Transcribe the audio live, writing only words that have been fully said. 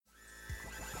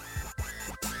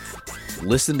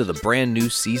Listen to the brand new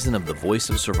season of the Voice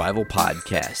of Survival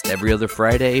podcast every other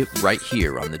Friday right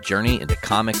here on the Journey into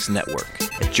Comics Network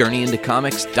at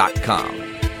journeyintocomics.com.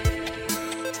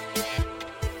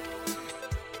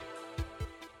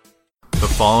 The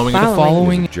following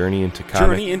is a Journey into Comics.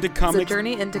 Journey into Comics.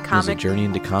 Journey into Comics. Journey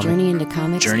into Comics. Journey into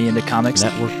Comics. Journey into Comics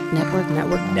Network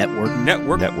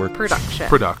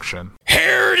Production.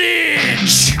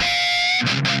 Heritage!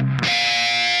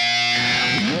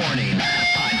 Warning,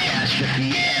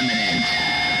 podcastrophe imminent.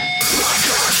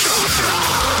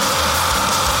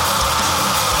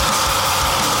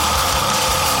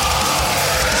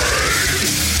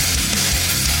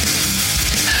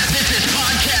 This is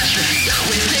Podcastrophe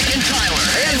with Dick and Tyler.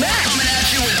 And Matt coming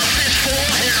at you with a fistful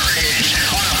of heritage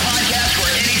on a podcast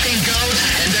where anything goes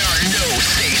and there are no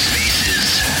safe spaces.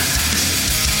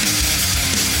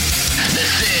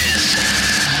 This is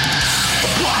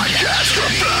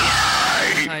Podcastrophe.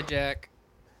 Hi, Jack.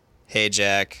 Hey,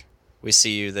 Jack. We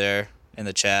see you there in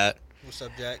the chat. What's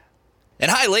up, Jack? And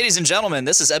hi, ladies and gentlemen.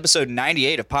 This is episode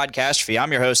 98 of Podcastrophe.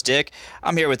 I'm your host, Dick.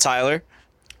 I'm here with Tyler.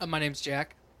 My name's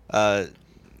Jack. Uh,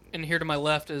 And here to my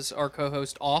left is our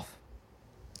co-host, Off.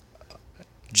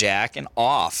 Jack and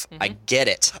Off. I get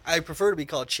it. I prefer to be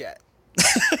called Chet.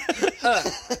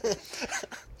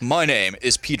 My name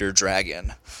is Peter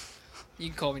Dragon. You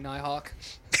can call me Nighthawk.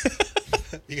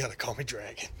 You gotta call me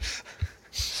Dragon.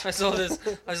 I saw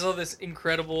this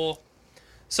incredible...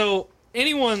 So,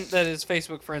 anyone that is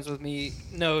Facebook friends with me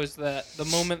knows that the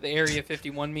moment the Area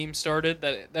 51 meme started,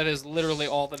 that is literally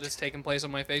all that has taken place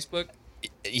on my Facebook.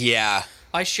 Yeah.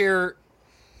 I share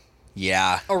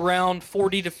Yeah. around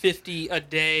 40 to 50 a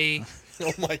day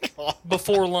Oh my god.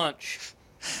 before lunch.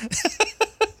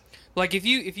 Like if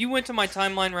you went to my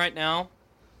timeline right now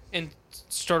and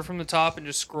started from the top and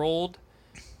just scrolled,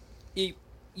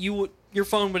 your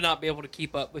phone would not be able to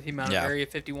keep up with the amount of Area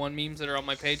 51 memes that are on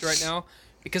my page right now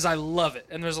because I love it.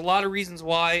 And there's a lot of reasons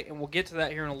why, and we'll get to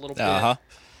that here in a little bit. Uh-huh.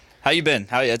 How you been?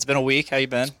 It's been a week. How you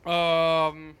been?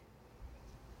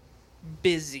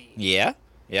 Busy. Yeah.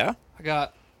 Yeah. I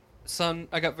got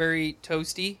very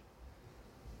toasty.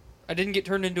 I didn't get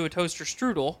turned into a toaster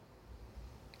strudel,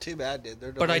 Too bad, dude.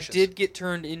 They're but delicious. I did get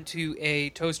turned into a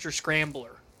toaster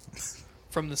scrambler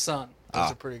from the Sun.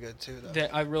 Those are pretty good, too, though.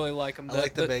 That I really like them. I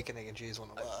like the bacon, egg, and cheese one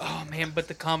a lot. Oh man, but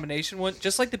the combination one,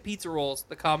 just like the pizza rolls,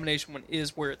 the combination one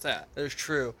is where it's at. That's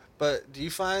true. But do you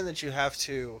find that you have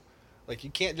to, like, you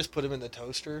can't just put them in the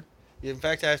toaster? You, in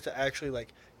fact, have to actually,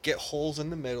 like, get holes in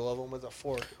the middle of them with a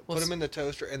fork, Well, put them in the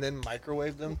toaster, and then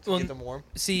microwave them to Well, get them warm?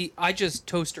 See, I just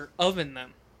toaster oven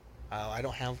them. Oh, I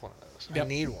don't have one of those. Yep. I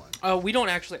need one. We don't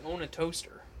actually own a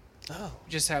toaster. Oh.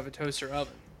 We just have a toaster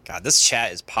oven. God, this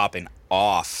chat is popping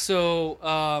off. So,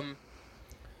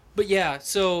 but yeah,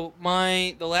 so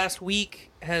the last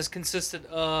week has consisted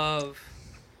of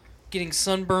getting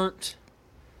sunburnt,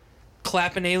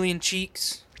 clapping alien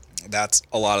cheeks. That's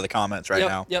a lot of the comments right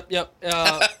now. Yep.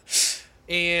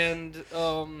 And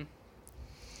some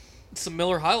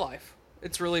Miller High Life.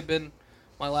 It's really been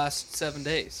my last 7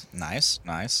 days. Nice.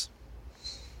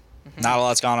 Not a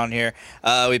lot's gone on here.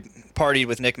 We partied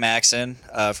with Nick Maxon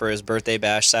for his birthday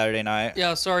bash Saturday night.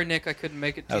 Yeah, sorry, Nick, I couldn't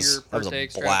make it to your that was birthday a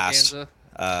blast.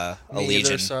 extravaganza. Me Allegiant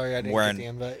either. Sorry, I didn't get the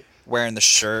invite. wearing the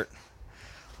shirt.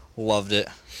 Loved it.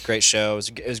 Great show.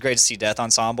 It was great to see Death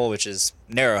Ensemble, which is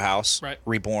Narrow House, Right.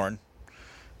 reborn.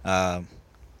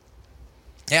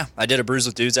 Yeah, I did a Brews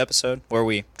with Dudes episode where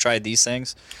we tried these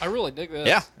things. I really dig this.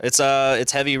 Yeah,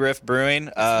 it's Heavy Riff Brewing.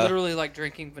 It's literally like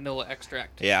drinking vanilla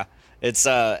extract. Yeah, it's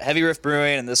Heavy Riff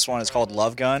Brewing, and this one is called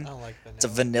Love Gun. I don't like vanilla. It's a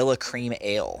vanilla cream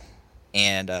ale,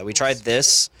 and we tried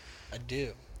this. I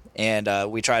do.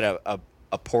 And we tried a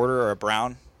porter or a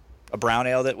brown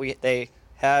ale that they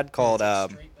had called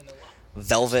Straight vanilla.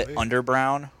 Velvet Sweet.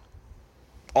 Underbrown.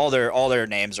 All their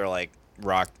names are like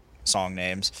rock song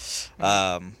names.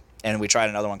 And we tried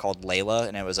another one called Layla,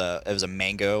 and it was a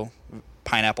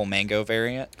pineapple mango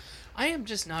variant. I am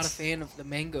just not a fan of the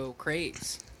mango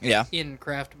craze Yeah, in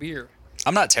craft beer.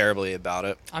 I'm not terribly about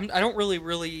it. I don't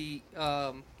really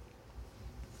I'm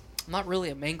not really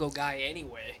a mango guy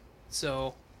anyway.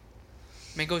 So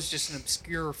mango is just an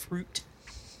obscure fruit.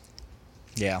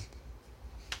 Yeah.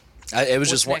 It was What's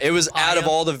just one. next, It was out of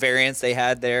papaya? all the variants they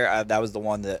had there. That was the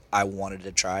one that I wanted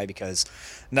to try because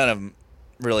none of them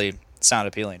really sound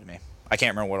appealing to me. I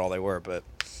can't remember what all they were, but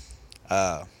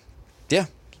yeah.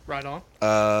 Right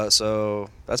on. So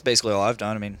that's basically all I've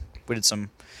done. I mean, we did some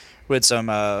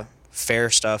fair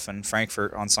stuff in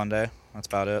Frankfurt on Sunday. That's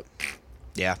about it.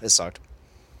 Yeah, it sucked.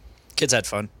 Kids had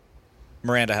fun.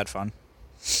 Miranda had fun.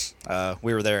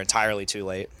 We were there entirely too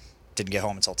late. Didn't get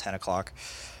home until 10 o'clock.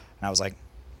 And I was like,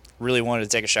 really wanted to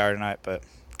take a shower tonight, but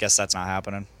guess that's not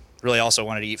happening. Really also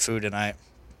wanted to eat food tonight.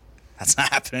 That's not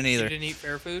happening either. You didn't eat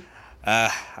fair food?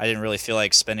 I didn't really feel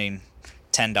like spending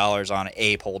 $10 on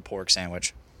a pulled pork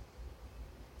sandwich.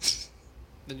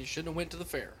 Then you shouldn't have went to the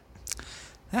fair.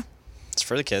 Yeah, it's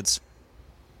for the kids.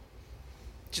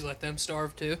 Did you let them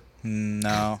starve too?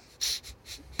 No.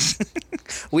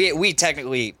 we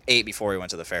technically ate before we went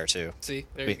to the fair too. See,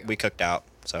 there you go. We cooked out,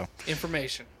 so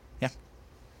Information.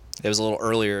 it was a little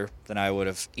earlier than I would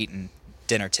have eaten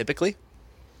dinner typically,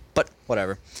 but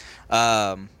whatever.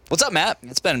 What's up, Matt?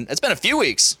 It's been a few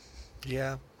weeks.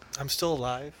 Yeah, I'm still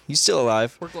alive. You still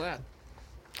alive? We're glad.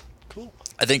 Cool.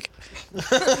 I think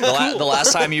the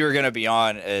last time you were gonna be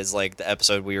on is like the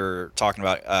episode we were talking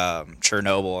about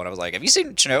Chernobyl, and I was like, "Have you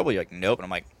seen Chernobyl?" You're like, "Nope," and I'm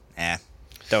like,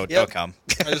 don't come."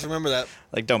 I just remember that.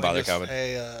 Like, don't bother Just, coming.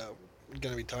 Hey, we're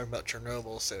gonna be talking about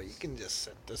Chernobyl, so you can just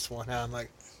set this one out. I'm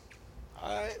like,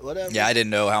 all right, whatever. Yeah, I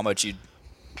didn't know how much you'd.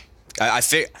 I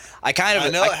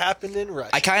know it happened in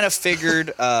Russia. I kind of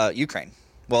figured Ukraine.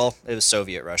 Well, it was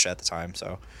Soviet Russia at the time,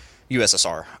 so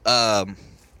USSR.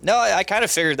 No, I kind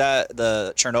of figured that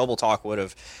the Chernobyl talk would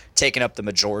have taken up the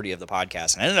majority of the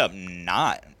podcast, and ended up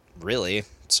not really.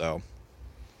 So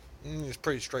It's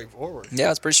pretty straightforward. yeah,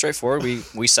 it's pretty straightforward.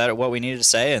 We said what we needed to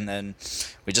say, and then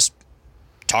we just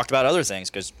talked about other things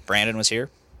because Brandon was here.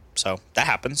 So that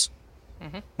happens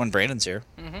when Brandon's here.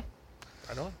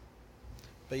 I know.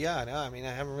 But yeah, no, I mean,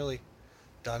 I haven't really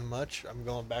done much. I'm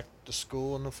going back to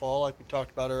school in the fall, like we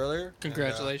talked about earlier.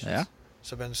 Congratulations. Yeah,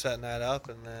 So I've been setting that up,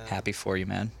 and then happy for you,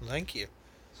 man. thank you.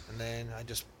 And then I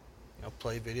just,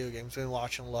 play video games. Been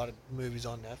watching a lot of movies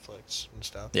on Netflix and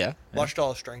stuff. Yeah, Watched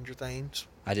all of Stranger Things.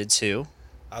 I did too.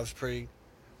 I was pretty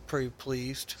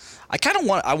pleased. I kind of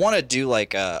want to do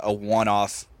like a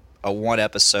one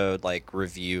episode like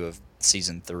review of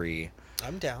season 3.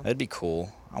 I'm down. That'd be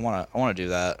cool. I want to do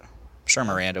that. I'm sure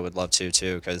Miranda would love to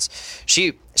too, because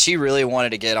she really wanted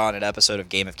to get on an episode of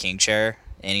Game of King Chair,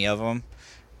 any of them,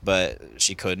 but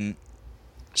she couldn't.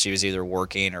 She was either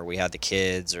working or we had the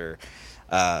kids, or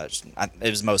it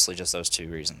was mostly just those two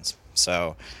reasons.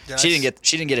 So she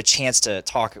didn't get a chance to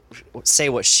say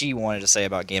what she wanted to say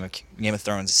about Game of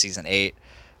Thrones season 8.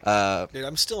 Dude,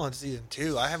 I'm still on season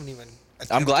 2. I haven't even.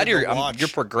 I'm glad attempted you're to watch. you're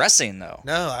progressing though.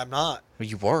 No, I'm not. Well,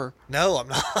 you were. No, I'm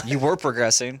not. You were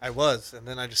progressing. I was, and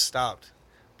then I just stopped.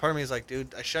 Part of me is like,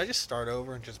 dude, should I just start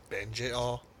over and just binge it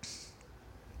all?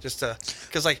 Just to,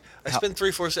 because like I spend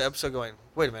 3/4 of the episode going,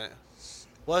 wait a minute,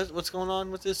 what's going on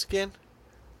with this again?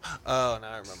 Oh, now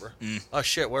I remember. Oh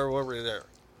shit, where were we there?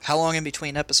 How long in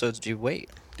between episodes do you wait?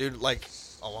 Dude, like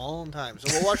a long time. So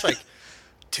we'll watch like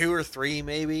 2 or 3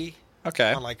 maybe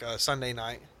Okay. on like a Sunday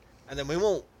night, and then we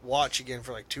won't watch again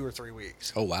for like 2 or 3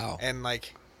 weeks. Oh wow. And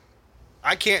like,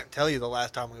 I can't tell you the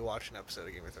last time we watched an episode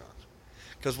of Game of Thrones.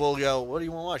 Because we'll go, what do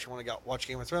you want to watch? You want to watch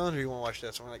Game of Thrones, or you want to watch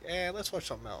this? And we're like, let's watch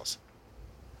something else.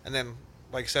 And then,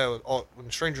 like I said, when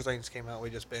Stranger Things came out,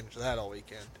 we just binged that all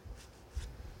weekend.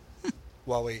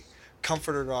 While we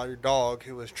comforted our dog,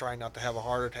 who was trying not to have a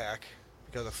heart attack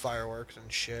because of fireworks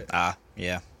and shit. Yeah.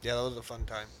 Yeah, that was a fun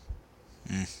time.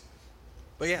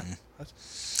 But yeah,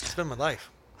 it's been my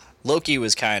life. Loki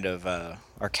was kind of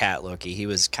our cat Loki. He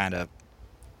was kind of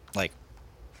like,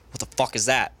 what the fuck is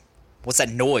that? What's that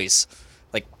noise?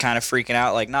 Like kind of freaking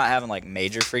out, like not having like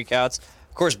major freakouts.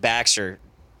 Of course, Baxter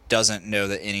doesn't know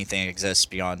that anything exists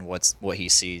beyond what he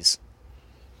sees.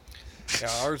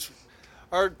 Yeah,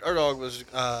 our dog was,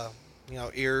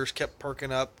 ears kept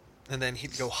perking up, and then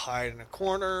he'd go hide in a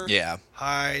corner. Yeah.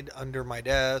 Hide under my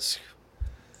desk,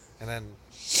 and then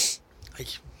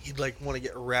he'd like want to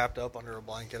get wrapped up under a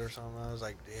blanket or something. I was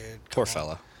like, dude, Poor on.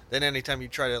 fella. Then anytime you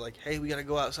try to like, hey, we gotta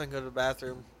go outside and go to the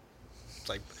bathroom, it's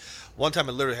like one time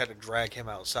I literally had to drag him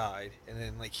outside, and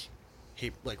then like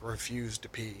he like refused to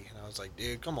pee, and I was like,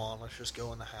 dude, come on, let's just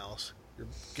go in the house. You're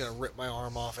gonna rip my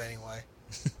arm off anyway.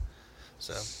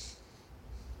 So,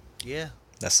 yeah.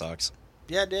 That sucks.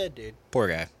 Yeah, it did, dude. Poor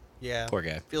guy. Yeah. Poor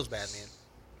guy. Feels bad, man.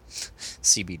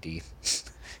 CBD.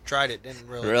 Tried it, didn't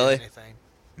really Really? do anything.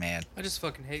 Man. I just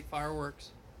fucking hate fireworks.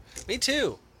 Me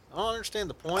too. I don't understand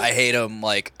the point. I hate them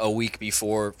like a week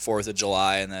before 4th of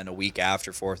July and then a week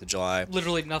after 4th of July.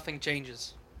 Literally nothing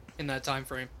changes in that time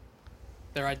frame.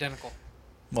 They're identical.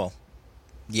 Well,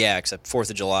 yeah, except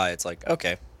 4th of July, it's like,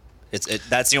 okay.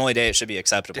 That's the only day it should be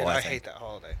acceptable, Dude, I I think. hate that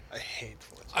holiday. I hate 4th.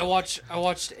 I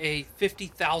watched a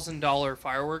 $50,000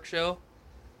 fireworks show,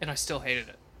 and I still hated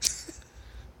it.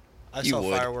 I You saw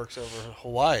would. fireworks over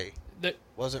Hawaii. They're,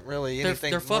 Wasn't really they're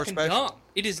anything more fucking special. dumb.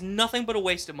 It is nothing but a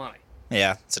waste of money.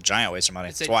 Yeah, it's a giant waste of money.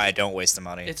 It's That's a- why I don't waste the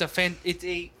money. It's a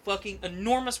fucking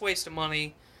enormous waste of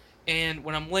money, And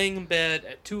when I'm laying in bed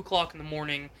at 2 o'clock in the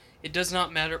morning, it does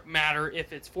not matter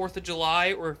if it's 4th of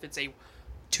July or if it's a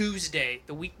Tuesday,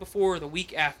 the week before or the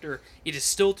week after. It is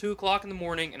still 2 o'clock in the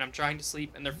morning, and I'm trying to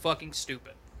sleep, and they're fucking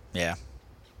stupid. Yeah.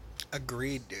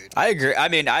 Agreed, dude. I agree. I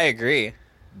mean, I agree.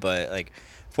 But, like,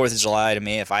 4th of July to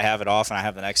me, if I have it off and I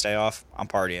have the next day off, I'm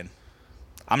partying.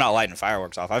 I'm not lighting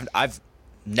fireworks off. I've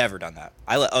never done that.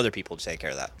 I let other people take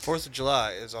care of that. 4th of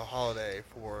July is a holiday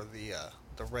for the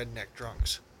redneck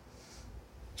drunks.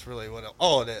 It's really what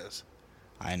all it is.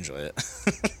 I enjoy it.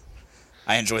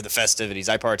 I enjoy the festivities.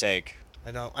 I partake.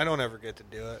 I don't ever get to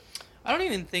do it. I don't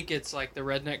even think it's like the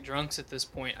redneck drunks at this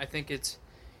point. I think it's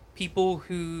people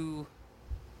who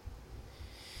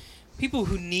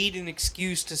need an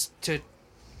excuse to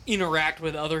interact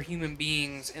with other human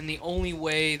beings, and the only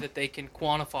way that they can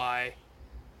quantify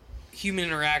human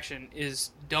interaction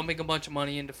is dumping a bunch of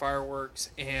money into fireworks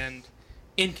and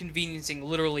inconveniencing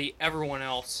literally everyone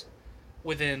else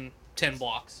within 10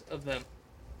 blocks of them.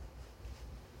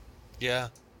 Yeah.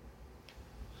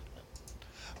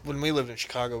 When we lived in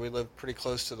Chicago, we lived pretty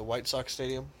close to the White Sox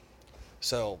Stadium.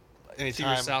 So, So you're a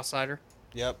anytime, Southsider?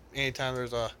 yep, anytime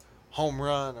there's a home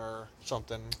run or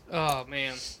something, Oh,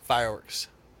 man. fireworks.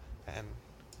 And,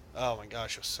 oh my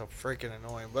gosh, it was so freaking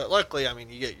annoying. But luckily, I mean,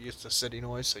 you get used to city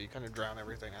noise, so you kind of drown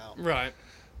everything out Right.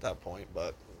 at that point.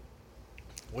 But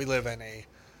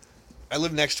I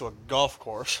live next to a golf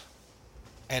course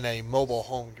and a mobile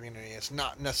home community. It's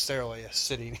not necessarily a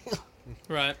city.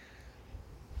 Right.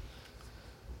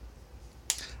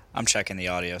 I'm checking the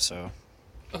audio, so...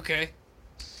 Okay.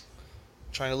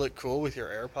 Trying to look cool with your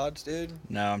AirPods, dude?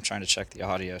 No, I'm trying to check the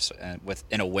audio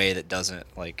in a way that doesn't,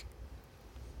 like,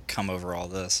 come over all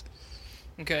this.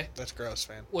 Okay. That's gross,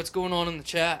 man. What's going on in the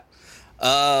chat?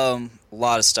 A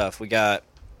lot of stuff. We got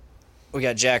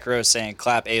Jack Rose saying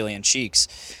clap alien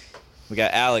cheeks. We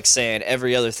got Alex saying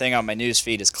every other thing on my news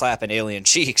feed is clapping alien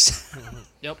cheeks.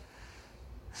 Yep.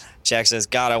 Jack says,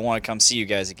 God, I want to come see you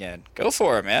guys again. Go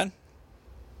for it, man.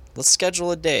 Let's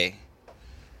schedule a day.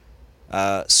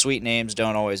 Sweet names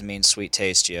don't always mean sweet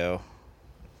taste, yo.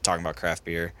 Talking about craft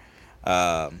beer.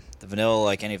 The vanilla,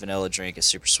 like any vanilla drink, is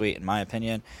super sweet, in my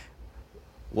opinion.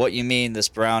 What you mean this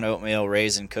brown oatmeal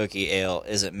raisin cookie ale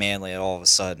isn't manly all of a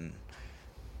sudden?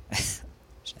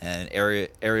 And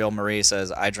Ariel Marie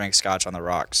says, I drink scotch on the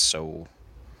rocks, so...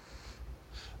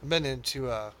 I've been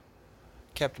into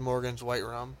Captain Morgan's white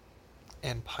rum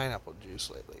and pineapple juice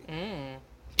lately.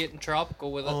 Getting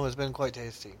tropical with it. Oh, it's been quite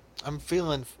tasty. I'm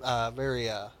feeling very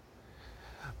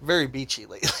beachy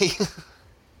lately.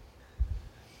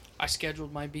 I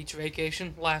scheduled my beach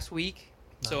vacation last week,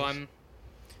 so Nice. I'm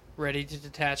ready to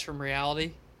detach from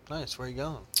reality. Nice. Where you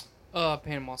going?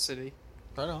 Panama City.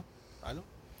 Right on. I know.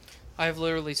 I've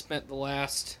literally spent the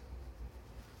last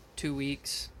 2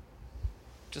 weeks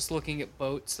just looking at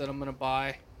boats that I'm going to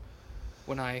buy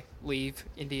when I leave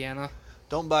Indiana.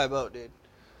 Don't buy a boat, dude.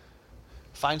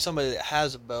 Find somebody that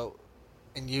has a boat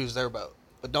and use their boat,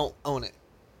 but don't own it.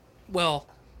 Well,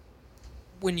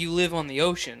 when you live on the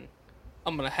ocean,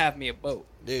 I'm going to have me a boat.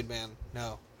 Dude, man,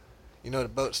 no. You know what a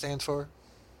boat stands for?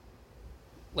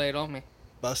 Lay it on me.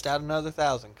 Bust out another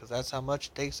 1,000, because that's how much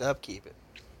it takes to upkeep it.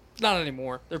 Not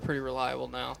anymore. They're pretty reliable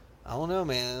now. I don't know,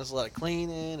 man. There's a lot of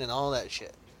cleaning and all that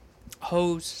shit.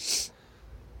 Hose.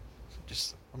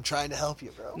 I'm trying to help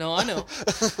you, bro. No, I know.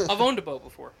 I've owned a boat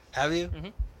before. Have you?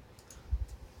 Mhm.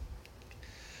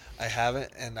 I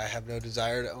haven't, and I have no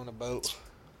desire to own a boat.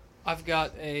 I've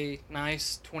got a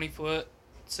nice 20-foot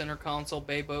center console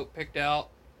bay boat picked out.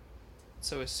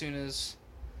 So as soon as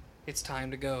it's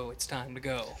time to go, it's time to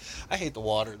go. I hate the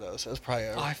water, though, so it's probably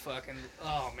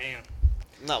Oh man.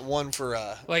 not one for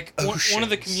Like one of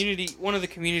the oceans.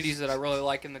 communities that I really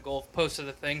like in the Gulf posted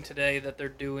a thing today that they're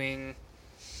doing.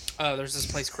 There's this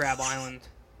place, Crab Island,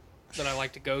 that I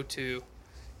like to go to.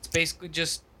 It's basically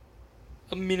just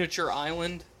a miniature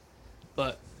island,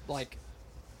 but like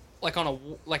on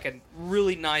a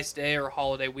really nice day or a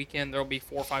holiday weekend, there'll be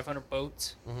 400 or 500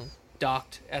 boats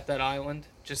docked at that island,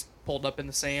 just pulled up in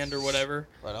the sand or whatever.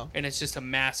 Right on. And it's just a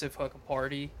massive fucking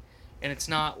party, and it's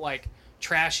not like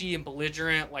trashy and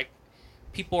belligerent. Like,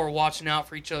 people are watching out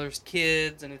for each other's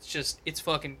kids, and it's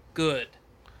fucking good,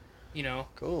 you know.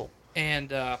 Cool. And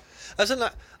That's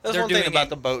They're one doing thing about a-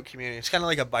 the boat community. It's kind of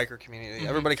like a biker community. Mhm.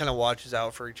 Everybody kind of watches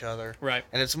out for each other. right,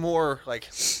 And it's more like,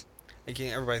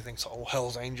 again, everybody thinks, oh,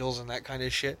 Hell's Angels and that kind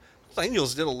of shit. Hell's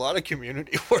Angels did a lot of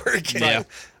community work. Yeah.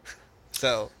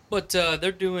 So, but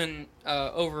they're doing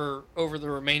over the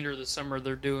remainder of the summer,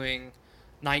 they're doing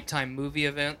nighttime movie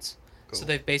events. So Cool.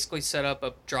 they've basically set up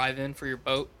a drive-in for your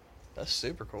boat. that's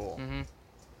super cool. Mm-hmm.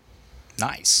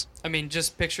 Nice. I mean,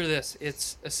 just picture this: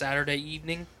 it's a Saturday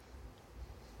evening.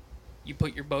 You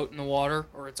put your boat in the water,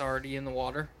 or it's already in the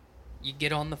water. You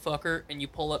get on the fucker, and you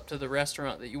pull up to the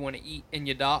restaurant that you want to eat, and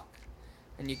you dock.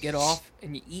 And you get off,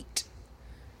 and you eat.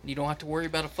 And you don't have to worry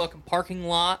about a fucking parking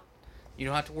lot. You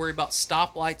don't have to worry about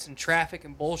stoplights and traffic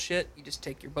and bullshit. You just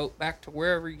take your boat back to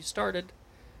wherever you started,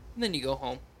 and then you go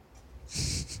home.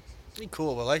 Pretty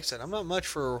cool, but like I said, I'm not much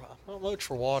for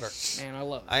water. Man, I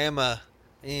love it. I am a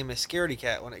scaredy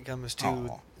cat when it comes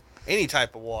to any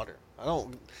type of water.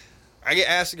 I get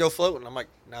asked to go floating. I'm like,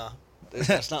 nah,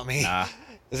 that's not me. Nah.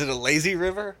 Is it a lazy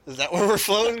river? Is that where we're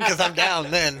floating? Because I'm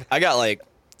down then. I got like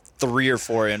 3 or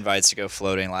 4 invites to go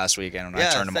floating last weekend, and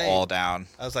I turned them all down.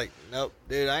 I was like, nope,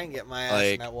 dude, I ain't getting my ass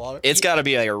in that water. It's got to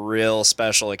be like a real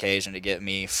special occasion to get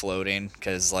me floating,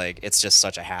 because like it's just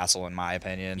such a hassle in my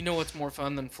opinion. You know what's more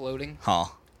fun than floating? Huh?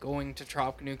 Going to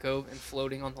Tropicanoe Cove and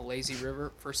floating on the lazy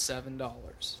river for $7.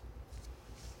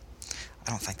 I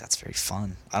don't think that's very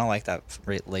fun. I don't like that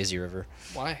lazy river.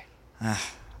 Why?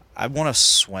 I want to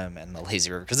swim in the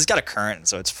lazy river because it's got a current,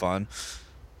 so it's fun.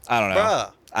 I don't know.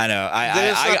 Bruh. I know.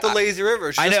 Then it's not the lazy river.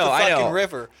 It's just the fucking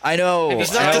river. I know.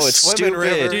 It's not the it's swimming stupid.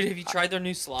 river. Dude, have you tried their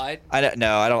new slide? I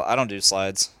don't do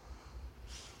slides.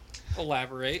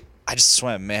 Elaborate. I just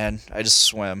swim, man. I just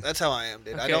swim. That's how I am,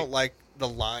 dude. I Okay. don't like the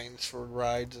lines for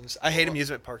rides, and I hate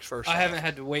amusement parks first. I off. haven't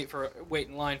had to wait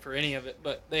in line for any of it,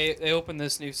 but they opened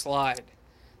this new slide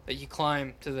that you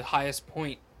climb to the highest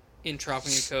point in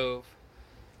Tropicanoe Cove,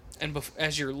 and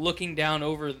as you're looking down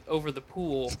over the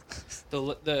pool,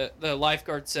 the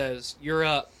lifeguard says you're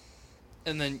up,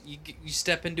 and then you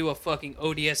step into a fucking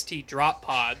ODST drop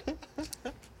pod,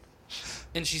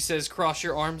 and she says cross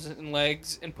your arms and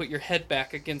legs and put your head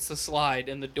back against the slide,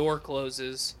 and the door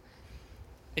closes.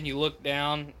 And you look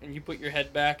down, and you put your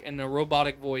head back, and a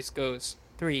robotic voice goes,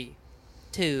 3,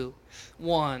 2,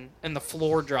 1, and the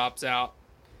floor drops out.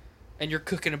 And you're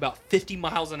cooking about 50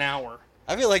 miles an hour.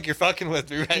 I feel like you're fucking with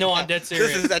me right now. No, I'm dead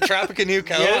serious. This is that Tropicanoe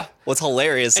Cove. Yeah. What's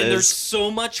hilarious And there's is so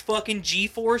much fucking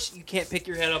G-force, you can't pick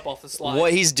your head up off the slide.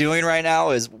 what he's doing right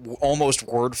now is almost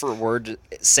word for word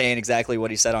saying exactly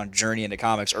what he said on Journey into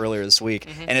Comics earlier this week.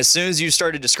 Mm-hmm. And as soon as you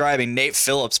started describing, Nate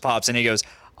Phillips pops in and he goes,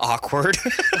 awkward.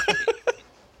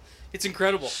 It's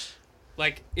incredible.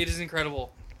 Like, it is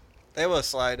incredible. They have a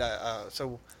slide.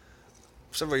 So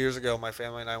several years ago, my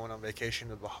family and I went on vacation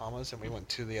to the Bahamas, and we went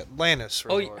to the Atlantis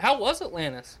Oh, resort. how was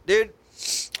Atlantis? Dude,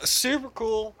 super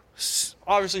cool.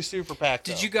 Obviously super packed.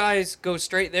 Did though. you guys go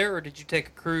straight there, or did you take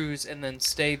a cruise and then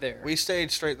stay there? We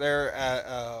stayed straight there at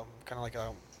kind of like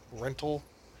a rental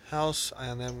house,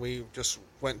 and then we just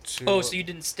went to. Oh, so you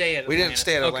didn't stay at Atlantis. We didn't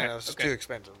stay at Okay, Atlanta. It was okay. too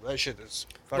expensive. That shit is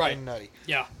fucking Right. nutty.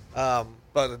 Yeah.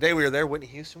 But the day we were there, Whitney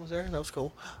Houston was there. That was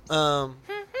cool.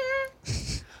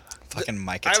 Fucking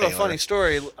Micah I have Taylor. a funny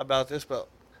story about this, but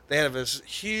they have this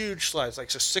huge slide. It's like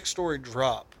a 6-story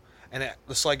drop, and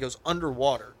the slide goes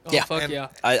underwater. Oh, Yeah. fuck And- yeah.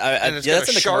 And it's Yeah, got that's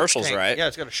a in the shark commercials, tank. right? Yeah,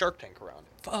 it's got a shark tank around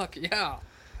it. Fuck yeah.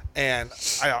 And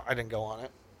I didn't go on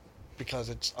it because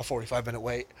it's a 45-minute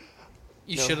wait.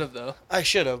 You No. should have, though. I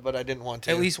should have, but I didn't want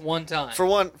to. At least one time. For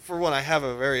one, I have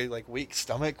a very weak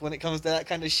stomach when it comes to that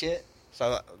kind of shit.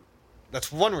 So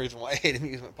that's one reason why I hate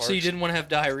amusement parks. So you didn't want to have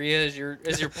diarrhea as you're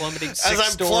plummeting As 6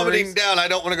 I'm stories? plummeting down, I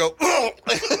don't want to go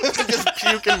just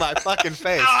puke in my fucking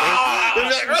face.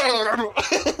 Dude.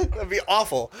 That'd be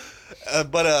awful.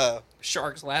 But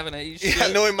Sharks laughing at you. yeah,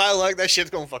 shit. knowing my luck, that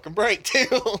shit's gonna fucking break too.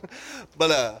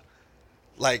 But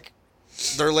like,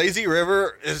 their lazy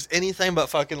river is anything but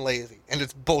fucking lazy, and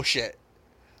it's bullshit.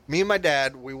 Me and my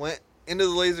dad, we went into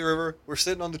the lazy river. We're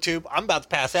sitting on the tube. I'm about to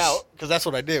pass out because that's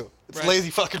what I do. It's Right. lazy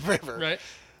fucking river. Right?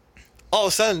 All of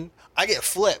a sudden, I get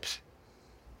flipped.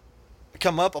 I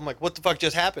come up, I'm like, what the fuck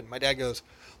just happened? My dad goes,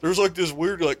 there's like this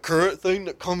weird current thing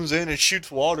that comes in and shoots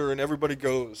water and everybody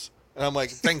goes. And I'm like,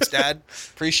 thanks, Dad.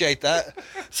 Appreciate that.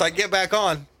 So I get back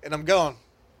on and I'm going.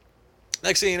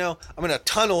 Next thing you know, I'm in a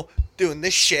tunnel doing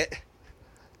this shit.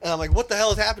 And I'm like, what the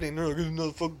hell is happening? They're like, there's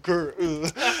another fucking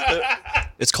current.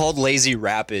 It's called Lazy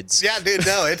Rapids. Yeah, dude,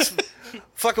 no, it's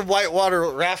fucking whitewater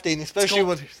rafting, especially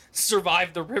when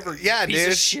Survive the river. You Yeah, piece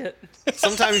dude. Of shit.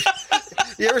 sometimes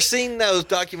you ever seen those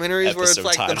documentaries where it's Episode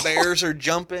like the title. bears are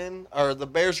jumping or the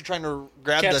bears are trying to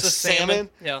grab Catch the the salmon? salmon.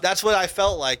 Yeah. That's what I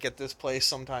felt like at this place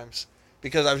sometimes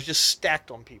because I was just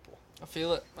stacked on people. I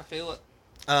feel it.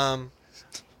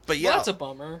 But yeah, Well, that's a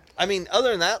bummer. I mean,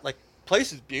 other than that, like,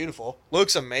 place is beautiful,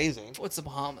 looks amazing. What's the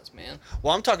Bahamas, man?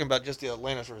 Well, I'm talking about just the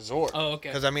Atlantis Resort. Oh, okay.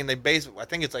 Because I mean, I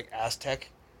think it's like Aztec,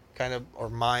 kind of, or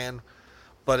Mayan,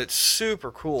 but it's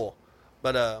super cool.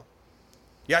 But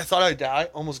yeah, I thought I'd die.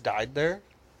 Almost died there.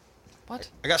 What?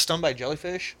 I got stung by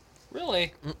jellyfish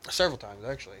Really? several times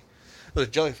actually. It was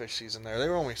jellyfish season there.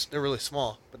 They're really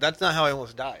small, but that's not how I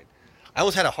almost died. I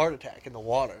almost had a heart attack in the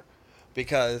water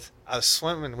because I was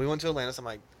swimming. We went to Atlantis. I'm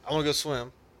like, I want to go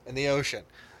swim in the ocean.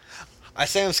 I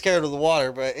say I'm scared of the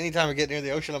water, but anytime I get near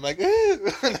the ocean, I'm like, ooh,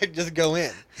 and I just go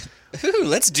in. Ooh,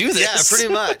 let's do this. Yeah,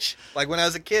 pretty much. Like when I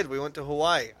was a kid, we went to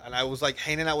Hawaii, and I was like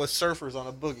hanging out with surfers on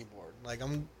a boogie board. Like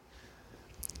I'm.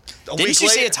 Didn't you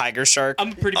see a tiger shark?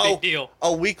 I'm a pretty big deal.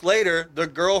 A week later, the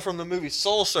girl from the movie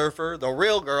Soul Surfer, the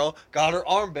real girl, got her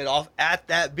arm bit off at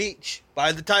that beach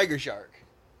by the tiger shark.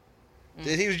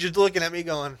 He was just looking at me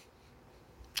going,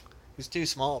 he's too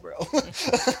small, bro.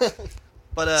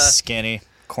 But skinny,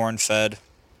 corn-fed.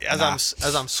 as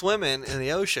I'm swimming in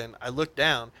the ocean, I look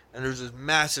down, and there's this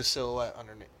massive silhouette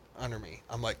under me.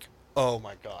 I'm like, oh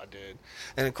my god, dude.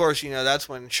 And of course, that's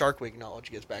when Shark Week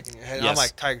knowledge gets back in your head. And I'm Yes.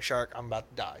 like, tiger shark, I'm about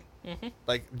to die.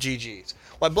 Like, GG's.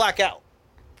 Well, I black out.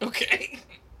 Okay.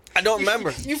 I don't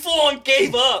remember. You full on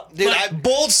gave up. Dude, Like,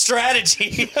 Bold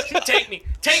strategy. take me.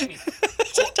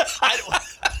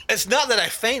 It's not that I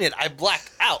fainted. I blacked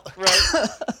out. Right.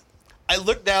 I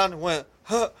looked down and went,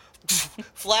 huh,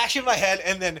 flash in my head,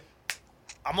 and then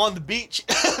I'm on the beach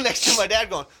next to my dad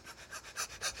going,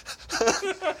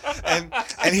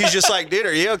 and he's just like, dude,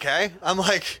 are you okay? I'm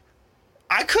like,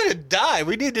 I could have died.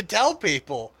 We need to tell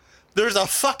people. There's a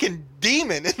fucking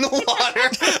demon in the water.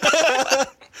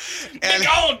 Big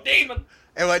old demon.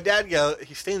 And my dad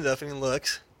he stands up and he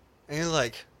looks, and he's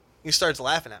like, he starts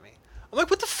laughing at me. I'm like,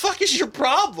 what the fuck is your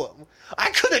problem? I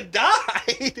could have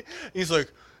died. He's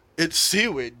like, it's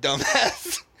seaweed,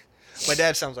 dumbass. My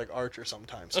dad sounds like Archer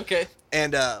sometimes. Okay.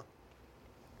 And I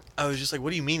was just like,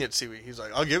 what do you mean it's seaweed? He's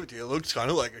like, I'll give it to you. It looks kind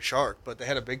of like a shark, but they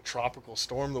had a big tropical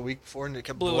storm the week before, and it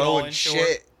kept Blew it all blowing inshore.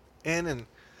 shit in,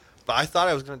 but I thought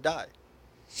I was going to die.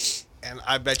 And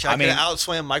I bet you I could have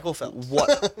outswam Michael Phelps.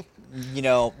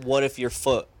 What if your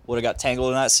foot would have got tangled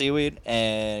in that seaweed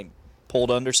and pulled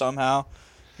under somehow?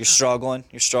 You're struggling.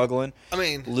 I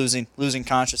mean, losing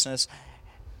consciousness.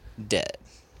 Dead.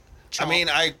 I mean,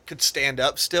 I could stand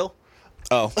up still,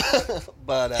 Oh.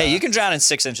 but Hey, you can drown in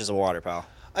 6 inches of water, pal.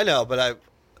 I know, but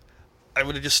I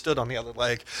would have just stood on the other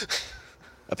leg.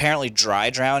 Apparently dry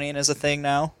drowning is a thing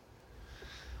now.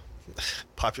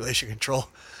 Population control.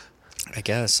 I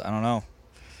guess. I don't know.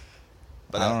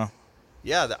 But I don't know.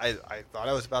 Yeah, I thought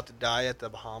I was about to die at the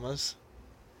Bahamas.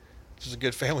 It was a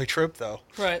good family trip, though.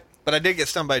 Right. But I did get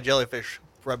stung by a jellyfish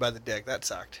right by the dick. That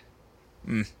sucked.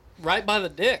 Right by the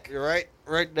dick. You're right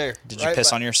there. Did you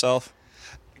piss on yourself?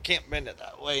 You can't bend it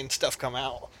that way and stuff come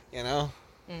out,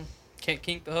 Can't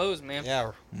kink the hose, man.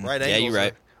 Yeah, right Yeah, angles. you're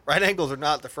right. Right angles are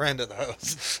not the friend of the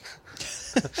hose.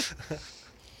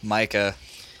 Micah.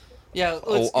 Yeah,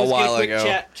 let's A while get a quick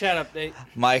ago. chat update.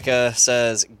 Micah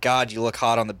says, God, you look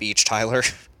hot on the beach, Tyler.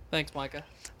 Thanks, Micah.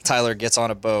 Tyler gets on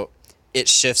a boat. It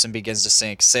shifts and begins to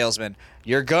sink. Salesman,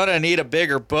 you're gonna need a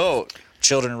bigger boat.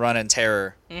 Children run in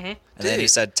terror. Mm-hmm. And then he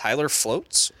said, Tyler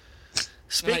floats?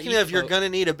 Speaking you of, you're float. going to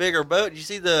need a bigger boat. Did you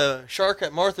see the shark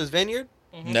at Martha's Vineyard?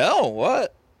 No,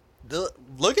 what?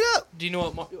 Look it up. Do you know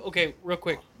what? Okay, real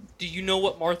quick. Do you know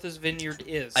what Martha's Vineyard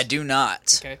is? I do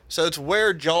not. Okay. So it's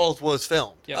where Jaws was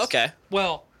filmed. Yes. Okay.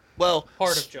 Well, Well,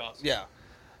 part of Jaws. Yeah,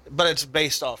 but it's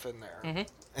based off in there, Mhm.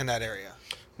 in that area.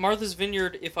 Martha's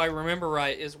Vineyard, if I remember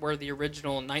right, is where the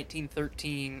original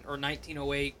 1913 or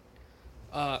 1908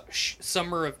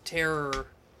 Summer of Terror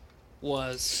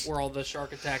was, where all the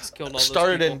shark attacks killed all those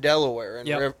Started people. in Delaware in,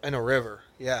 Yep. in a river.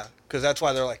 Yeah, because that's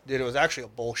why they're like, dude, it was actually a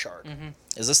bull shark. Mm-hmm.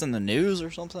 Is this in the news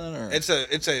or something? Or? It's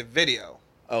a video.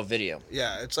 Oh, video.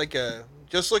 Yeah, it's like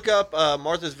just look up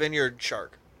Martha's Vineyard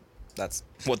shark. That's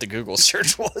what the Google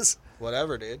search was.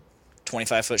 Whatever, dude.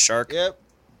 25-foot shark. Yep.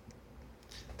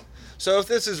 So if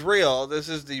this is real, this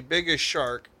is the biggest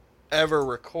shark ever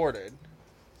recorded.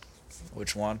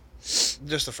 Which one?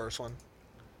 Just the first one.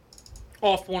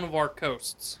 Off one of our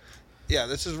coasts. Yeah,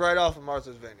 this is right off of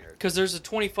Martha's Vineyard. Because there's a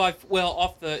 25,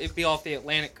 well, it'd be off the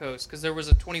Atlantic coast, because there was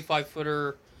a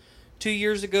 25-footer 2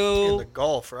 years ago. In the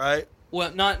Gulf, right?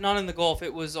 Well, not in the Gulf.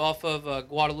 It was off of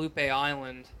Guadalupe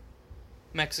Island,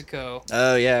 Mexico.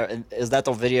 Oh, yeah. And is that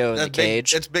the video in the That's big,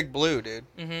 cage? it's Big Blue, dude.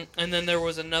 Hmm. And then there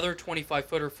was another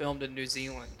 25-footer filmed in New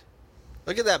Zealand.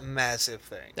 Look at that massive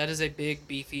thing. That is a big,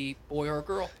 beefy boy or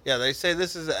girl. Yeah, they say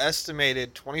this is an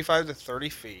estimated 25 to 30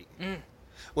 feet, Mm.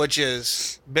 which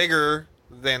is bigger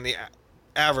than the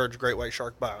average great white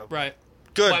shark by a Right.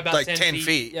 good, By about like 10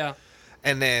 feet. Yeah.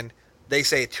 And then they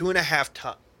say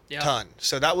 2.5 Yeah. ton.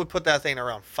 So that would put that thing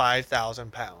around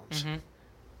 5,000 pounds.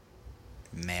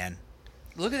 Mm-hmm. Man.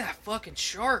 Look at that fucking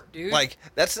shark, dude. Like,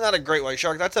 that's not a great white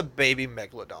shark. That's a baby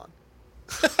megalodon.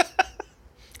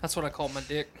 That's what I call my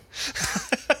dick.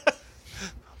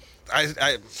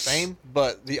 I same,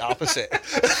 but the opposite.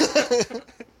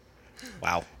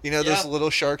 Wow. You know those Yeah. little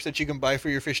sharks that you can buy for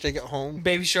your fish tank at home?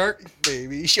 Baby shark.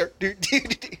 Baby shark.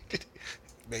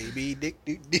 Baby dick.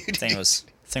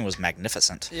 Thing was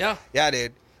magnificent. Yeah, Yeah,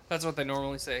 dude. that's what they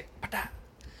normally say.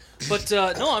 But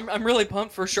no, I'm really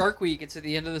pumped for Shark Week. It's at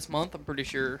the end of this month. I'm pretty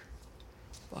sure.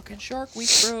 Fucking Shark Week,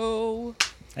 bro.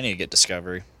 I need to get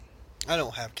Discovery. I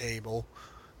don't have cable.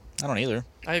 I don't either.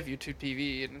 I have YouTube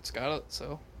TV and it's got it,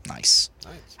 so Nice.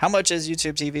 Nice. How much is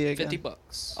YouTube TV again?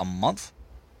 $50. A month?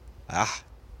 Ah.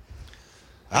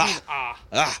 I mean,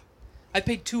 Ah. I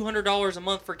paid $200 a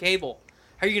month for cable.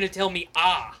 How are you gonna tell me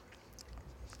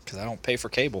Because I don't pay for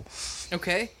cable.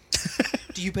 Okay.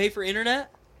 Do you pay for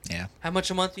internet? Yeah. How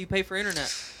much a month do you pay for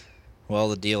internet? Well,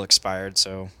 the deal expired,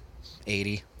 so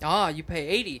 80. You pay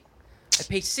 80. I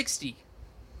pay 60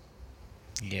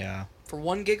 Yeah. for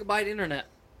 1 gigabyte internet.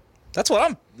 That's what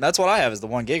I have is the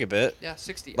 1 gigabit. Yeah,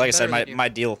 60. Like I I'm said, better than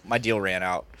you. my deal ran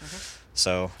out.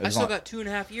 So it I was still on- got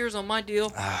 2.5 years on my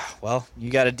deal. well,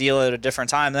 you got a deal at a different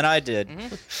time than I did.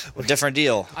 A different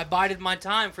deal. I bided my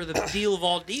time for the deal of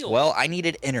all deals. Well, I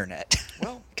needed internet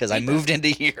Well, because I need that. moved into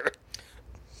here.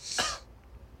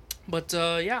 But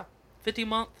yeah, 50 a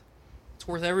month. It's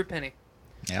worth every penny.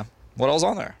 Yeah. What else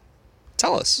on there?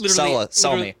 Tell us.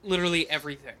 Sell me. Literally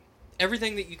everything.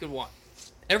 Everything that you could want.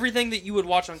 Everything that you would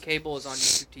watch on cable is on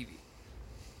YouTube TV.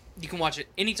 You can watch it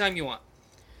anytime you want.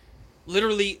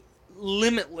 Literally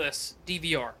limitless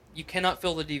DVR. You cannot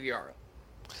fill the DVR up.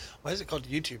 Why is it called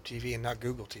YouTube TV and not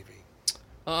Google TV?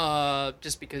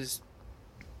 Just because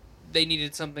they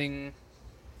needed something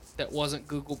that wasn't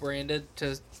Google branded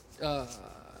to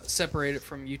separate it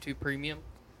from YouTube Premium.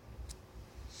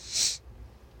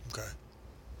 Okay.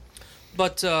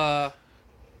 But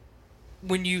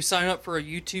when you sign up for a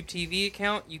YouTube TV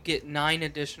account, you get 9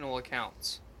 additional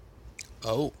accounts,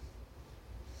 Oh.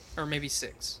 or maybe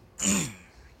 6.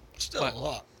 Still What? a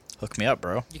lot. Hook me up,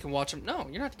 bro. You can watch them. No,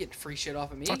 you're not getting free shit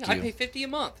off of me. Fuck I you. pay $50 a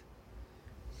month.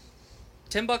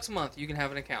 $10 a month, you can have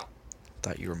an account.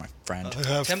 Thought you were my friend. I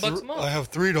have $10 a month. I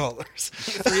have $3.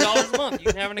 $3 a month, you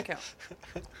can have an account.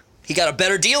 He got a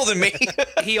better deal than me.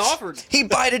 He offered. He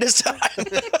bided his time.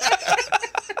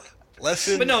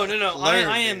 Lesson. But no. learned,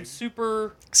 I am dude.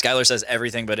 super. Skylar says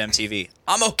everything but MTV.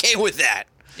 I'm okay with that.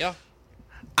 Yeah.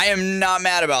 I am not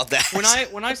mad about that.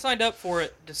 When I signed up for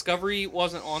it, Discovery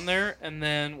wasn't on there, and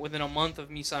then within a month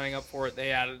of me signing up for it,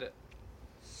 they added it.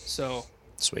 So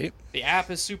Sweet. the app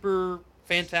is super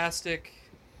fantastic.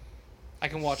 I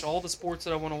can watch all the sports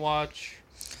that I want to watch.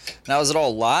 Now, is it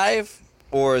all live,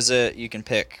 or is it you can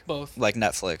pick? Both. Like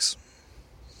Netflix.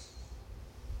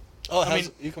 Oh, I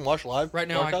mean, you can watch live. Right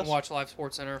now, I can broadcast? watch Live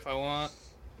Sports Center if I want.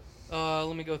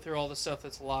 Let me go through all the stuff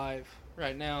that's live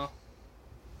right now.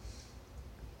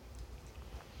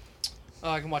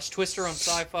 I can watch Twister on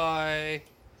Sci-Fi.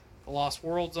 The Lost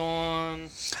World's on.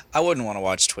 I wouldn't want to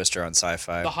watch Twister on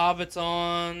Sci-Fi. The Hobbit's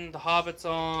on. The Hobbit's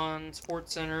on.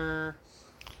 Sports Center.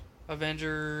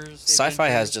 Avengers. The Sci-Fi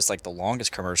has Avengers, just like the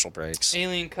longest commercial breaks.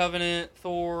 Alien Covenant,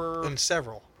 Thor, And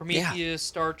several. Prometheus,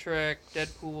 Star Trek,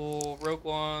 Deadpool, Rogue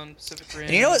One, Pacific Rim.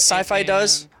 And you know what Sci-Fi Ant-Man.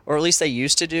 does, or at least they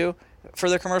used to do, for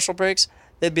their commercial breaks?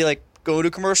 They'd be like, go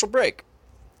to commercial break.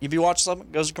 You'd be watching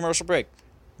something, goes to commercial break.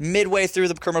 Midway through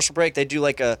the commercial break, they do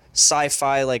like a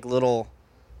Sci-Fi like little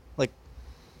like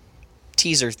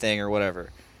teaser thing or whatever.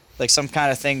 Like some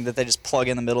kind of thing that they just plug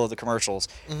in the middle of the commercials.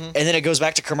 And then it goes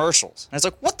back to commercials. And it's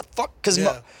like, what the fuck? Because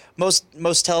Yeah.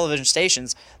 most television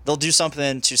stations, they'll do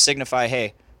something to signify,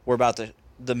 hey, we're about to,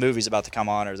 the movie's about to come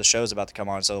on or the show's about to come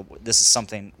on. So this is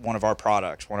something, one of our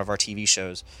products, one of our TV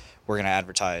shows, we're going to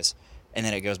advertise. And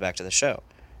then it goes back to the show.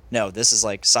 No, this is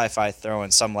like Sci-Fi throwing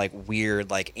some like weird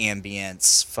like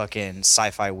ambience fucking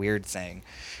Sci-Fi weird thing.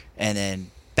 And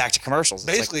then back to commercials. It's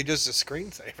like, Basically, just a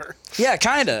screensaver. yeah,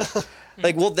 kind of.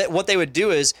 Like, well, what they would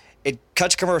do is it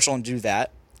cut to commercial and do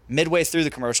that. Midway through the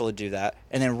commercial, it'd do that,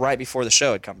 and then right before the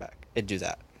show, it'd come back. It'd do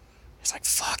that. It's like,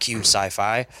 fuck you,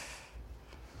 Sci-Fi.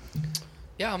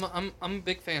 Yeah, I'm a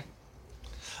big fan.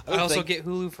 I I would also think- get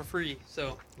Hulu for free,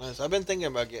 so Nice. I've been thinking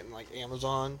about getting like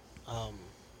Amazon,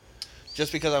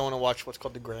 just because I want to watch what's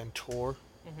called the Grand Tour.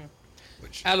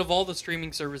 Which out of all the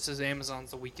streaming services, Amazon's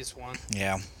the weakest one,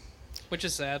 Yeah, which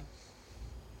is sad.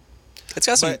 it's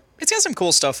got some. But- It's got some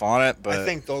cool stuff on it, but I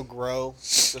think they'll grow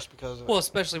just because of Well,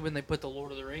 especially when they put the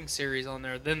Lord of the Rings series on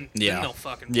there, then Yeah. they'll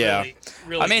fucking Yeah.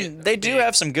 really I mean, get they do big.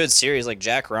 have some good series like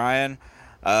Jack Ryan,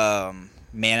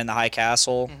 Man in the High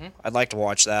Castle. I'd like to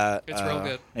watch that. It's real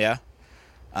good. Yeah.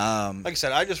 Like I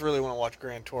said, I just really want to watch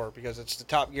Grand Tour because it's the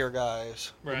Top Gear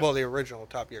guys. Right. Well, the original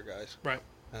Top Gear guys. Right.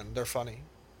 And they're funny.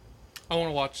 I want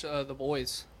to watch The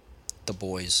Boys. The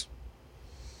Boys.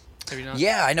 Have you not?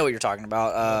 Yeah, I know what you're talking I've not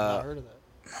about. heard of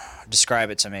that. Describe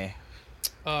it to me.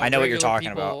 I know what you're regular talking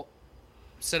people about.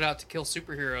 Set out to kill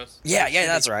superheroes. Yeah,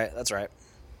 that's right. That's right.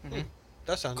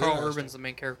 That sounds Carl interesting. Urban's the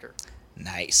main character.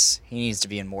 Nice. He needs to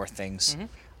be in more things.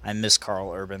 I miss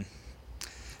Carl Urban.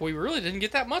 We really didn't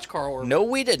get that much Carl Urban. No,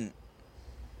 we didn't.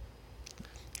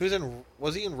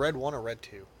 Was he in Red 1 or Red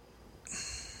 2? I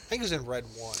think he was in Red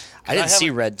 1. I didn't see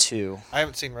haven't- Red 2. I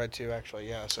haven't seen Red 2 actually.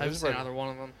 Yeah, so I it haven't was seen Red. either one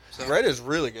of them. So. Red is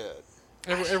really good.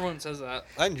 Everyone says that.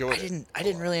 I enjoyed I it.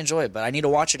 didn't really enjoy it, but I need to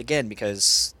watch it again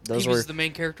because those He were was the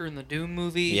main character in the Doom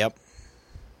movie. Yep.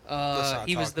 not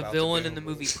He was talk the about villain the in the Doom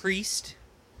movie movie. Priest.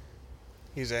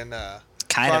 He's in Kind of.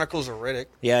 Chronicles of Riddick.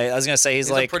 Yeah, I was going to say he's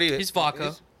a like pretty. He's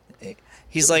Vaca.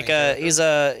 he's the like main he's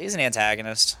an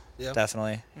antagonist. Yeah.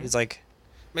 Definitely. He's like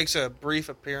Makes a brief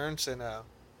appearance in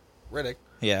Riddick.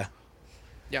 yeah.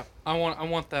 Yeah, I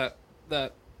want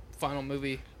that final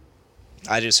movie.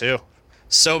 I do too.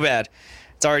 So bad.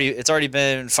 It's already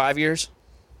been 5 years.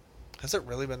 Has it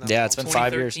really been that Yeah, long? it's been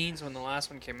 5 years. 2013 is when the last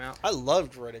one came out. I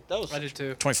loved Riddick. That was I did too.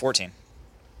 2014.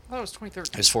 I thought it was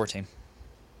 2013. It was 14.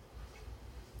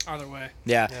 Either way.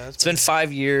 Yeah. Yeah, It's been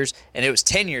 5 years and it was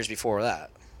 10 years before that.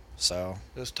 So,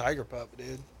 It was Tiger Pup,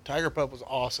 dude. Tiger Pup was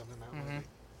awesome in that movie.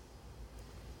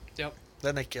 Yep.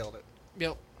 Then they killed it.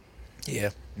 Yep.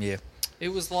 yeah. It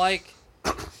was like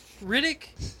Riddick.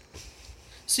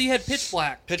 So you had Pitch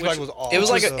Black. Pitch which, Black was awesome.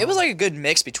 It was like a good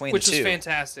mix between which the was two.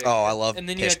 fantastic. Oh, I love And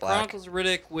then you Pitch had Black. Chronicles of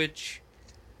Riddick, which,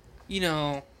 you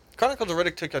know, Chronicles of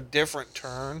Riddick took a different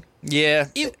turn. Yeah.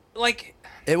 it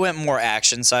It went more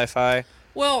action sci-fi.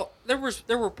 well, there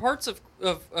were parts of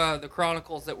the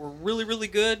Chronicles that were really really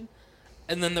good,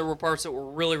 and then there were parts that were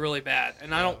really really bad,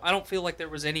 and I don't feel like there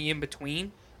was any in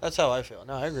between. That's how I feel.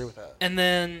 No, I agree with that. And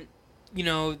then, you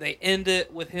know, they end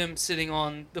it with him sitting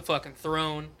on the fucking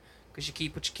throne because you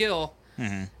keep what you kill.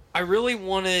 Mm-hmm. I really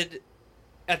wanted,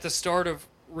 at the start of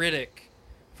Riddick,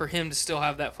 for him to still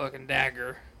have that fucking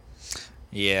dagger that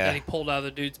Yeah. he pulled out of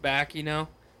the dude's back, you know?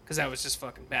 Because that was just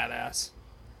fucking badass.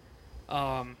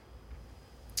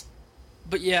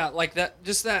 But yeah, like that,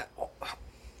 just that,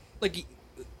 like,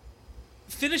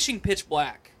 finishing Pitch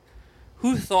Black.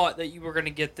 Who thought that you were going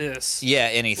to get this? Yeah,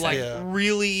 anything. Like, Yeah.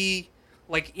 really,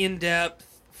 like, in-depth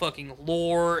fucking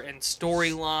lore and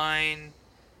storyline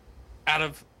out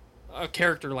of a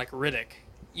character like Riddick,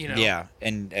 you know? Yeah,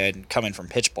 and coming from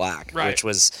Pitch Black, Right. which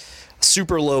was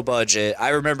super low budget. I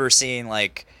remember seeing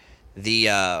like the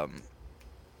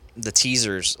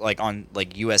teasers like on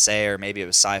like USA or maybe it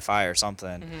was Sci-Fi or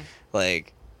something. Mm-hmm.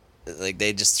 Like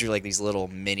they just threw like these little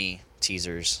mini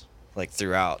teasers like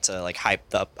throughout to like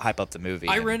hype up the movie.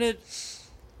 I and- rented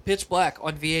Pitch Black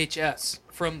on VHS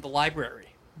from the library.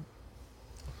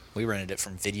 We rented it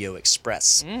from Video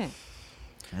Express. Mm.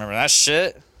 Remember that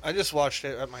shit? I just watched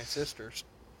it at my sister's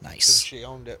because Nice. she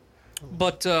owned it.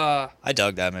 But, I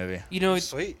dug that movie. you know,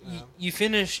 Sweet. you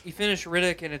finish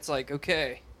Riddick and it's like,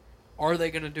 okay, are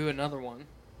they going to do another one?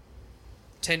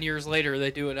 10 years later,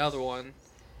 they do another one.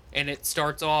 And it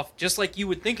starts off just like you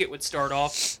would think it would start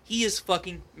off. He is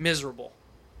fucking miserable.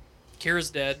 Kira's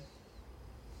dead.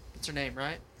 That's her name,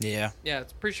 right? Yeah. Yeah,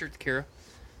 it's pretty sure it's Kira.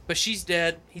 But she's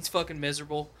dead. He's fucking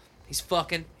miserable. He's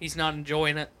fucking. He's not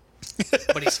enjoying it.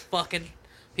 But he's fucking.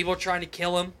 People are trying to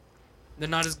kill him. They're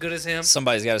not as good as him.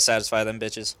 Somebody's got to satisfy them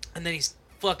bitches. And then he's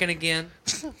fucking again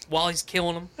while he's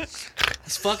killing them.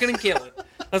 He's fucking and killing.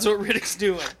 That's what Riddick's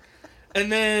doing.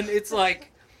 And then it's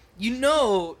like, you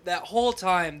know, that whole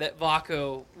time that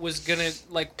Vaco was gonna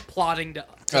like plotting to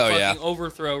Oh, yeah. fucking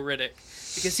overthrow Riddick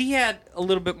because he had a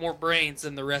little bit more brains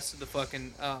than the rest of the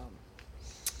fucking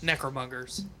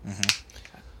necromongers.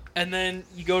 And then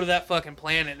you go to that fucking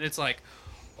planet and it's like,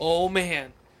 oh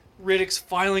man, Riddick's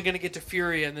finally gonna get to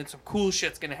Furia and then some cool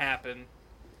shit's gonna happen.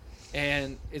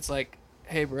 And it's like,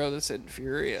 hey bro, this isn't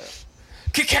Furia.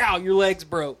 Cacao, your legs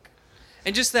broke.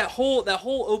 And just that whole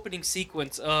opening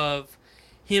sequence of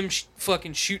him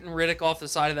fucking shooting Riddick off the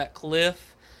side of that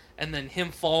cliff, and then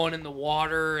him falling in the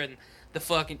water, and the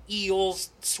fucking eels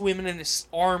swimming in his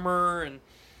armor, and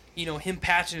you know him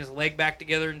patching his leg back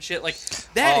together and shit. Like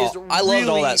that is I loved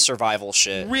all really, that survival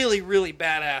shit. really, really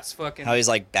badass fucking. How he's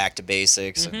like back to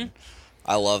basics, and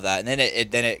I love that. And then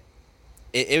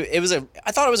it was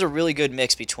I thought it was a really good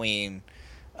mix between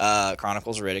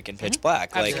Chronicles of Riddick and Pitch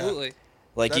Black. Like Absolutely.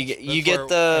 like That's you get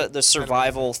where I the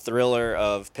survival thriller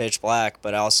of Pitch Black,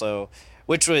 but also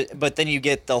but then you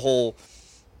get the whole.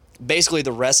 Basically,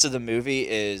 the rest of the movie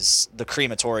is the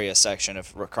crematoria section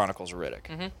of Chronicles of Riddick.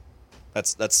 Mm-hmm.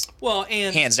 That's Well,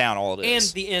 and hands down all it and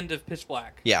is. the end of Pitch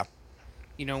Black. Yeah.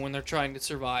 You know, when they're trying to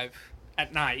survive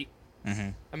at night. Mm-hmm.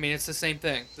 I mean, it's the same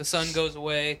thing. The sun goes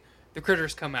away, the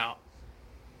critters come out.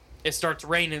 It starts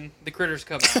raining, the critters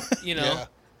come out. You know, Yeah.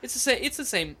 It's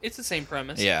the same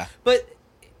premise. Yeah. But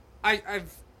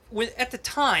at the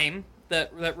time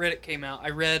that Riddick came out, I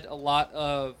read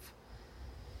there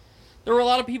were a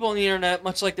lot of people on the internet,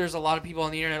 much like there's a lot of people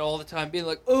on the internet all the time being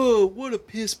like, "Oh, what a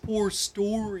piss poor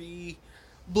story."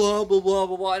 Blah blah blah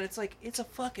blah blah. And it's like, it's a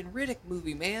fucking Riddick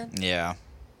movie, man. Yeah.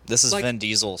 This is Like- Vin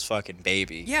Diesel's fucking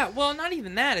baby. Yeah, well, not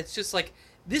even that. It's just like,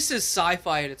 this is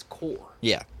sci-fi at its core.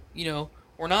 Yeah. You know,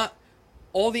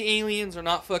 all the aliens are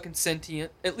not fucking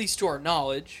sentient, at least to our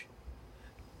knowledge.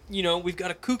 You know, we've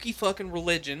got a kooky fucking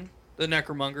religion, the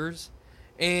Necromongers,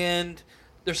 and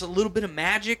there's a little bit of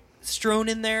magic strewn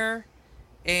in there,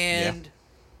 and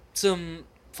some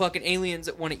fucking aliens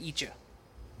that want to eat you.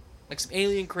 Like some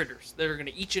alien critters that are going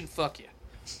to eat you and fuck you.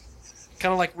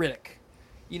 Kind of like Riddick.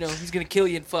 You know, he's going to kill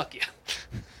you and fuck you.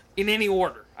 In any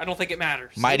order. I don't think it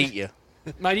matters. Might eat you.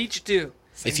 Might eat you too.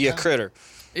 If you a critter.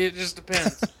 It just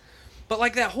depends. But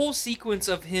like that whole sequence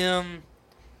of him,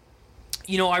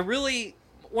 you know,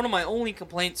 one of my only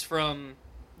complaints from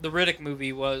the Riddick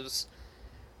movie was,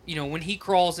 you know, when he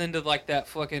crawls into like that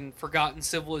fucking forgotten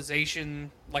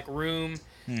civilization like room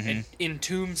and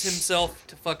entombs himself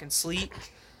to fucking sleep.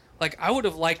 Like, I would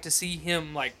have liked to see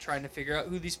him like trying to figure out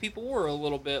who these people were a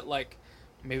little bit. Like,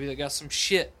 maybe they got some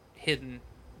shit hidden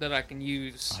that I can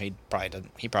use. Oh,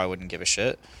 he probably wouldn't give a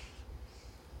shit.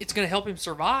 It's gonna help him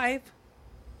survive.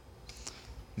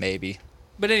 Maybe.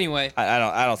 But anyway, I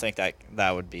don't think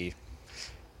that would be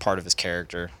part of his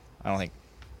character. I don't think.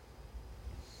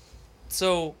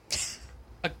 so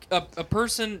a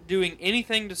person doing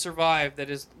anything to survive, that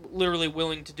is literally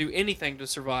willing to do anything to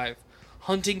survive,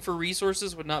 hunting for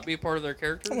resources would not be a part of their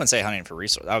character. I wouldn't say hunting for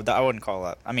resources. I wouldn't call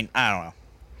that. I mean, I don't know.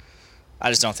 I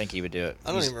just don't think he would do it.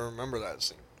 I don't even remember that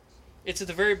scene. It's at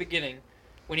the very beginning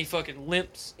when he fucking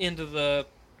limps into the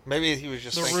Maybe he was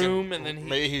just The thinking, room, and then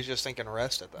maybe he was just thinking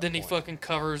rest at that then point. he fucking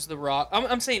covers the rock.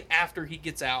 I'm saying after he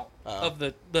gets out of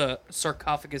the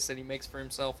sarcophagus that he makes for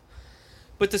himself.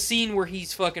 But the scene where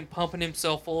he's fucking pumping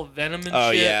himself full of venom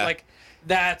and shit, yeah. like,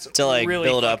 that's to like really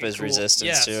build up fucking his cool. resistance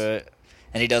Yes. to it,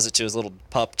 and he does it to his little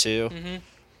pup too. Mm-hmm.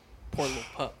 Poor little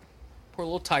pup. Poor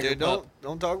little tiger Dude, pup.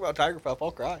 don't talk about Tiger Pup.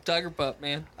 I'll cry. Tiger pup,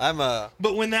 man.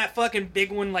 But when that fucking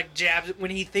big one like jabs, when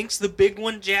he thinks the big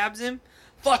one jabs him,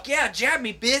 fuck yeah, jab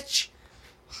me, bitch.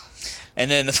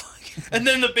 And then And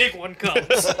then the big one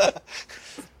comes.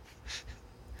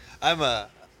 I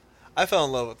fell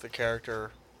in love with the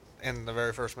character in the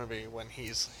very first movie when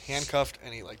he's handcuffed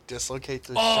and he like dislocates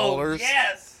his shoulders.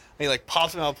 Yes. And he like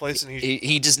pops him out of place and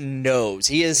he just knows.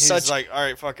 He is he's such like, all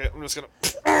right, fuck it, I'm just gonna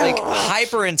like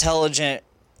hyper intelligent,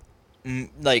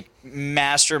 like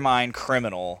mastermind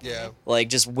criminal. Yeah. Like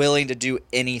just willing to do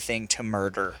anything to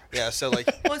murder. Yeah. So like,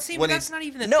 Well, see, when but he- that's not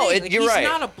even the No, thing. Like, you're he's right.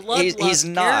 not a bloodlust He's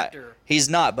not. character. He's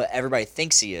not. But everybody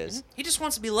thinks he is. He just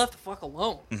wants to be left the fuck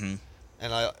alone. Mm-hmm.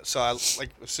 and I like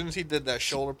as soon as he did that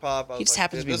shoulder pop, I was He just like,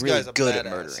 happens to be this really guy's a good at badass.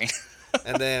 murdering.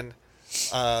 And then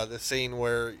the scene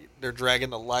where they're dragging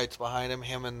the lights behind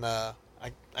him and I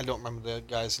don't remember the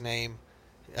guy's name.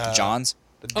 Johns.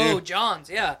 The dude, Oh, Johns,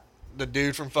 yeah. the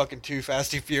dude from fucking Too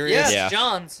Fast and Furious. Yes, Yeah.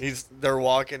 Johns. They're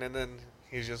walking and then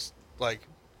he's just like,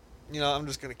 you know, I'm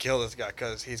just gonna kill this guy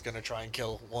because he's gonna try and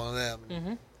kill one of them.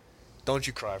 Mm-hmm. Don't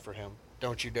you cry for him.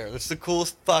 Don't you dare. That's the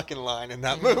coolest fucking line in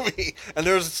that Mm-hmm. movie. And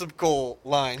there's some cool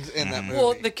lines in that movie.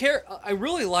 Well, I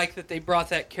really like that they brought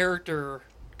that character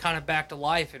kind of back to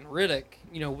life in Riddick,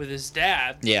 you know, with his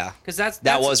dad. Yeah. Because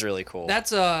that was really cool.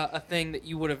 That's a thing that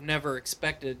you would have never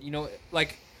expected. You know,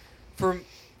 like, for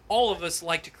all of us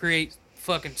like to create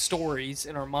fucking stories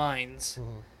in our minds.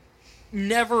 Mm-hmm.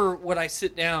 Never would I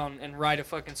sit down and write a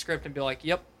fucking script and be like,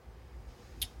 yep,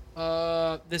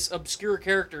 this obscure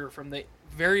character from the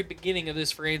very beginning of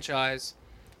this franchise,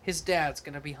 his dad's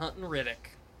gonna be hunting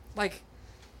Riddick. Like,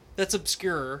 that's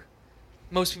obscure.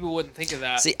 Most people wouldn't think of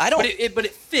that. See, I don't- But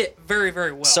it fit very,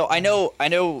 very well. So I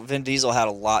know Vin Diesel had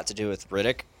a lot to do with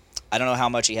Riddick. I don't know how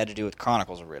much he had to do with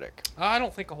Chronicles of Riddick. I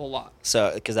don't think a whole lot.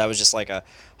 So because that was just like a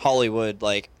Hollywood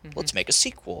like let's make a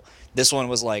sequel. This one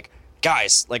was like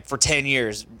guys like for 10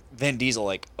 years Vin Diesel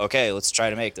like okay let's try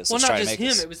to make this. Well, Let's not try to just make him;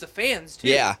 this. it was the fans too.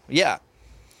 Yeah.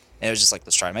 And it was just like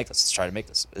let's try to make this. Let's try to make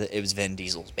this. It was Vin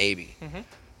Diesel's baby. Mhm.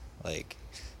 Like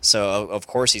so of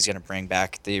course he's gonna bring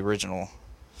back the original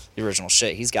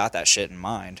shit. He's got that shit in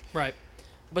mind. Right.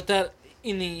 But that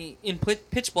in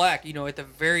Pitch Black, you know, at the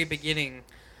very beginning,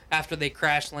 after they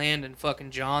crash land and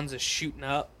fucking Johns is shooting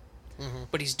up,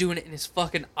 but he's doing it in his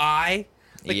fucking eye.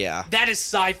 Like, Yeah. That is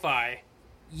sci-fi.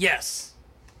 Yes.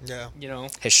 yeah. You know.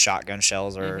 His shotgun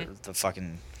shells are the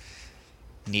fucking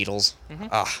needles.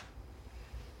 Ah.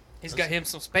 He's got him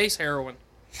some space heroin.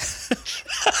 That's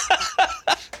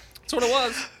what it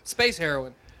was. Space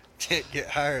heroin. Can't get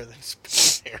higher than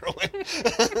speed heroin.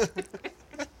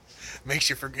 Makes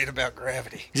you forget about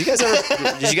gravity. Did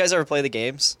you guys ever play the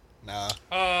games? Nah.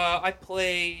 I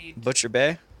played. Butcher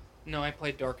Bay? No, I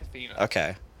played Dark Athena.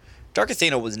 Okay. Dark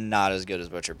Athena was not as good as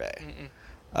Butcher Bay.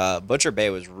 Butcher Bay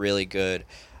was really good.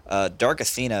 Dark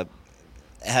Athena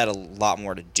had a lot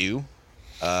more to do.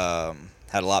 Had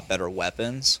a lot better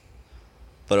weapons,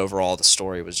 but overall the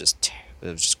story was just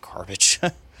garbage.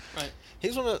 Right.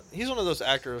 He's one of those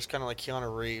actors, kind of like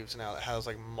Keanu Reeves now, that has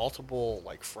like multiple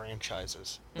like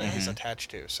franchises that he's attached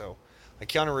to. So, like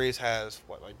Keanu Reeves has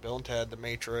like Bill and Ted, The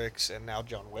Matrix, and now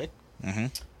John Wick. Mm-hmm.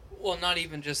 Well, not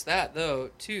even just that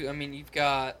though. Too. I mean, you've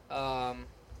got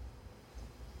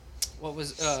what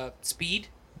was Speed?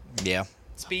 Yeah.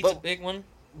 Speed's a big one.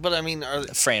 But I mean,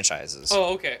 Franchises.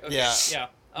 Oh, okay. Yeah. Yeah.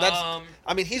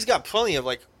 I mean, he's got plenty of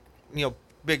like,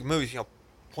 big movies.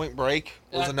 Point Break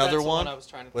was another that's the one. I was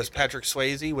trying to was think of. Patrick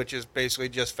Swayze, which is basically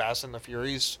just Fast and the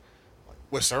Furious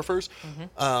with surfers.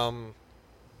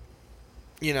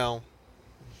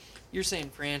 You're saying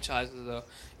franchises though.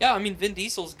 Yeah, I mean Vin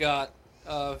Diesel's got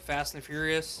Fast and the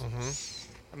Furious.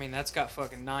 I mean that's got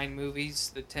fucking 9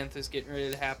 movies. The 10th is getting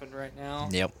ready to happen right now.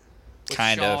 Yep. With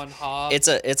Kind Shaw of. and Hobbs.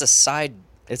 It's a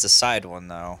side one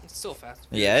though. It's still Fast and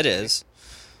Furious. Yeah, it is.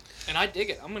 And I dig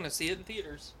it. I'm gonna see it in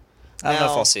theaters. I don't know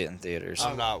if Now- I'll see it in theaters.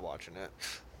 I'm not watching it.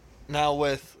 Now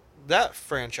with that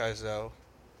franchise though,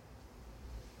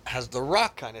 has The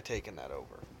Rock kind of taken that over?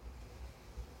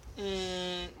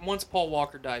 Once Paul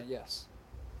Walker died, yes.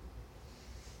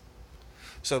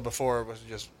 So before it was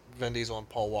just Vin Diesel and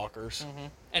Paul Walker's.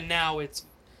 And now it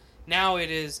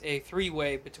is a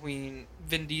 3-way between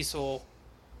Vin Diesel,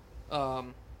 The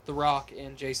Rock,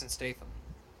 and Jason Statham.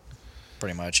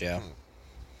 Pretty much, yeah.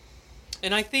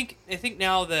 And I think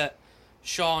now that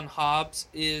Shaw and Hobbs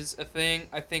is a thing,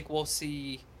 I think we'll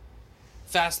see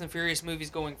Fast and Furious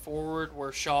movies going forward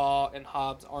where Shaw and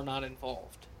Hobbs are not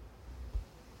involved.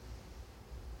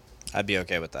 I'd be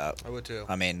okay with that. I would too.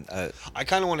 I mean, I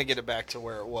kind of want to get it back to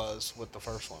where it was with the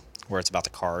first one. where it's about the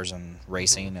cars and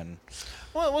racing and.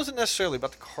 Well, it wasn't necessarily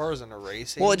about the cars and the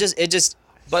racing. Well, it just.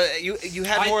 But you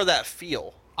had more of that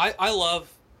feel. I've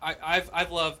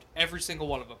loved every single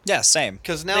one of them. Yeah, same.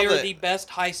 Because now They are the best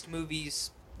heist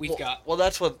movies we've got. Well,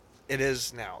 that's what it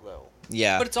is now, though.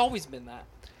 Yeah. But it's always been that.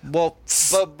 Well,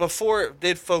 But before it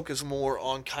did focus more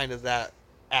on kind of that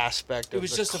aspect of It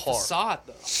was the just car. a facade,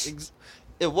 though.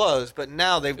 It was, but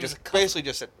now they've was just a cover. basically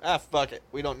just said, fuck it.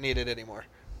 We don't need it anymore.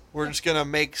 We're just going to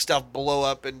make stuff blow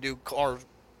up and do car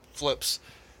flips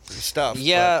and stuff.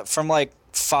 yeah, from like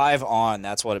 5 on,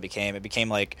 that's what it became. It became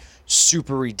like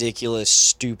super ridiculous,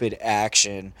 stupid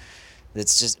action.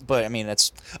 That's just, but I mean,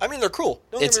 But, I mean, they're cool.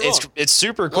 Don't get me wrong. it's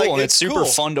super cool Like, and it's it's super cool.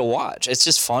 fun to watch. It's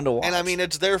just fun to watch. And I mean,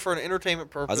 it's there for an entertainment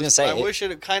purpose. gonna say, I it- wish it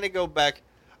would kind of go back.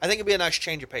 I think it'd be a nice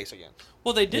change of pace again.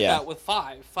 Well, they did Yeah. that with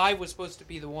 5. 5 was supposed to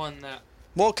be the one that...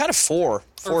 well, kind of 4.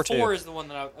 4 Or too. 4 is the one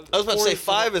that I... I was about to say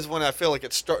 5 is when I feel like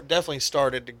it definitely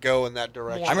started to go in that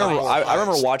direction. I remember. Right. I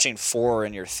remember watching 4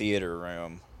 in your theater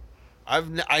room.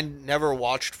 I never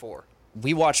watched 4.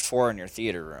 We watched 4 in your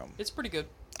theater room, It's pretty good.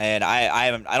 and I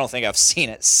don't think I've seen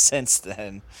it since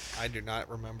then. I do not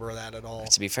remember that at all.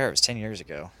 To be fair, it was 10 years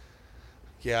ago.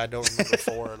 Yeah, I don't remember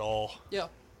 4 at all. Yeah.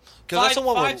 Because that's the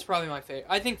one where 5's probably my favorite.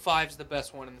 I think 5's the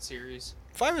best one in the series.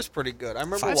 5 is pretty good. I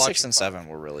remember 5, watching 6, and 5. 7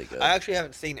 were really good. I actually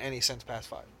haven't seen any since past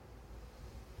 5.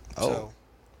 Oh. So,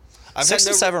 I've 6 had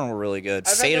and no- 7 were really good.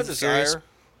 I've Fate had no of the Furious. desire.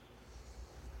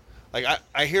 Like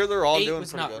I hear they're all 8 doing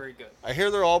was pretty not good. very good. I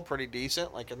hear they're all pretty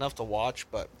decent, like enough to watch,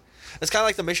 but it's kind of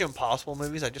like the Mission Impossible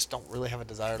movies. I just don't really have a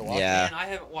desire to watch. Yeah. Man, I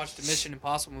haven't watched a Mission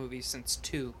Impossible movie since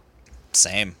 2.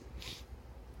 Same.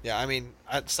 Yeah, I mean,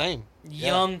 same. Yeah.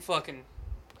 Young fucking...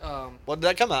 What did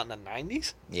that come out in the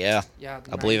 90s? Yeah. yeah,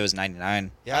 I believe it was 99.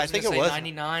 Yeah, I think it gonna say was.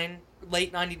 99,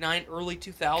 late 99, early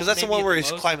 2000. Because that's the maybe one at where the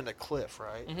he's most. climbing the cliff,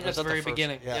 right? Mhm, Or is that's that the very first?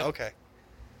 beginning, Yeah, yep. okay.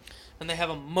 And they have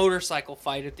a motorcycle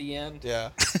fight at the end. Yeah.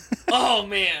 Oh,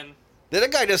 man.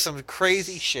 That guy does some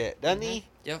crazy shit, doesn't he?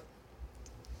 Yep.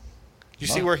 You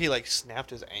see where he like snapped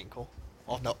his ankle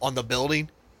on the building?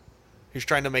 He's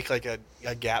trying to make like a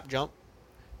gap jump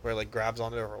where he like grabs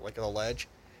onto like a ledge,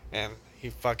 and he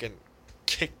fucking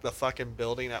kicked the fucking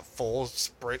building at full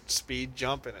sprint speed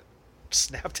jump, and it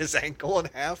snapped his ankle in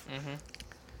half. Mm-hmm.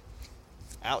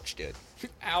 Ouch, dude.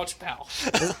 Ouch, pal.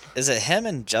 Is it him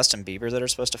and Justin Bieber that are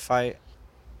supposed to fight?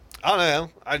 I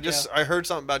don't know. I heard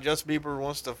something about Justin Bieber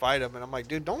wants to fight him, and I'm like,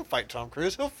 dude, don't fight Tom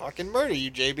Cruise. He'll fucking murder you,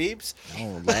 J Beebs.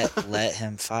 No, let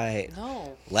him fight.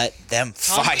 No. Let them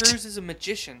Tom fight. Cruise is a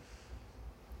magician.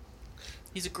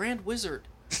 He's a grand wizard.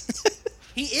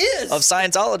 He is. Of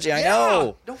Scientology, I Yeah.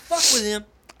 know. Don't fuck with him.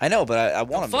 I know, but I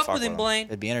want him to fuck fuck with him, him. Blaine.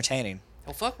 It'd be entertaining.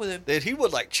 He'll fuck with him. Dude, he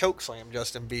would like choke slam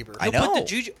Justin Bieber. I He'll know. put the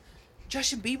juju.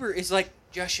 Justin Bieber is like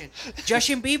Justin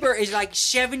Bieber is like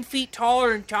 7 feet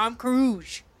taller than Tom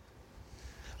Cruise.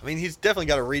 I mean, he's definitely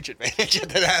got a reach advantage in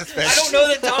that aspect. I don't know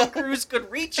that Tom Cruise could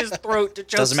reach his throat to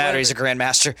choke Doesn't matter. He's a slam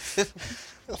grandmaster.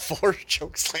 Force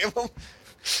choke slam him.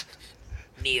 it.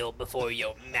 Kneel before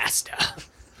your master.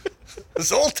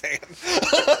 Zoltan.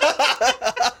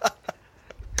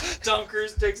 Tom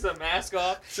Cruise takes the mask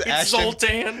off. It's Ashton-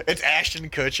 Zoltan. It's Ashton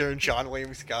Kutcher and Sean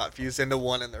William Scott fused into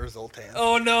one, and they're Zoltan.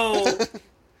 Oh no.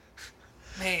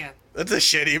 Man. That's a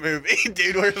shitty movie,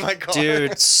 dude. Where's my car?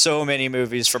 Dude, so many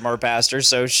movies from our past are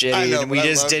so shitty, I know, and we but I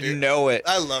just love didn't Dude. know it.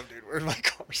 I love Dude. Where's my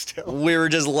car still? We were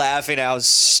just laughing at how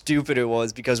stupid it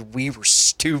was because we were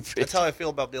stupid. That's how I feel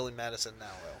about Billy Madison now,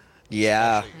 Will.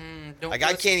 Yeah, Actually, Don't, Like, I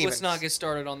let's, can't let's even- not get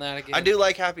started on that again. I do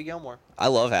like Happy Gilmore. I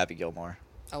love Happy Gilmore.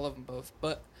 I love them both,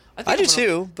 but I I think do I'm gonna-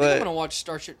 too, I think but- I'm gonna watch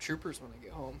Starship Troopers when I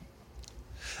get home.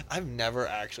 I've never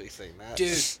actually seen that.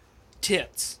 Dude,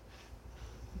 tits,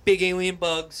 big alien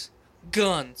bugs,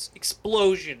 guns,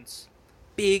 explosions,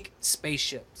 big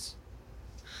spaceships.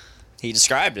 He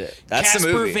described it. That's Casper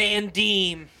the movie. Van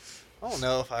Diem. I don't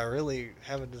know if I really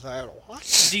have a desire to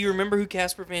watch. Do you remember who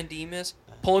Casper Van Diem is?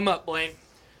 Pull him up, Blaine.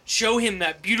 Show him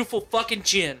that beautiful fucking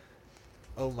chin.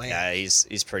 Oh man. Yeah,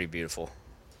 he's pretty beautiful.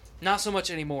 Not so much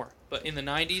anymore, but in the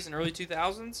 90s and early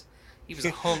 2000s, he was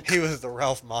a hunk. He was the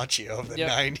Ralph Macchio of the Yep.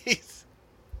 90s.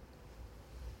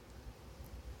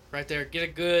 Right there. Get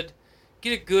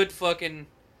a good fucking.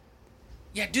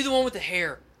 Yeah, do the one with the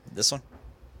hair. This one?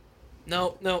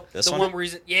 No, This the one? one where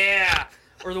he's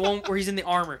or the one where he's in the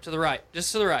armor to the right,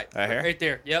 just to the right. Right here? Right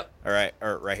there. Yep, All right,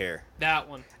 or right here. that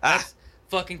one. Ah. That's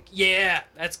fucking yeah.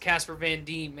 That's Casper Van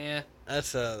Diem, man.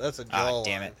 That's a Ah, jawline.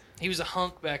 damn it. He was a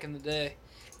hunk back in the day,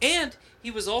 and he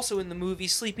was also in the movie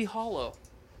Sleepy Hollow.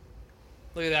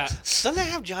 Look at that. Doesn't that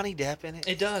have Johnny Depp in it?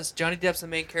 It does. Johnny Depp's the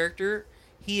main character.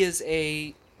 He is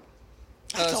a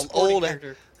That's an supporting old.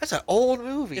 character. That's an old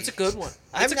movie. It's a good one.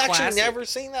 I've It's a actually classic. never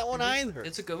seen that one either.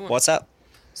 It's a good one. What's that?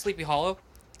 Sleepy Hollow?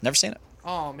 Never seen it.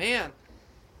 Oh man,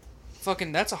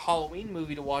 fucking that's a Halloween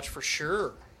movie to watch for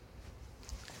sure.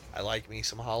 I like me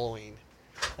some Halloween.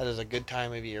 That is a good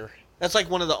time of year. That's like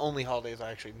one of the only holidays I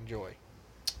actually enjoy.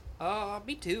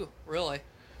 Me too. Really.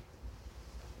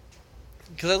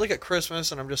 Because I look at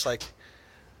Christmas and I'm just like,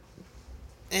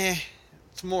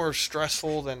 it's more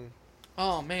stressful than,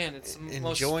 Oh man, it's the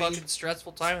most Enjoying- fucking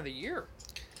stressful time of the year.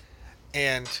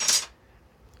 and,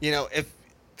 you know, if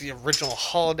the original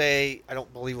holiday, I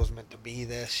don't believe was meant to be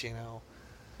this, you know.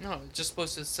 No, it's just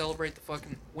supposed to celebrate the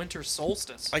fucking winter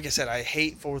solstice. Like I said, I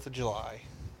hate 4th of July.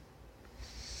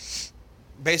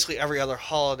 Basically, every other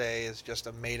holiday is just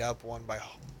a made-up one by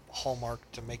Hallmark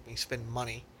to make me spend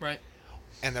money. Right.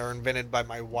 And they're invented by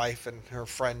my wife and her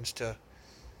friends to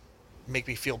make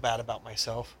me feel bad about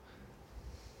myself.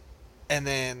 And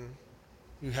then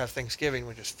you have Thanksgiving,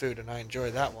 which is food, and I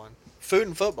enjoy that one. Food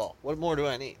and football. What more do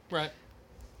I need? Right.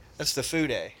 That's the food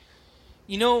day.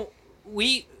 You know,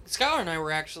 Skylar and I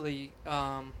were actually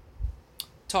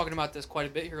talking about this quite a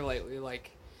bit here lately,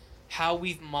 like how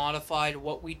we've modified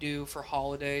what we do for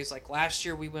holidays. Like last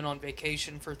year we went on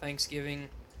vacation for Thanksgiving.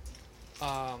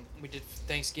 We did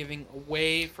Thanksgiving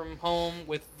away from home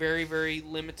with very, very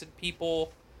limited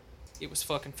people. It was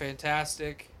fucking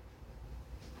fantastic.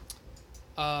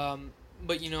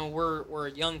 But you know, we're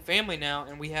a young family now,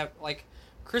 and we have like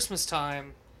Christmas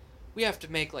time. We have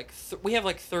to make we have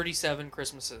like 37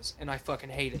 Christmases, and I fucking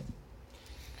hate it.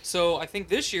 So I think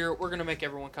this year we're gonna make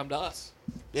everyone come to us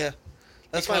Yeah.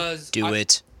 That's because Do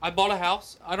it. I bought a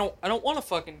house. I don't want to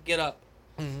fucking get up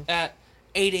Mhm. at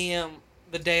 8 a.m.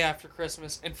 the day after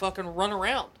Christmas and fucking run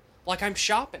around like I'm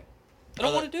shopping. I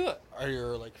don't Are want to do it. Are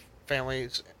your like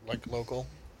families like local?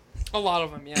 A lot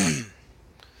of them, yeah.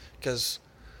 Because,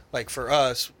 like for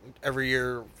us, every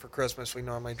year for Christmas, we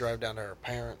normally drive down to our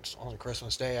parents on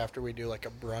Christmas Day after we do like a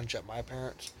brunch at my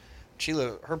parents.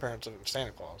 Her parents live in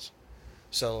Santa Claus,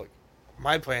 so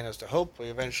my plan is to hopefully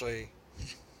eventually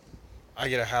I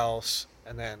get a house,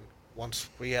 and then once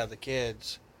we have the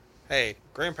kids, hey,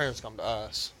 grandparents come to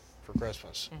us for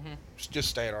Christmas. Mhm. Just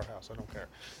stay at our house. I don't care.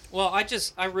 Well,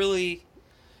 I really,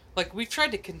 like, we've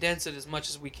tried to condense it as much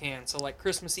as we can. So, like,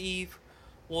 Christmas Eve,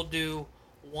 we'll do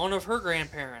one of her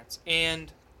grandparents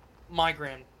and my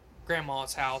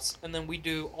grandma's house, and then we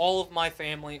do all of my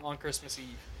family on Christmas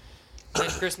Eve. And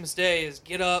then Christmas Day is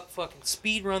get up, fucking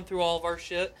speed run through all of our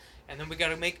shit, and then we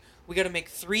gotta make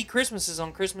 3 Christmases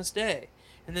on Christmas Day,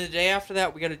 and then the day after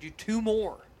that we gotta do 2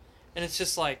 more, and it's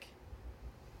just like,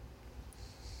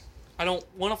 I don't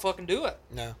want to fucking do it.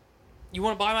 No. You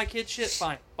want to buy my kids shit?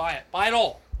 Fine. Buy it. Buy it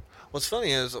all. What's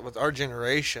funny is that with our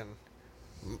generation,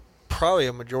 probably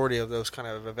a majority of those kind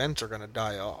of events are going to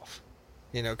die off.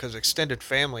 You know, because extended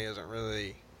family isn't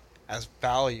really as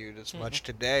valued as much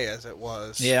today as it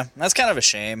was. Yeah, that's kind of a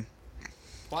shame.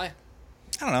 Why?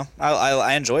 I don't know.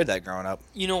 I enjoyed that growing up.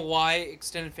 You know why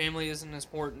extended family isn't as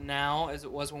important now as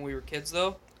it was when we were kids,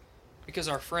 though? Because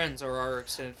our friends are our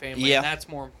extended family, Yeah. and that's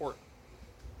more important.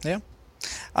 Yeah.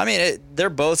 I mean, they're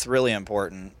both really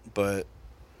important, but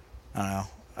I don't know.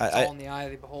 It's all in the eye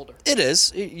of the beholder. It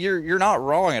is. You're not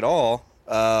wrong at all.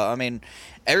 I mean,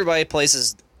 everybody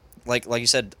places, like you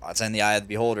said, it's in the eye of the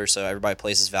beholder. So everybody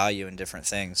places value in different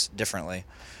things differently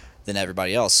than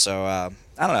everybody else. So I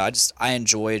don't know. I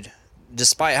enjoyed,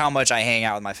 despite how much I hang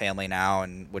out with my family now,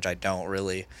 and which I don't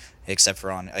really, except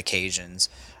for on occasions.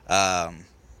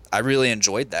 I really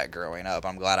enjoyed that growing up.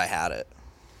 I'm glad I had it.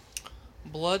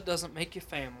 Blood doesn't make you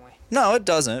family. No, it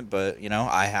doesn't. But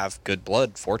I have good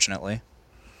blood, fortunately.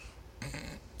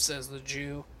 Says the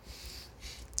Jew.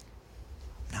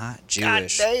 Not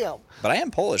Jewish. God damn. But I am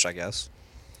Polish, I guess.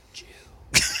 Jew.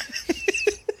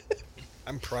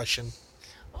 I'm Prussian.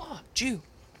 Oh, Jew.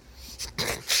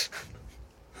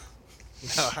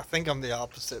 No, I think I'm the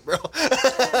opposite, bro.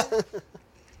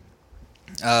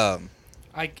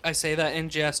 I say that in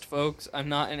jest, folks. I'm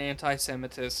not an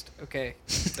anti-Semitist. Okay.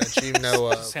 That you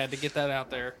know Just of. had to get that out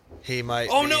there. He might.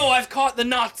 Oh be. no, I've caught the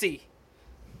Nazi.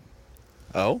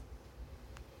 Oh?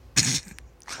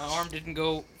 My arm didn't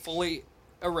go fully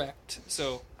erect,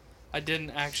 so I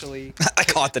didn't actually. I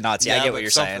caught the Nazi. Yeah, I get but what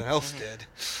you're something saying. else did.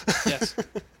 Yes.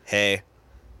 Hey,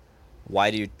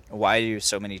 why do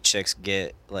so many chicks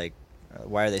get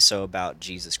why are they so about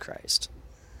Jesus Christ?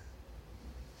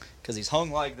 Because he's hung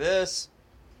like this.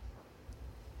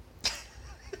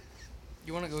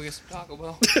 You want to go get some Taco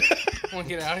Bell? Want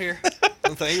to get out of here?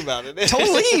 Don't think about it.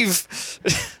 Don't leave.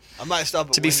 I might stop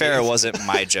at To be fair, it Wendy's. wasn't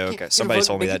my joke. Somebody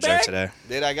told me that Biggie joke bag? today.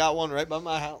 Dude, I got one right by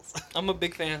my house. I'm a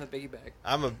big fan of the Biggie Bag.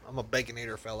 I'm a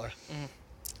baconator fella.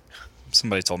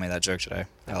 Somebody told me that joke today.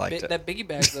 I liked it. That Biggie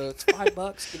Bag though, it's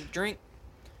 $5. Get a drink,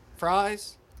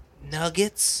 fries,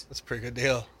 nuggets, That's a pretty good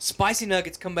deal. spicy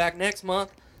nuggets come back next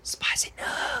month. Spicy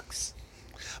nugs.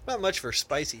 Not much for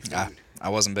spicy food. Ah, I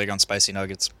wasn't big on spicy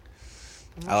nuggets.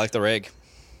 I like the rig.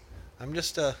 I'm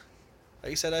just like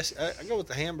you said, I go with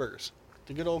the hamburgers.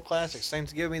 The good old classics. Same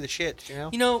to give me the shit, you know.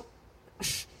 You know,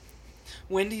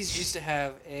 Wendy's used to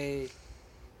have a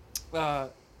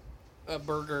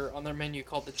burger on their menu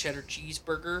called the cheddar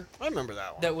cheeseburger. I remember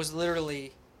that one. That was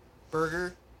literally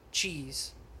burger,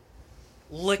 cheese,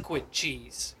 liquid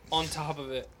cheese on top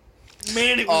of it.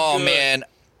 Man, it was Oh good. man,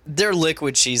 their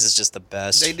liquid cheese is just the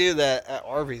best. They do that at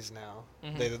Arby's now.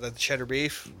 They do the cheddar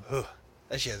beef. Ugh,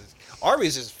 that shit.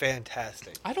 Arby's is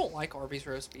fantastic. I don't like Arby's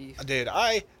roast beef. Dude,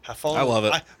 I have fallen. I love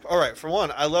it. All right, for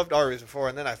one, I loved Arby's before,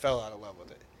 and then I fell out of love with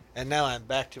it, and now I'm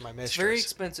back to my mistress. It's very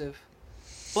expensive.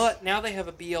 But now they have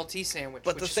a BLT sandwich,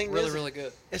 But which the is thing really, is- really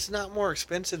good. It's not more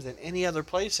expensive than any other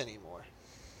place anymore.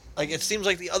 Like it seems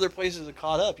like the other places are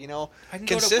caught up. You know, I can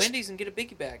go to Wendy's and get a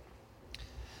Biggie Bag.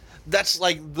 That's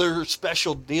like their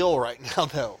special deal right now,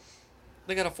 though.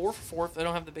 They got a 4 for $4 if they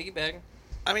don't have the Biggie Bag.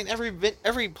 I mean,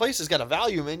 every place has got a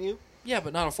value menu. Yeah,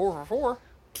 but not a 4 for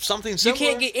 $4. Something You similar.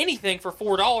 can't get anything for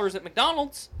 $4 at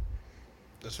McDonald's.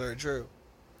 That's very true.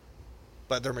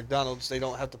 But they're McDonald's. They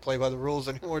don't have to play by the rules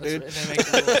anymore, dude. They make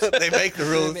the rules. They make the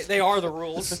rules. They are the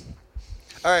rules.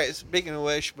 All right. Speaking of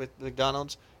which, with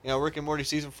McDonald's, Rick and Morty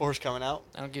season 4 is coming out.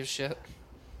 I don't give a shit.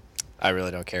 I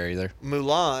really don't care either.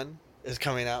 Mulan is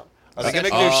coming out. Are they Okay. gonna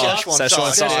do Oh, Szechuan Szechuan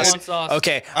sauce? sauce. Szechuan sauce.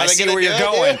 Okay, Are I they see gonna where you're do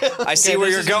going. it? I see Okay, where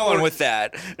this you're is going important. with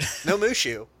that. No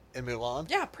Mushu in Mulan.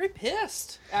 Yeah, pretty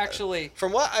pissed, actually.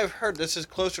 From what I've heard, this is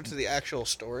closer to the actual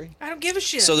story. I don't give a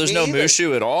shit. So there's Me no either.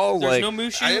 Mushu at all. There's like no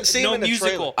Mushu, I didn't see no him in the musical.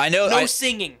 trailer. I know- No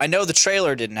singing. I know the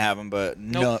trailer didn't have him, but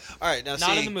Nope. no. All right, now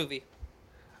Not see, in the movie.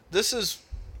 this is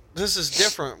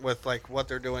different with like what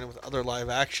they're doing with other live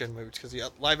action movies because the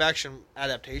live action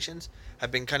adaptations have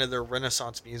been kind of their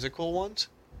Renaissance musical ones,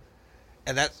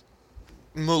 and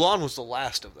Mulan was the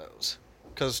last of those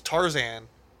because Tarzan,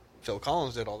 Phil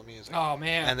Collins did all the music, Oh,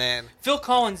 man. and then Phil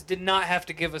Collins did not have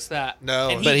to give us that. No.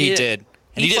 And But he did. did.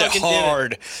 And he did it fucking did it.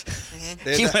 hard.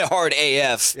 Did He that- went hard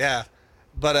AF. yeah,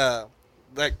 but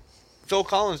like Phil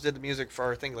Collins did the music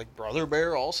for I think like Brother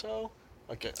Bear also.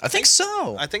 Like I think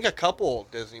so. I think a couple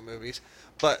Disney movies,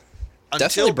 but Definitely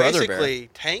until Brother Bear. basically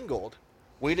Tangled,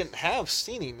 we didn't have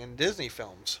singing in Disney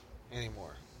films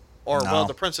anymore. Or No. well,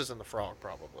 The Princess and the Frog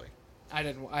probably. I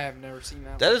have never seen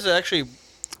that. That is actually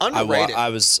I underrated.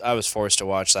 was forced to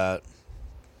watch that.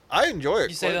 I enjoy it.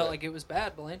 You say quite a that bit. like it was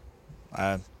bad, Blaine. I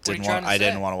are you didn't trying want. to I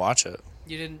didn't say? want to watch it.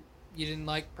 You didn't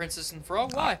like Princess and the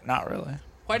Frog? Why? Not really.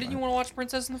 Why didn't you want to watch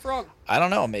Princess and the Frog? I don't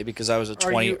know. Maybe because I was a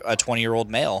 20-year-old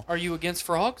male. Are you against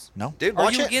frogs? No. Dude, Are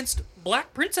watch you it. against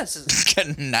black princesses?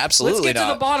 Absolutely Let's get not.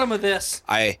 to the bottom of this.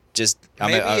 I just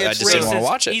Maybe it's didn't want to Racist.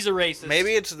 watch it. He's a racist.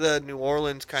 Maybe it's the New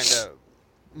Orleans kind of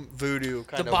voodoo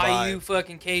kind the of Bayou vibe.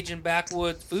 fucking Cajun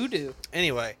backwoods voodoo.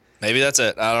 Anyway, Maybe that's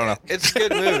it. I don't know. it's a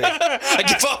good movie. I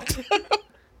give up.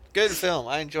 Good film.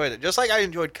 I enjoyed it. Just like I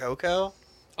enjoyed Coco.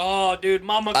 Oh, dude,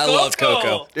 Mama I Coco. loved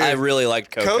Coco. Dude. I really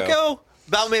liked Coco. Coco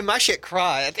about made my shit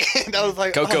cry at the end. I was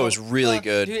like, Coco oh, was really fuck.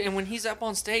 good. Dude, and when he's up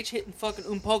on stage hitting fucking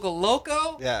Un Poco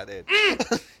Loco, Yeah, dude.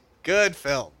 Good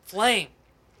film. flame.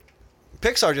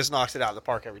 Pixar just knocks it out of the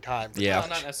park every time. Yeah. No,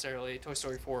 not necessarily. Toy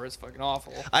Story 4 is fucking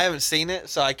awful. I haven't seen it,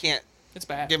 so I can't It's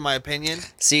bad. give my opinion.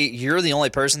 See, you're the only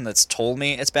person that's told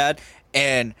me it's bad,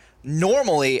 and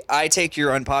normally I take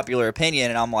your unpopular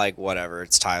opinion and I'm like, whatever,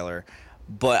 it's Tyler.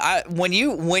 But when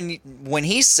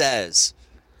he says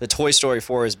the Toy Story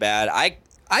 4 is bad,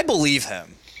 I believe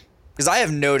him because I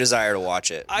have no desire to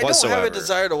watch it I whatsoever. don't have a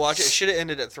desire to watch it. It should have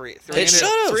ended at 3. It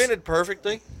should've. 3 ended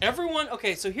perfectly. Everyone,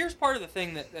 okay, so here's part of the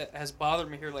thing that has bothered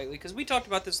me here lately, because we talked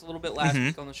about this a little bit last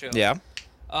week on the show. Yeah.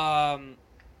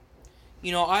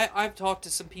 You know, I've talked to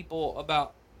some people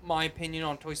about my opinion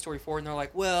on Toy Story 4, and they're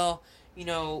like, well, you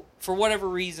know, for whatever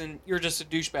reason, you're just a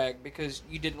douchebag because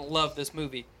you didn't love this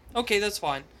movie. Okay, that's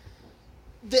fine.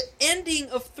 The ending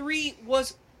of 3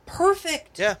 was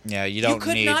perfect. Yeah. Yeah, you don't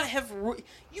could need. not have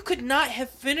you could not have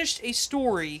finished a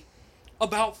story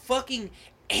about fucking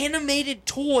animated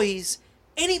toys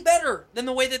any better than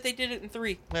the way that they did it in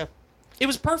 3. Yeah. It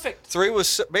was perfect. 3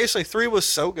 was basically 3 was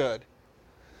so good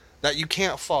that you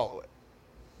can't follow it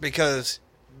because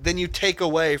then you take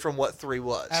away from what 3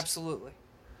 was. Absolutely.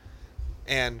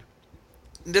 And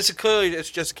this is clearly it's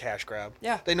just a cash grab.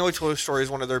 Yeah. They know Toy Story is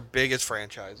one of their biggest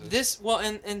franchises. Here's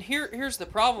the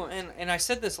problem, and I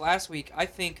said this last week. I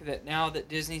think that now that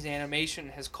Disney's animation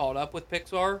has caught up with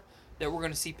Pixar, that we're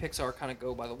going to see Pixar kind of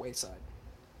go by the wayside.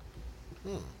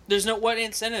 There's no what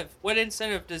incentive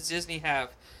does Disney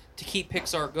have to keep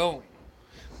Pixar going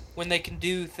when they can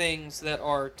do things that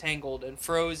are Tangled and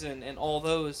Frozen and all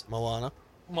those Moana,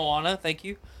 thank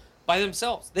you, by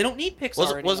themselves. They don't need Pixar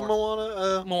anymore. Was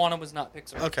Moana? Moana was not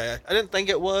Pixar. Okay, I didn't think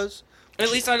it was.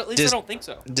 At least I don't think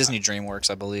so. Disney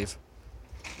DreamWorks, I believe.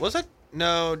 Was it?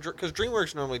 No, because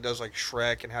DreamWorks normally does like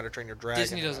Shrek and How to Train Your Dragon.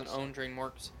 Disney doesn't own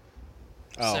DreamWorks.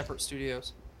 Oh. Separate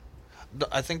studios.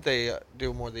 I think they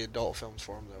do more of the adult films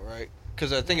for them though, right?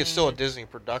 Because I think it's still a Disney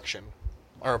production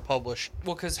or a published.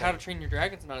 Well, because How to Train Your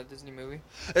Dragon's not a Disney movie.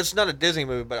 It's not a Disney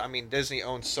movie, but I mean Disney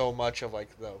owns so much of like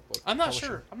the. I'm not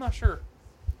sure.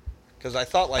 Because I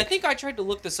thought like. I think I tried to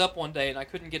look this up one day and I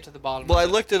couldn't get to the bottom. Well, I of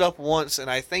it. looked it up once, and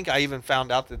I think I even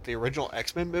found out that the original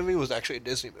X-Men movie was actually a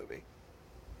Disney movie.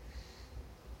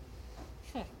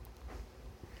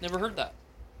 Never heard that.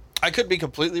 I could be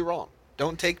completely wrong.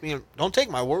 Don't take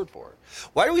my word for it.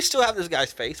 Why do we still have this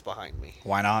guy's face behind me?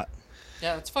 Why not?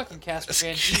 Yeah, that's fucking Casper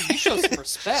Van Dien. You show some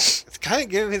respect. It's kind of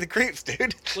giving me the creeps,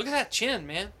 dude. Look at that chin,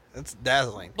 man. It's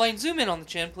dazzling. Blaine, zoom in on the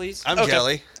chin, please. I'm Okay.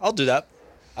 jelly. I'll do that.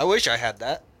 I wish I had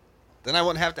that. Then I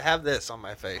wouldn't have to have this on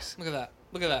my face. Look at that.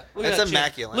 Look at that. Look That's at that chin.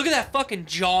 immaculate. Look at that fucking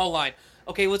jawline.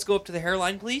 Okay, let's go up to the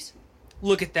hairline, please.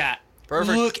 Look at that.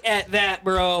 Perfect. Look at that,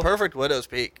 bro. Perfect widow's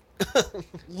peak.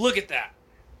 Look at that.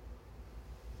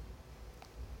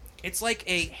 It's like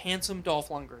a handsome Dolph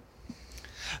Lundgren.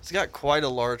 He's got quite a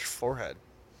large forehead.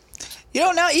 You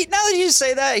know, now that you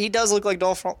say that, he does look like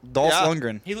Dolph Yeah.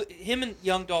 Lundgren. Him and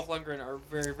young Dolph Lundgren are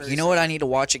very, very. You know what I need to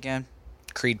watch again?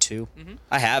 Creed 2. Mhm.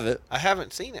 I have it. I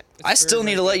haven't seen it. It's I still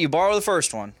very, need to very let good. you borrow the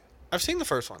first one. I've seen the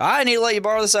first one. I need to let you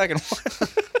borrow the second one.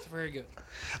 It's very good.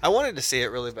 I wanted to see it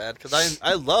really bad because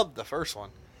I loved the first one,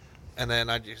 and then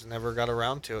I just never got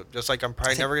around to it. Just like I'm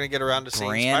probably never gonna get around to seeing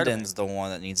Spider-Man. Brandon's the one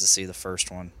that needs to see the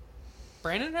first one.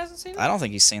 Brandon hasn't seen it. I don't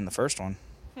think he's seen the first one.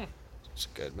 It's a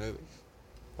good movie.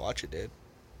 Watch it, dude.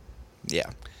 Yeah.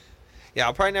 Yeah,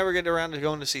 I'll probably never get around to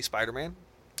going to see Spider-Man.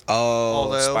 Oh,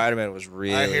 Although, Spider-Man was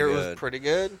really I hear good. it was pretty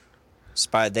good.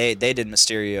 They did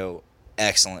Mysterio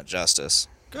excellent justice.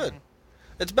 Good.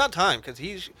 It's about time because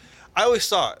I always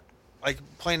thought, like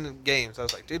playing the games, I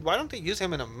was like, dude, why don't they use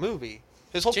him in a movie?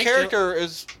 His whole Jake character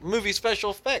is movie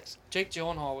special effects. Jake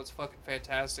Gyllenhaal was fucking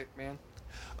fantastic, man.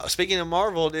 Speaking of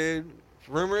Marvel, dude,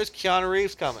 rumor is Keanu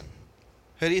Reeves coming.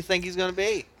 Who do you think he's going to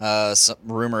be?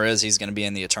 Rumor is he's going to be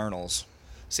in the Eternals.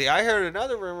 See, I heard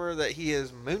another rumor that he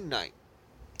is Moon Knight.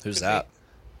 Who's Could that?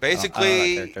 be. I don't know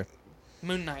Basically, that character.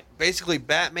 Moon Knight, basically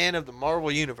Batman of the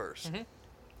Marvel Universe.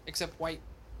 except white.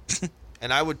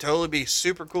 And I would totally be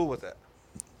super cool with it.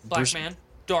 Black Bruce- man,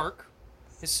 dark.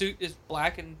 His suit is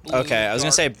black and blue. Okay, I was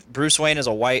gonna say Bruce Wayne is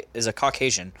a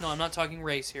Caucasian. No, I'm not talking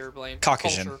race here, Blaine.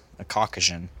 Caucasian. Culture. A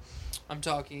Caucasian. I'm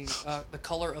talking the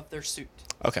color of their suit.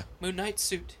 Okay. Moon Knight's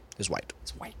suit Is white.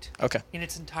 is white Okay. in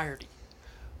its entirety.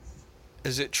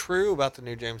 Is it true about the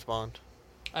new James Bond?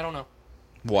 I don't know.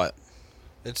 What?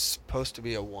 It's supposed to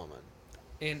be a woman.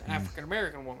 An African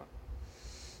American woman.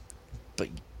 But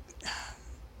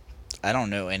I don't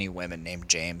know any women named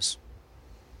James.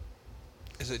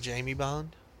 Is it Jamie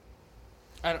Bond?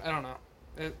 I don't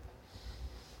know.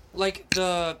 Like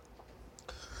the.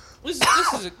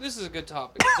 This is a good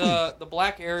topic. The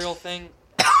Black Ariel thing.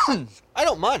 I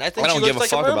don't mind. I think I don't she give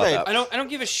looks a like fuck a about mermaid. that. I don't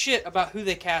give a shit about who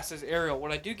they cast as Ariel.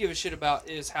 What I do give a shit about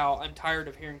is how I'm tired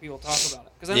of hearing people talk about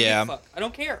it. Because I don't Yeah. give a fuck. I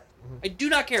don't care. I do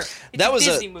not care. It's That a was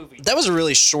Disney movie. That was a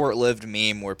really short-lived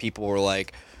meme where people were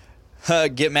like,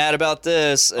 "Get mad about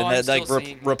this," and I'm then, like still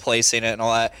seeing it. replacing it and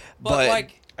all that. but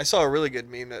like, I saw a really good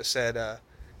meme that said, it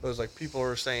was like people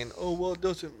were saying, "Oh, well, it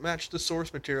doesn't match the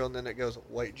source material," and then it goes,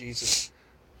 "White Jesus,"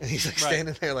 and he's like Right.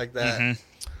 standing there like that. Mhm.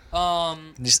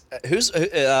 Just,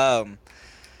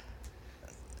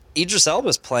 Idris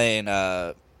Elba's playing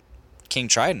King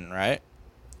Trident, right?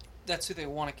 that's who they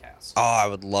want to cast. Oh, I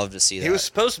would love to see that. He was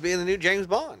supposed to be in the new James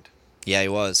Bond. Yeah, he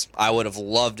was. I would have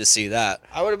loved to see that.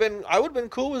 I would have been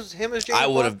cool with him as James I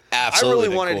Bond. would have absolutely I really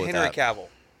been wanted cool with Henry that. Cavill.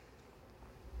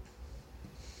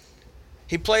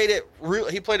 He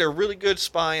played a really good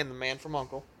spy in The Man from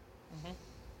U.N.C.L.E.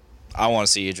 I want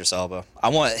to see Idris Elba. I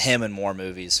want him in more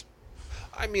movies.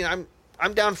 I mean,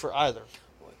 I'm down for either.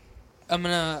 I'm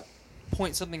gonna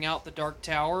point something out. The Dark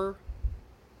Tower.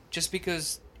 Just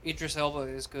because Idris Elba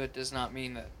is good does not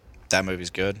mean that That movie's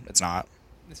good. It's not.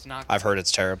 it's not. Good. I've heard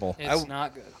it's terrible. It's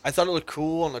not good. I thought it looked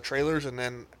cool on the trailers, and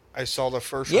then I saw the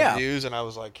first Yeah. reviews, and I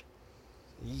was like,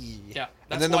 "Yee." Yeah, And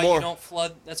that's then why the more, you don't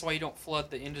flood. That's why you don't flood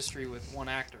the industry with one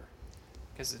actor,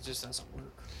 because it just doesn't work.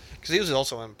 because he was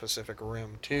also in Pacific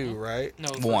Rim too, right? No,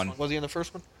 the first One. Was he in the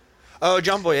first one? Oh,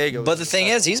 John Boyega. But the thing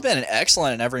is, he's been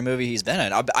excellent in every movie he's been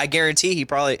in. I guarantee he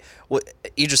probably...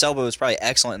 Idris Elba was probably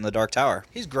excellent in The Dark Tower.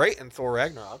 He's great in Thor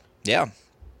Ragnarok. Yeah.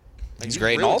 Like, He's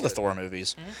great in really all the good. Thor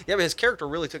movies. Yeah, but his character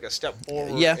really took a step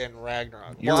forward Yeah. in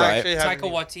Ragnarok. You're right. actually, I haven't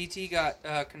Taika even- Waititi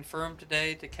got confirmed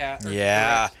today to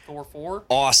Yeah. direct Thor 4.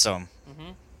 Awesome.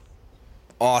 Mhm.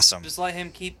 Awesome. Just let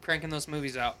him keep cranking those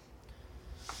movies out.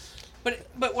 But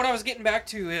what I was getting back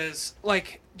to is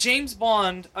like James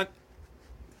Bond.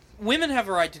 Women have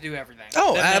a right to do everything.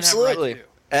 Oh, that men have a right to absolutely. do.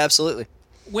 Absolutely.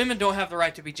 Women don't have the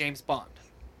right to be James Bond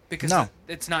because No.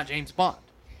 it's not James Bond.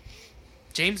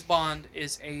 James Bond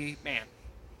is a man,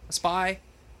 a spy,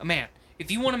 a man. If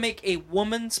you want to make a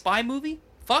woman spy movie,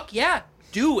 fuck yeah,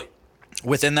 do it.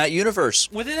 Within that universe.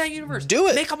 Within that universe, Do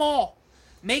it. Make them all.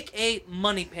 Make a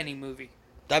Moneypenny movie.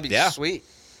 That'd be Yeah. sweet.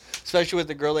 Especially with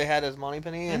the girl they had as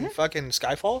Moneypenny and fucking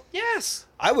Skyfall. Yes,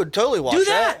 I would totally watch do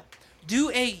that. Do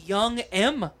a Young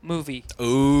M movie.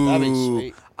 Ooh. That'd be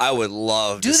sweet. I would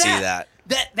love Do to see that.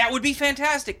 that. That would be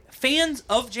fantastic. Fans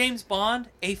of James Bond,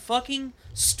 a fucking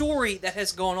story that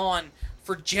has gone on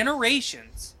for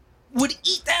generations, would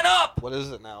eat that up. What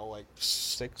is it now? Like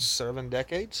 6, 7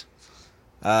 decades?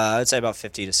 I'd say about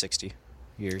 50 to 60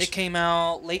 years. It came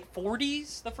out late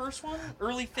 40s, the first one,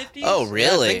 early 50s. Oh, Yeah,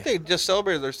 really? I think they just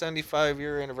celebrated their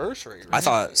 75-year anniversary. I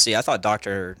thought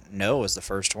Dr. No was the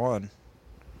first one.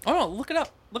 Oh no, look it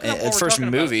up. Look it up. The while we're first talking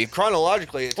movie.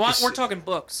 Chronologically, it's About it. just- Well, we're talking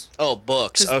books. Oh,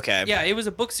 books. 'Cause, Okay. Yeah, it was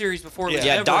a book series before. It was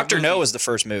Yeah, ever a Dr. No movie. was the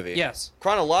first movie. Yes.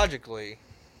 chronologically,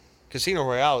 Casino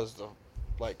Royale is the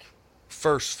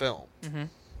first film.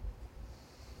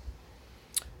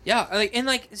 Yeah,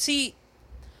 see,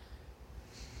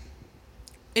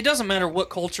 it doesn't matter what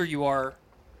culture you are,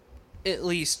 at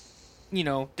least,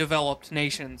 developed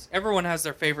nations. Everyone has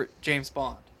their favorite James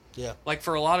Bond. Yeah, Like,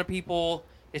 for a lot of people,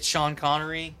 it's Sean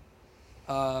Connery.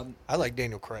 I like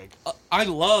Daniel Craig. I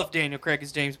love Daniel Craig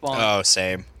as James Bond. Oh,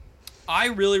 same. I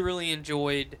really, really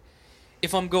enjoyed,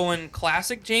 if I'm going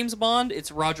classic James Bond, it's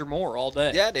Roger Moore all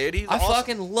day. Yeah, dude, he's I awesome.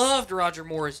 fucking loved Roger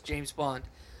Moore as James Bond.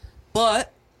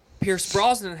 But Pierce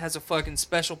Brosnan has a fucking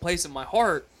special place in my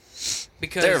heart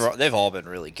because They've all been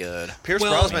really good. Pierce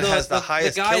Brosnan has the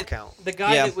highest kill count. The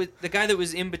guy Yeah. that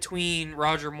was in between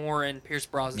Roger Moore and Pierce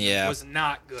Brosnan Yeah. was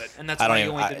not good, and that's I don't why he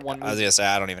even. only did one I was movie. gonna say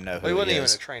I don't even know Well, who he wasn't he even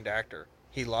is. a trained actor.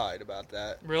 He lied about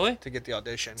that Really? to get the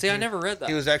audition. See, I never read that.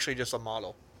 He was actually just a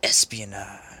model.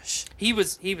 Espionage. He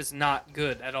was not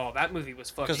good at all. That movie was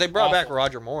fucking. Because they brought back awful.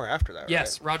 Roger Moore after that,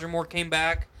 Yes, right? Roger Moore came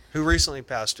back. Who recently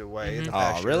passed away in the Oh,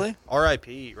 past year. really?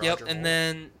 R.I.P. Roger Yep, Moore.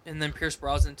 and then Pierce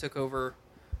Brosnan took over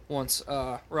once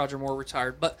Roger Moore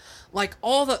retired. But like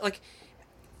all the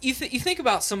you think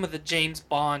about some of the James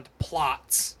Bond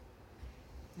plots,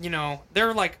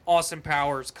 they're like Austin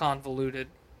Powers convoluted.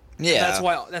 Yeah. That's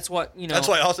what That's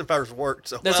why Austin Powers worked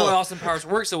so That's well. why Austin Powers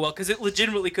works so well, because it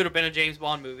legitimately could have been a James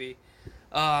Bond movie.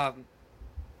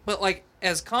 But like,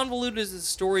 as convoluted as the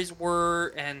stories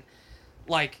were, and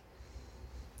like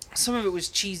some of it was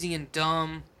cheesy and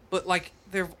dumb, but like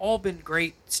they've all been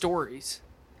great stories.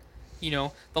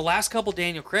 The last couple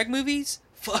Daniel Craig movies,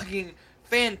 fucking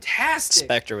fantastic.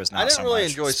 Spectre was not I didn't so really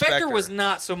much. enjoy Spectre was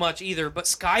not so much either, but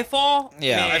Skyfall,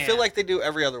 Yeah. man. I feel like they do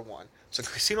every other one. So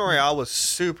Casino Royale was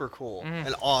super cool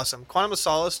and awesome. Quantum of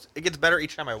Solace, it gets better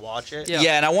each time I watch it. Yeah.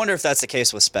 Yeah, and I wonder if that's the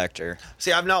case with Spectre.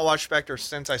 See, I've not watched Spectre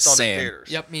since I saw it Same. in theaters.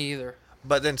 Yep, me either.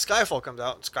 But then Skyfall comes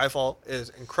out. Skyfall is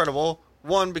incredible.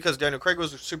 One, because Daniel Craig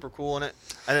was super cool in it.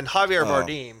 And then Javier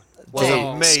Bardem was Dude,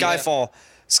 amazing.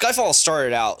 Skyfall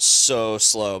started out so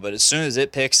slow, but as soon as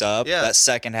it picks up, Yeah. that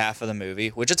second half of the movie,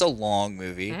 which it's a long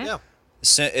movie, Yeah. as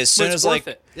soon it's as worth like,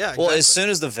 it. Yeah, well, as exactly. soon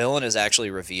as the villain is actually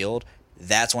revealed,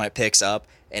 that's when it picks up,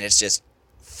 and it's just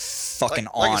fucking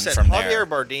Like on I said, from Javier there.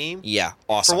 Bardem, Yeah,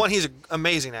 awesome. for one, he's an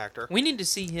amazing actor. We need to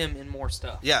see him in more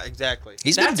stuff. Yeah, exactly.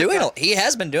 He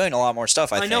has been doing a lot more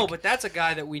stuff. I I think. know, but that's a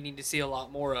guy that we need to see a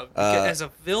lot more of. Uh, As a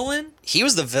villain, he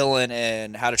was the villain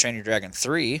in How to Train Your Dragon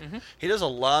 3. He does a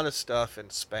lot of stuff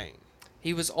in Spain.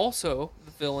 he was also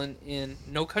the villain in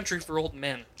No Country for Old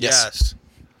Men. Yes.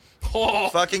 Oh,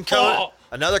 Fucking Conan. oh.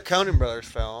 Another Conan Brothers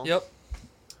film. Yep.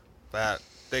 That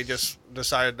they just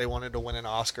decided they wanted to win an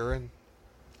Oscar and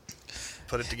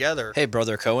put it together. Hey,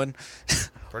 brother Cohen, Pretty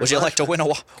would you much. like to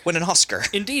win an Oscar?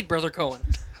 Indeed, Brother Cohen.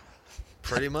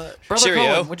 Pretty much. Brother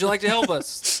Cheerio. Cohen, would you like to help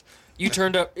us? You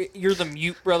turned up. You're the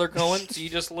mute Brother Cohen, so you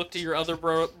just look to your other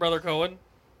Brother Cohen.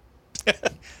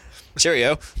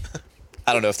 Cheerio.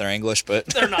 I don't know if they're English, but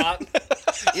They're not.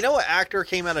 You know what actor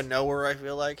came out of nowhere, I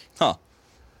feel like? huh?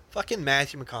 Fucking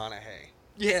Matthew McConaughey.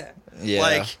 Yeah. Yeah.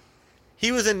 Like,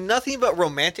 he was in nothing but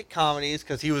romantic comedies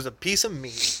because he was a piece of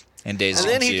meat. and Days And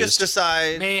of then he just Confused.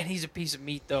 decided, Man, he's a piece of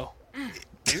meat, though.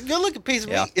 he's a good looking piece of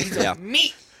Yeah. meat. Yeah.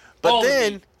 Meat. But All the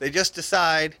then meat. they just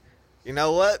decide, you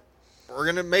know what? We're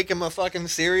going to make him a fucking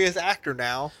serious actor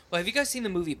now. Well, have you guys seen the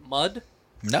movie Mud?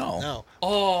 No. No.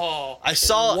 Oh, I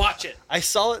saw Watch it. I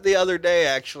saw it the other day,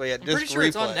 actually, at I'm Disc pretty sure Replay.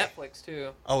 it's on Netflix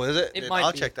too. Oh, is it? It Then might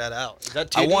I'll be. check that out. Is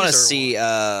that I want titties to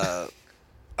or see.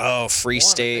 what? Free One, I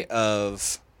State think.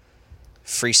 of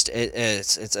Free State.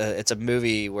 It's a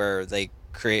movie where they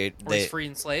create. Where he's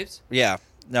freeing slaves. Yeah.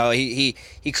 No, he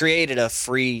created a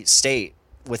free state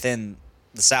within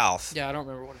the South. Yeah, I don't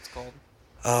remember what it's called.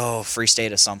 Oh, Free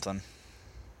State of something.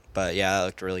 But yeah, it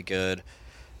looked really good.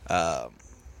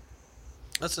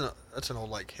 That's an old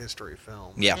like history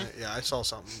film. Yeah. Yeah, I saw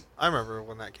something. I remember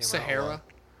when that came out. Sahara.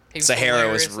 He was Sahara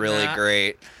was hilarious in really that.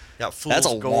 great. Yeah, Fool's That's a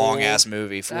Gold, long ass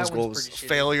movie. Fool's one's Gold was pretty shitty.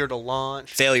 Failure to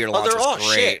Launch. Failure to Oh, Launch they're all was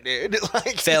great. shit, dude.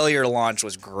 Like, Failure to Launch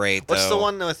was great though. What's the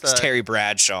one with It's Terry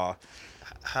Bradshaw.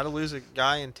 How to Lose a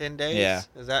Guy in 10 Days? Yeah.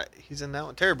 Is that he's in that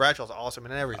one? Terry Bradshaw's awesome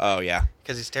in everything Oh yeah.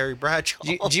 because he's Terry Bradshaw.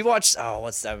 Did you watch? Oh,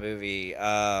 what's that movie?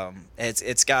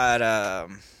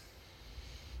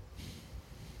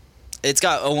 It's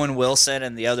got Owen Wilson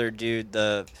and the other dude,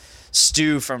 the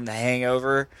Stu from The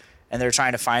Hangover, and they're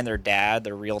trying to find their dad,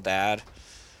 their real dad.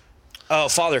 Oh,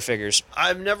 Father Figures.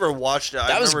 I've never watched it. I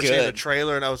That was remember seeing the good.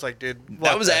 trailer and I was like, dude,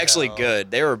 what That was the actually hell?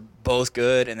 good. They were both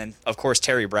good, and then of course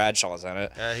Terry Bradshaw's in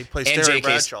it. Yeah, he plays And Terry J.K.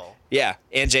 Bradshaw. Yeah,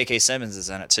 and J.K. Simmons is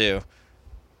in it too.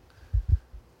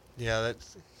 Yeah,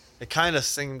 that's. It kind of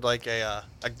seemed like a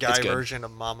guy good. version of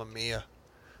Mamma Mia,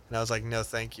 and I was like, no,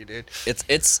 thank you, dude.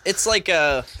 It's like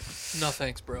a No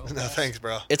thanks, bro. No, thanks,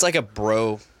 bro. it's like a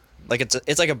bro, like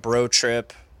it's like a bro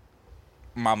trip.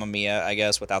 Mamma Mia, I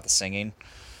guess, without the singing.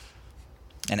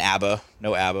 And ABBA,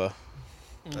 no ABBA.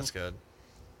 That's good.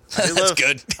 That's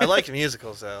good. I like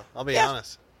musicals though. I'll be Yeah.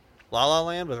 honest. La La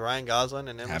Land with Ryan Gosling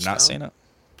and Emma I have Stone. not seen it.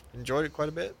 Enjoyed it quite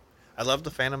a bit. I love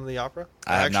the Phantom of the Opera.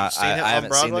 I have actually not. seen it on I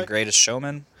haven't seen Broadway. The Greatest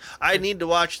Showman. I need to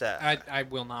watch that. I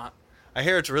will not. I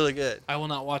hear it's really good. I will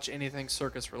not watch anything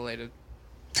circus related.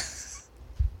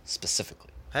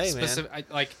 Specifically. Hey man,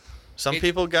 some it-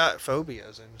 people got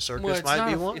phobias, and circus well, it's might not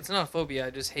be a, one. It's not a phobia. I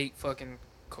just hate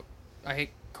I hate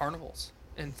carnivals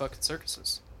and fucking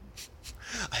circuses.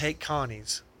 I hate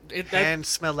Connie's. That, Hands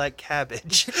smell like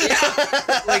cabbage.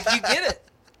 like you get it.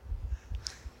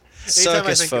 Anytime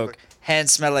I Circus think of folk.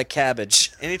 Hands smell like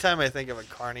cabbage. Anytime I think of a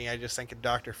Carney, I just think of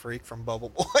Dr. Freak from Bubble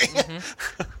Boy.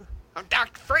 Mm-hmm. I'm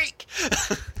Dr. Freak.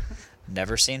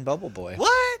 Never seen Bubble Boy.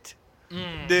 What?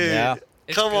 Mm. Dude, Yeah.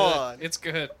 It's come good. on. It's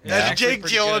good. It's Yeah. That's actually Jake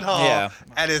pretty good. Gyllenhaal Yeah.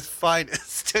 at his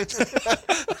finest.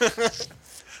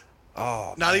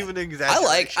 Oh, Not even an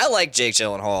exaggeration. I like Jake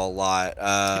Gyllenhaal a lot.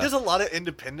 He does a lot of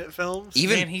independent films.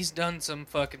 Even Man, he's done some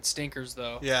fucking stinkers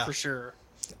though. Yeah. for sure.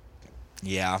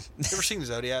 Yeah. You ever seen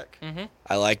Zodiac? Mm-hmm.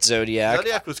 I liked Zodiac.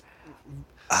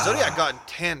 Zodiac got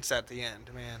intense at the end,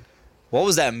 man. What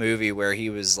was that movie where he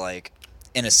was like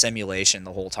in a simulation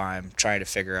the whole time trying to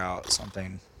figure out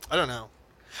something? I don't know.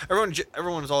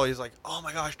 Everyone's always like, "Oh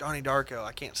my gosh, Donnie Darko!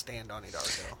 I can't stand Donnie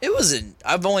Darko." It wasn't.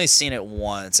 I've only seen it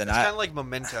once, and It's kind of like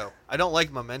Memento. I don't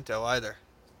like Memento either.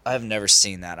 I've never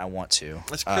seen that. I want to.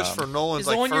 That's Christopher Nolan's Is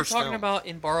the one you're first talking film. about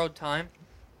In Borrowed Time?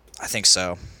 I think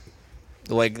so.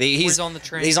 Like He's on the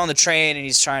train. He's on the train and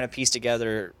he's trying to piece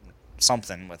together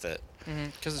something with it.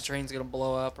 Because the train's gonna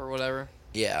blow up or whatever.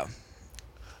 Yeah.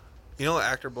 You know what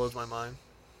actor blows my mind?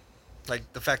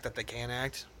 Like the fact that they can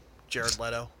act. Jared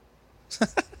Leto.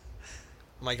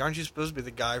 I'm like, aren't you supposed to be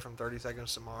the guy from 30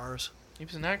 Seconds to Mars? He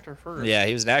was an actor first. Yeah,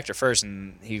 he was an actor first,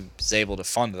 and he was able to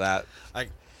fund that.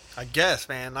 I guess,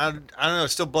 man. I don't know. It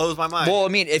still blows my mind. Well, I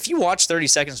mean, if you watch 30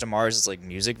 Seconds to Mars, it's like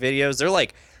music videos. They're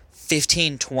like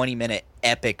 15, 20-minute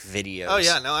epic videos. Oh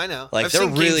yeah, no, I know. Like I've they're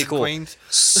seen really Kings and cool, Queens.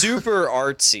 super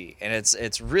artsy, and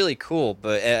it's really cool.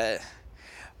 But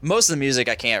most of the music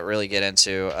I can't really get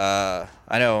into.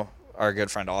 I know our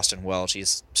good friend Austin Welch.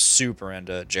 He's super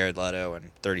into Jared Leto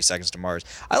and 30 Seconds to Mars.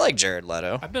 I like Jared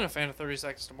Leto. I've been a fan of 30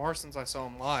 Seconds to Mars since I saw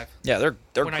him live. Yeah,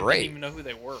 they're when I great. didn't even know who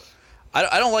they were.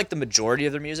 I don't like the majority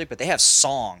of their music, but they have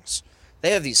songs. They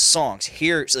have these songs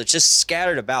here, so it's just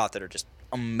scattered about that are just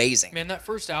amazing. Man, that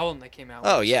first album they came out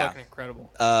with Oh, was yeah. fucking incredible.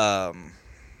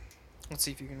 Let's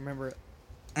see if you can remember it.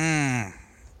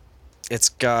 It's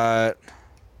got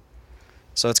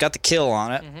The Kill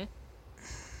on it. Mm-hmm.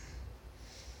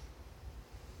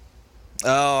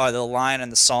 Oh, the line in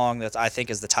the song that I think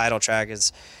is the title track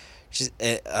is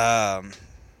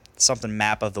something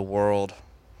Map of the World.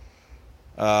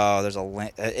 There's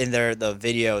a in there the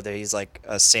video that he's like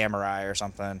a samurai or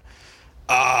something.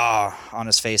 On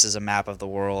his face is a map of the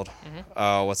world. Mm-hmm.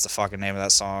 Oh, what's the fucking name of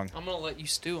that song? I'm gonna let you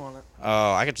stew on it.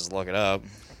 Oh, I could just look it up.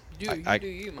 You do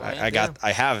you, man.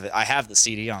 I have the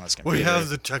CD on this computer. We have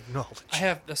the technology. I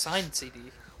have the signed CD.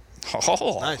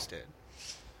 Oh, Nice, dude.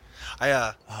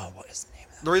 what is the name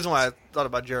of that? The reason why I thought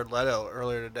about Jared Leto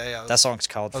earlier today, That song's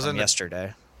called I was From in the-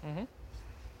 Yesterday.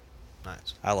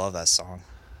 nice. I love that song.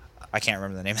 I can't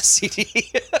remember the name of the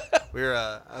CD.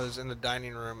 I was in the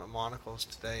dining room at Monocle's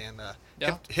today, and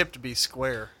Yeah? Hip to Be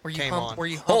Square came on. Were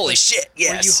you humping, Holy shit! Were you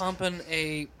Yes. humping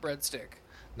a breadstick?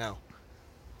 No,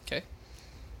 Okay.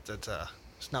 that's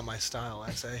it's not my style,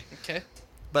 I say. Okay.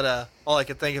 But all I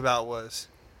could think about was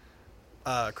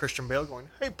Christian Bale going,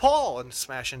 "Hey, Paul," and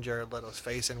smashing Jared Leto's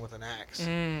face in with an axe.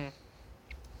 Because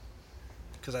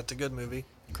that's a good movie.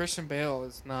 Christian Bale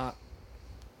is not.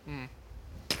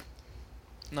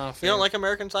 Not a fan. You don't like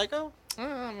American Psycho?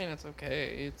 I mean, it's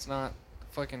okay. It's not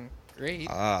fucking great.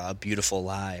 A Beautiful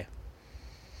Lie.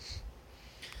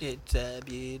 It's a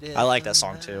beautiful. I like that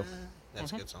song too.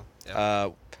 That's a good song. Yeah.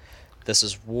 This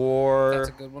Is War. That's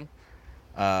a good one.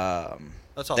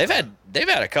 That's all. They've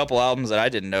had a couple albums that I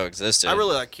didn't know existed. I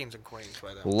really like Kings and Queens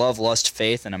by them. Love, Lust,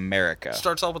 Faith, and America.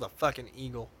 Starts off with a fucking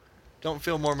eagle. Don't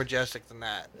feel more majestic than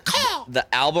that. The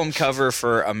album cover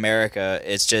for America,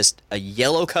 it's just a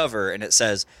yellow cover, and it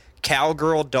says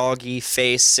Cowgirl, Doggy,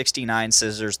 Face, 69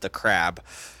 Scissors, The Crab.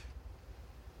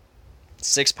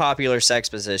 6 popular sex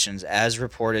positions as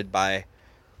reported by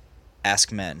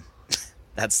Ask Men.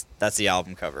 That's the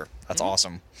album cover. That's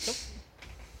awesome.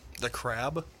 The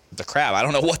Crab? The Crab. I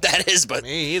don't know what that is, but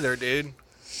Me either, dude.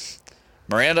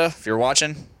 Miranda, if you're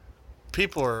watching,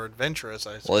 People are adventurous,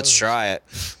 I suppose. let's try it.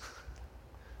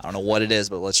 I don't know what it is,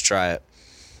 but let's try it.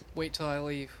 Wait till I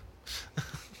leave.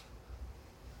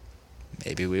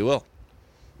 Maybe we will.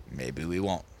 Maybe we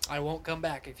won't. I won't come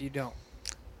back if you don't.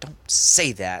 Don't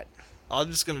say that. I'm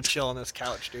just going to chill on this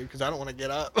couch, dude, because I don't want to get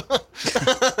up.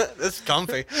 This is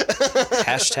comfy.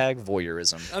 Hashtag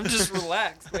voyeurism. I'm just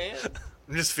relaxed, man.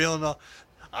 I'm just feeling all...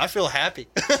 I feel happy.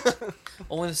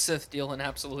 Only the Sith deal in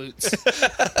absolutes.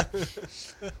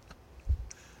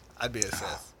 I'd be a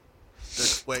Sith.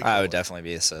 They're way I would cooler. definitely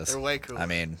be a Sith. They're way cooler. I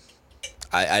mean,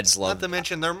 I just Not love to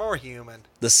mention, they're more human.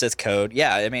 the Sith code.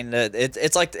 Yeah, I mean,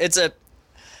 it's like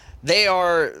they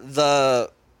are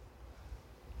the.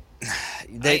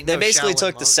 They ain't no basically Shaolin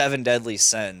took the monk. 7 deadly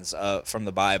sins from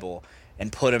the Bible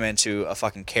and put them into a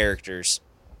fucking character's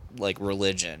like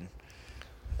religion,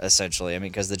 essentially. I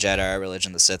mean, because the Jedi are a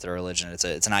religion, the Sith are a religion. It's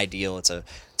an ideal. It's a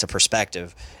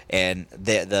perspective, and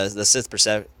the Sith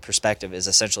perspective is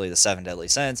essentially the 7 deadly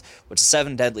sins, which the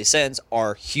 7 deadly sins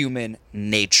are human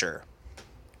nature.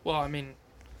 Well, I mean,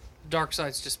 the dark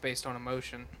side's just based on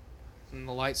emotion, and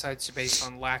the light side's based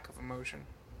on lack of emotion.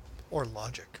 Or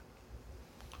logic.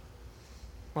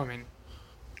 Well, I mean,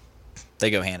 They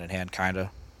go hand in hand,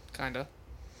 kinda. kinda.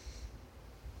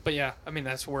 But yeah, I mean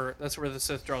that's where the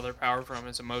Sith draw their power from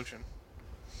is emotion.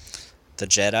 The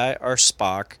Jedi are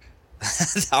Spock.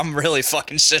 I'm really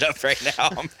fucking shit up right now.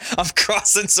 I'm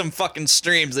crossing some fucking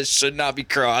streams that should not be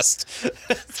crossed.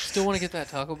 Still want to get that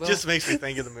Taco Bell? Just makes me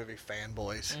think of the movie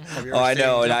Fanboys. Have you Oh, ever I seen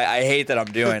know, it? and I hate that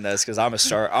I'm doing this because I'm a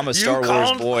Star Wars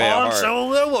boy at Han heart.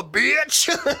 Solo, a bitch.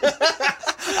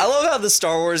 I love how the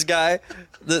Star Wars guy,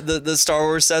 the Star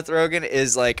Wars Seth Rogen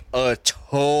is like a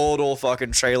total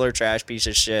fucking trailer trash piece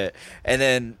of shit, and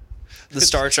then the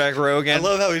Star Trek Rogen. I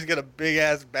love how he's got a big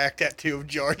ass back tattoo of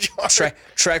Jar Jar.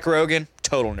 Trek Rogen,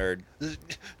 total nerd.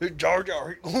 Jar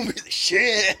Jar gonna be the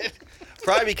shit.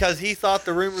 Probably because he thought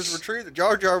the rumors were true that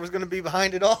Jar Jar was gonna be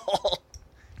behind it all.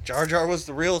 Jar Jar was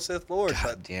the real Sith Lord.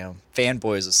 God damn,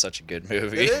 Fanboys is such a good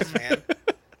movie. It is, man.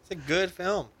 It's a good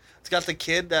film. It's got the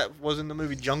kid that was in the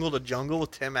movie Jungle to Jungle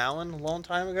with Tim Allen a long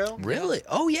time ago. Really?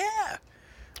 Oh yeah.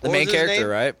 The What main was his character,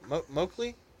 name? right?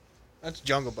 Mowgli? That's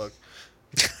Jungle Book.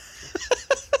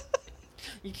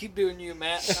 You keep doing you,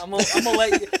 Matt. I'm gonna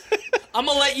let you. I'm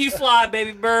gonna let you fly,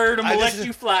 baby bird. I'm gonna let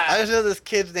you fly. I just know this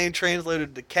kid's name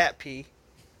translated to Cat Pee.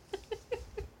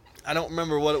 I don't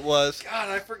remember what it was. God,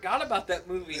 I forgot about that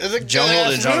movie. It's a Jungle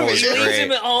good-ass to Jungle movie. was He leaves great.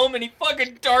 him at home and he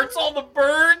fucking darts all the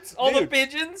birds, all the Dude.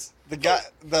 pigeons. The guy,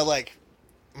 the like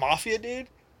mafia dude.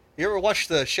 You ever watch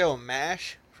the show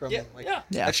MASH? From Yeah, like, yeah.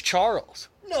 Yeah. That's Charles.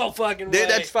 No fucking way. Dude,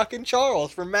 that's fucking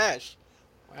Charles from MASH.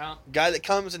 Wow. Guy that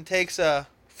comes and takes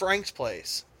Frank's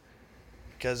place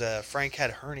because Frank had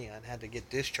a hernia and had to get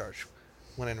discharged.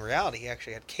 When in reality, he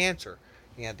actually had cancer.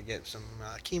 He had to get some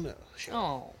chemo. Shit.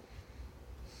 Oh.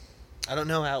 I don't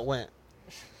know how it went.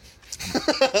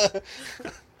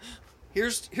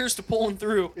 Here's to pulling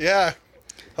through. Yeah.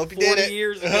 Hope you did 40 it.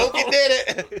 years ago. Hope you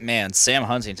did it. Man, Sam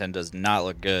Huntington does not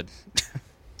look good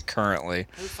currently.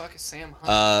 Who the fuck is Sam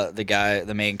Hunt?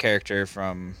 The main character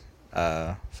from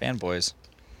Fanboys.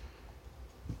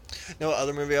 You know what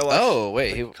other movie I watched? Oh,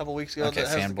 wait, a couple weeks ago okay,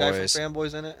 that has the guy from Fanboys.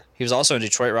 Fanboys in it. He was also in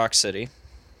Detroit Rock City.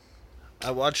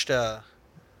 I watched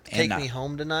Take Me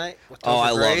Home Tonight. With Oh, Topher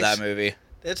I love Grace. that movie.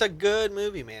 It's a good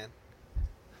movie, man.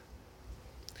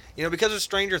 You know, because of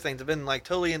Stranger Things, I've been like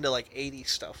totally into like 80s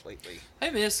stuff lately. I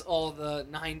miss all the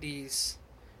 90s,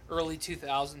 early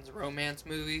 2000s romance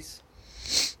movies.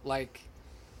 Like,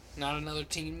 Not Another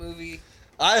Teen Movie.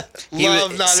 I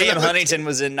love Not Sam Another Huntington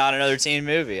was in Not Another Teen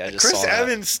Movie. I just Chris saw that.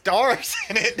 Evans stars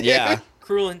in it. dude. Yeah.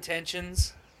 Cruel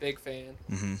Intentions. Big fan.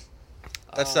 hmm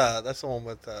That's the one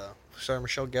with Sarah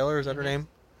Michelle Gellar. Is that her name?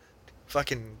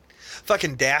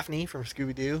 Fucking Daphne from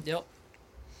Scooby Doo. Yep.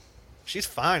 She's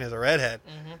fine as a redhead.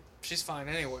 Mm-hmm. She's fine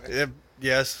anyway.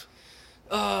 Yes,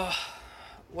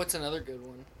 What's another good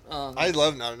one? I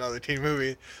love Not Another Teen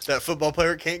Movie. That football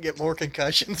player can't get more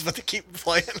concussions, but they keep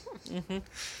playing.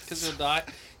 Because he'll die.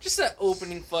 Just that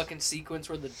opening fucking sequence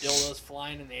where the dildo's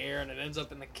flying in the air and it ends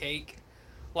up in the cake.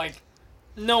 Like,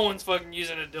 no one's fucking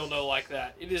using a dildo like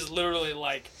that. It is literally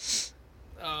like,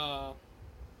 I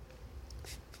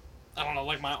don't know,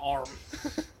 like my arm.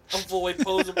 A fully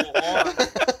posable arm.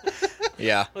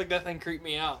 Yeah. Like, that thing creeped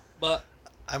me out. But,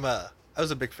 I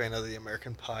was a big fan of the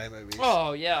American Pie movies.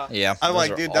 oh, yeah. Yeah. I'm those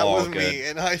like, are dude, that all was good. me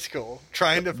in high school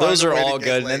trying to find Those a are way to all get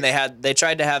good. laid. And then they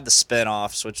tried to have the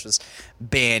spin-offs, which was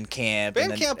Band Camp. and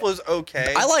Band then- Camp was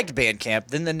okay. I liked Band Camp.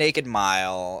 Then the Naked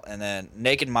Mile, and then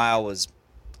Naked Mile was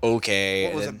okay.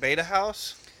 What was and it, Beta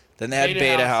House? Then they had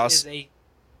Beta House. is a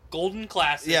golden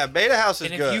classic. Yeah, Beta House is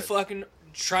And if good. you fucking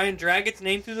try and drag its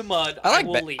name through the mud, I I like.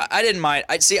 will leave. I didn't mind.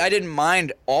 I didn't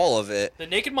mind all of it. The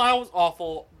Naked Mile was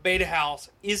awful. Beta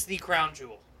House is the crown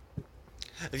jewel.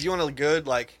 If you want a good,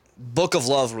 like, Book of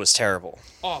Love was terrible.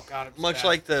 Oh god, it was much bad.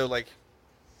 like the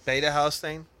Beta House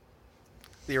thing,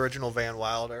 the original Van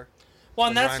Wilder, well,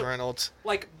 and with that's Ryan Reynolds.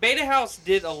 like Beta House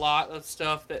did a lot of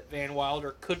stuff that Van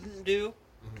Wilder couldn't do,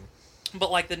 but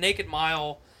like the Naked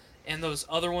Mile and those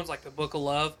other ones, like the Book of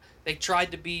Love, they tried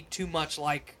to be too much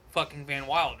like fucking Van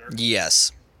Wilder.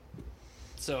 Yes,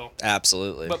 So,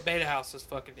 absolutely. but Beta House is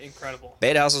fucking incredible.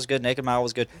 Beta House was good. Naked Mile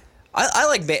was good. I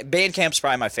like Band Camp's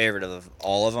probably my favorite of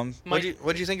all of them.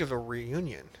 What'd you think of a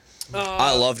reunion?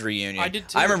 I loved Reunion. I did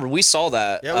too. I remember we saw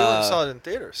that. Yeah, we went and saw it in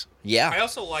theaters. Yeah, I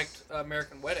also liked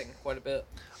American Wedding quite a bit.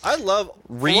 I love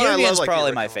Reunion's the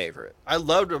probably my original. favorite. I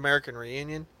loved American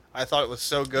Reunion. I thought it was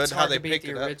so good It's how hard they to beat picked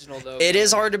the it up. original though. It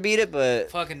is man. hard to beat it, but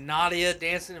Fucking Nadia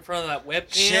dancing in front of that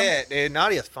webcam. Shit, dude,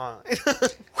 Nadia's fine.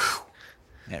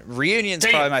 yeah, Reunion's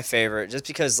Damn. probably my favorite, just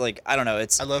because like I don't know,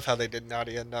 it's I love how they did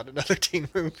Nadia, not another teen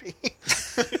movie.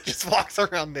 Just walks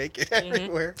around naked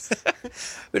everywhere.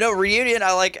 but no Reunion.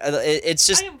 I like it's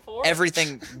just I am for it.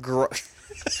 everything.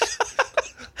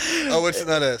 Oh, it's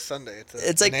not a Sunday.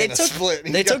 It's like they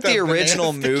took the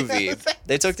original movie.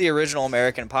 They took the original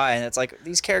American Pie, and it's like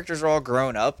these characters are all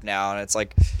grown up now, and it's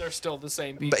like They're still the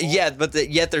same people. yet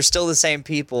they're still the same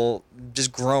people,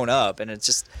 just grown up, and it's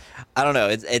just I don't know.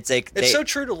 It's like It's so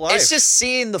true to life. It's just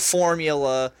seeing the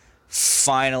formula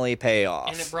finally pay off.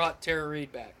 And it brought Tara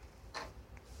Reid back.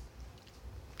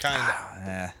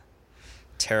 Kinda.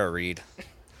 Tara Reid.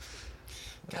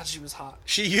 God, she was hot.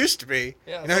 She used to be.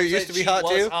 Yeah, You know who used to be hot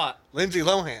she was too? hot. Lindsay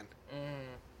Lohan.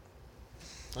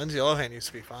 Lindsay Lohan used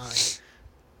to be fine.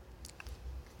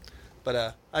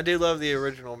 But I do love the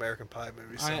original American Pie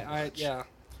movies so much. Yeah.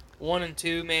 1 and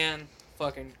 2, man.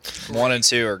 Fucking. 1 and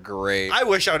 2 are great. I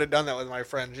wish I would have done that with my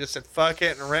friends. Just said fuck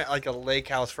it and rent like a lake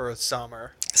house for a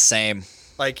summer. Same.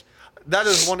 Like that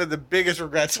is one of the biggest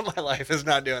regrets of my life is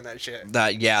not doing that shit.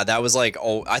 That was like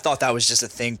I thought that was just a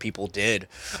thing people did.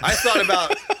 I thought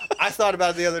about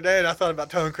it the other day, and I thought about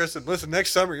telling Kristen, listen,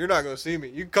 next summer you're not going to see me.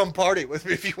 You can come party with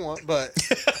me if you want, but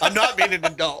I'm not being an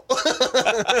adult.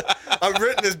 I've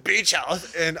rented this beach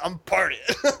house, and I'm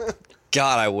partying.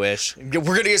 God, I wish. We're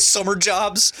going to get summer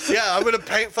jobs Yeah, I'm going to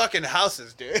paint fucking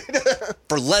houses, dude.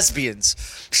 for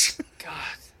lesbians. God.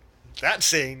 That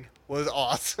scene was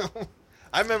awesome.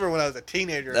 I remember when I was a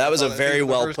teenager. That was I a saw very scene for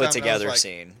the well first put time, and I was together like-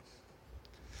 scene.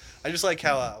 I just like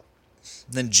how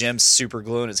Then Jim's super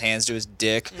gluing his hands to his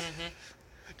dick.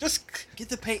 just Get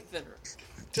the paint thinner.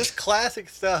 just classic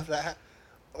stuff that.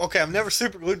 Okay, I've never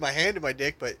super glued my hand to my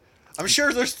dick, but I'm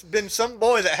sure there's been some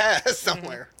boy that has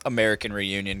somewhere. American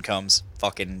Reunion comes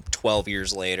fucking 12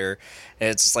 years later. And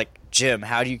it's just like, Jim,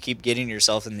 how do you keep getting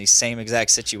yourself in these same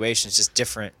exact situations, just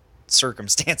different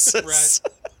circumstances?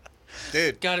 Right.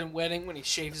 Dude, Got in Wedding when he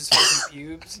shaves his fucking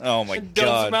pubes. Oh my and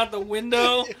dumps him God. out the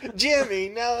window. Jimmy,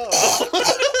 no.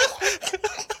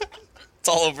 It's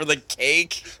all over the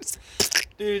cake.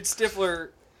 Dude, Stifler,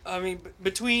 I mean,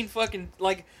 between fucking,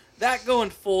 like, that going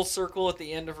full circle at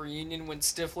the end of Reunion when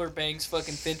Stifler bangs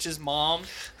fucking Finch's mom.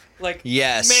 Like,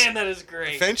 Yes. man, that is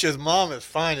great. Finch's mom is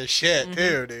fine as shit,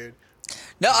 too, dude.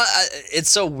 No, it's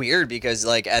so weird because,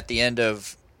 like, at the end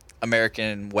of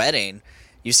American Wedding,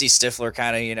 you see Stifler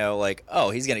kind of, like, oh,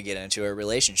 he's going to get into a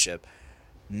relationship.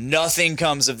 Nothing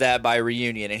comes of that by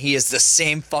Reunion, and he is the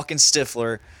same fucking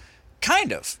Stifler,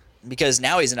 kind of, because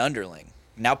now he's an underling.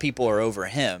 Now people are over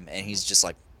him, and he's just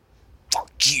like, fuck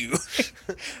you.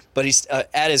 But he's,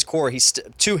 at his core,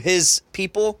 to his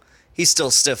people, he's still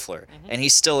Stifler, and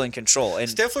he's still in control. And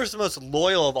Stifler's the most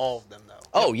loyal of all of them, though.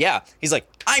 oh, yeah. He's like,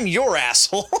 I'm your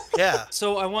asshole. Yeah.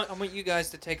 So I want you guys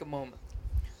to take a moment.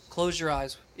 Close your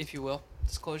eyes, if you will.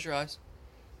 Just close your eyes.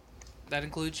 That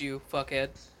includes you, fuckhead.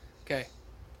 Okay.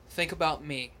 Think about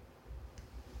me.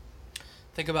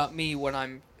 Think about me when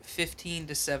I'm 15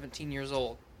 to 17 years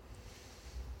old.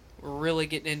 We're really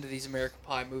getting into these American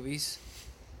Pie movies.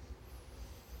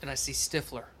 And I see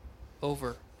Stifler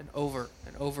over and over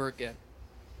and over again.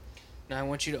 Now I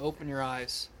want you to open your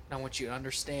eyes. And I want you to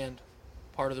understand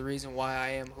part of the reason why I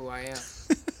am who I am.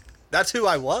 That's who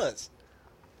I was.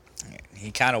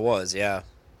 He kind of was, yeah.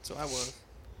 So I was.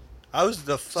 I was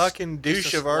the fucking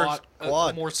douche of our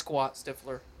squad. A more squat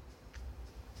Stifler.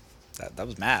 That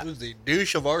was I Matt. was the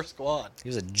douche of our squad. He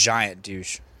was a giant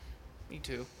douche. Me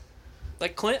too.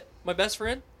 Like Clint, my best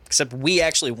friend. Except we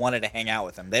actually wanted to hang out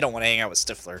with him. They don't want to hang out with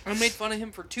Stifler. I made fun of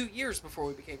him for 2 years before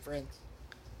we became friends.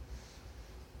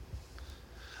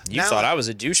 You Now- thought I was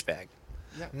a douchebag.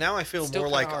 Now I feel Still more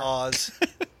kinda like hard. Oz.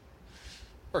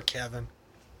 Or Kevin.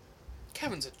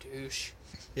 Kevin's a douche.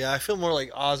 Yeah, I feel more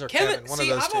like Oz or Kevin. One see,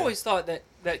 of those I've two. always thought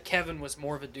that Kevin was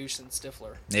more of a douche than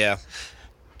Stifler. Yeah.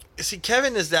 See,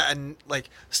 Kevin is that, and like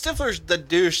Stifler's the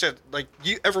douche that like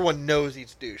everyone knows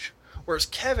he's douche. Whereas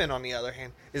Kevin, on the other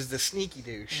hand, is the sneaky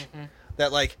douche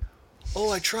that like,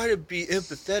 oh, I try to be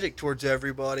empathetic towards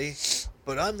everybody,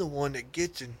 but I'm the one that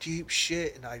gets in deep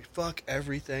shit and I fuck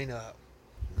everything up.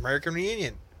 American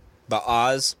Reunion. But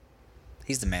Oz,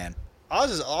 he's the man. Oz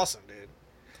is awesome, dude.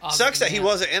 Oz Sucks is the that he man.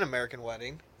 wasn't in American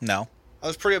Wedding. No. I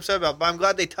was pretty upset about it, but I'm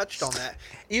glad they touched on that.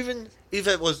 Even if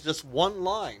it was just one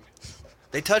line.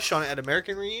 They touched on it at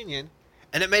American Reunion,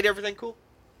 and it made everything cool.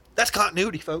 That's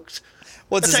continuity, folks.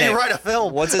 What's That's his how name? you write a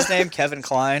film. What's his name? Kevin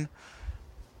Kline.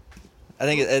 I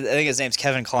think his name's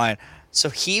Kevin Kline. So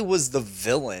he was the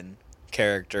villain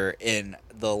character in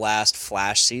the last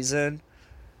Flash season,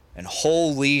 and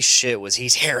holy shit, was he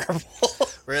terrible!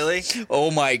 Really?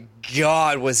 Oh my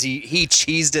god, was he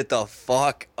cheesed it the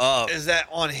fuck up? Is that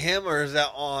on him, or is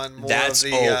that on more That's- of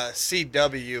the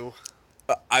CW?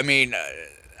 I mean,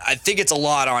 I think it's a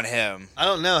lot on him. I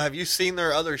don't know. Have you seen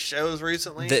their other shows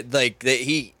recently?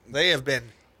 He They have been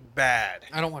bad.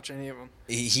 I don't watch any of them.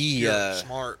 he You're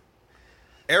smart.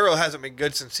 Arrow hasn't been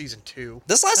good since season 2.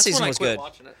 This last That's season when I was quit good.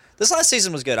 watching it. This last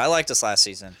season was good. I liked this last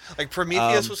season. Like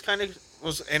Prometheus Um,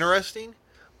 was interesting,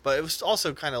 but it was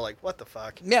also kind of like, what the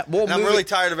fuck? Yeah, well, And I'm really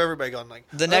tired of everybody going like,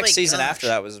 the "Oh next my season gosh, after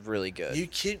that was really good. You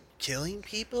keep killing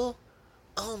people?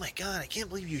 Oh my god, I can't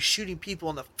believe you shooting people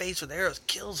in the face with arrows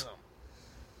kills them.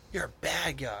 You're a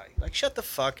bad guy. Like, shut the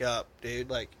fuck up, dude.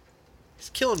 Like, he's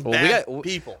killing bad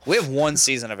people. We have one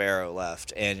season of Arrow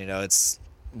left, and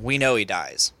we know he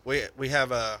dies. We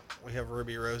have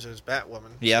Ruby Rose's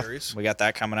Batwoman Yeah, series. we got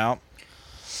that coming out.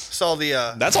 Saw the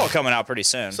That's all coming out pretty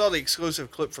soon. saw the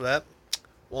exclusive clip for that.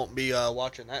 Won't be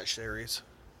watching that series.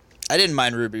 I didn't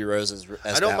mind Ruby Rose as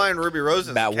I don't mind Ruby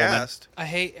Rose's Batwoman. cast. I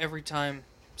hate every time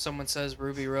someone says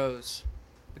Ruby Rose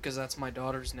because that's my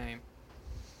daughter's name.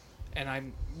 And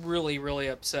I'm really, really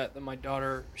upset that my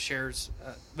daughter shares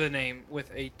the name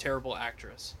with a terrible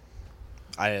actress.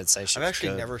 I didn't say she I've was actually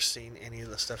good. never seen any of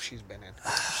the stuff she's been in.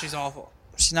 She's awful.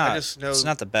 She's not. I just know- She's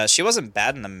not the best. She wasn't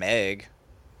bad in the Meg,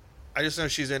 I just know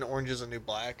she's in Orange is the New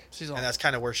Black, She's and awful. that's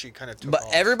kind of where she kind of took but off.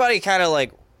 everybody kind of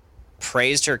like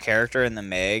praised her character in the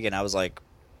Meg, and I was like,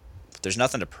 "There's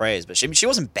nothing to praise." But she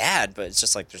wasn't bad, but it's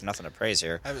just like there's nothing to praise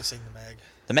here. I haven't seen the Meg.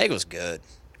 The Meg was good.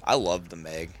 I loved the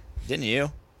Meg. Didn't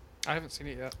you? I haven't seen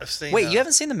it yet. I've seen. Wait, you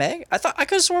haven't seen the Meg? I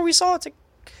could have swore we saw it.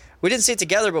 We didn't see it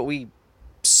together, but we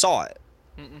saw it.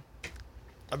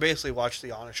 I basically watched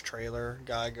the Honest Trailer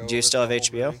guy go. Do you over still have the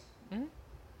whole HBO? movie.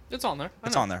 It's on there. I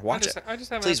It's know. on there. Watch it. I just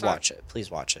haven't. Please had time. watch it. Please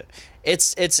watch it.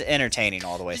 It's entertaining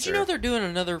all the way Did through. you know they're doing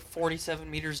another 47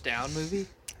 Meters Down movie?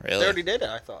 Really? They already did it.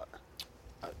 I thought.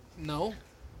 No,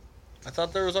 I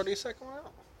thought there was already a second one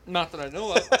out. not that I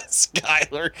know of.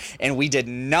 Skylar, and we did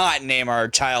not name our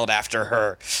child after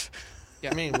her.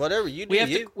 Yeah. I mean, whatever you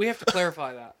do. We have to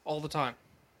clarify that all the time,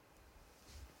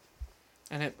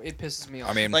 and it pisses me off.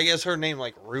 I mean, like, is her name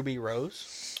like Ruby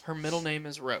Rose? her middle name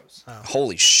is Rose.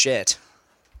 holy shit.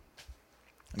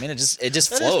 I mean, it just That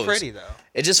flows. is pretty though.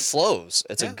 It just flows.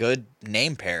 It's a Yeah. good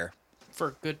name pair.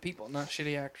 For good people, not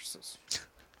shitty actresses.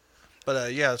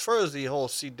 But yeah, as far as the whole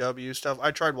CW stuff,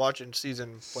 I tried watching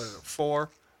season 4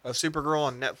 of Supergirl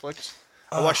on Netflix.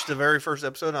 I watched the very first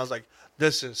episode and I was like,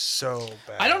 "This is so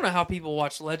bad." I don't know how people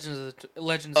watch Legends of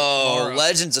Oh, Tomorrow.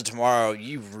 Legends of Tomorrow.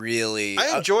 You really.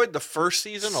 I enjoyed the first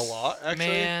season a lot. Actually,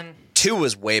 Man, 2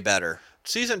 was way better.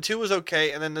 season 2 was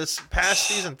okay, and then this past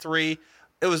season 3,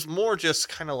 it was more just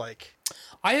kind of like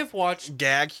I have watched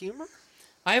gag humor.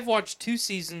 2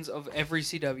 seasons of every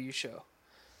CW show.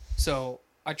 So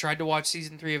I tried to watch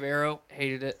season 3 of Arrow,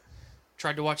 hated it.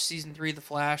 Tried to watch season 3 of The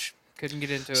Flash, couldn't get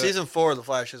into it. Season 4 of The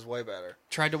Flash is way better.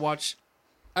 Tried to watch.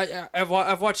 I've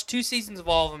watched 2 seasons of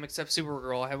all of them except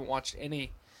Supergirl. I haven't watched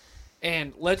any.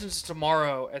 And Legends of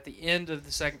Tomorrow, at the end of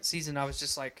the second season, I was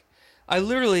just like, I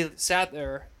literally sat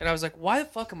there and I was like, why the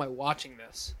fuck am I watching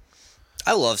this?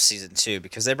 I love season 2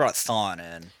 because they brought Thawne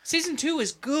in. Season 2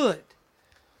 is good,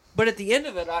 but at the end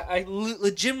of it, I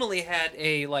legitimately had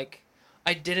a like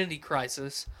identity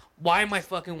crisis. Why am I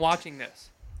fucking watching this?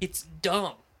 It's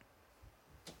dumb.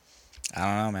 I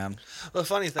don't know, man. The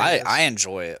funny thing is, I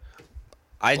enjoy it.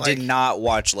 I did Like- not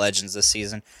watch Legends this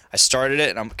season. I started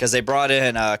it because they brought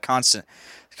in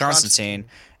Constantine,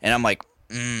 and I'm like,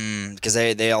 because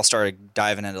they all started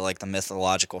diving into like the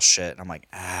mythological shit, and I'm like,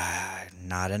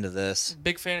 not into this.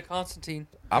 Big fan of Constantine.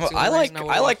 I That's the only reason would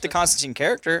like watch the it. Constantine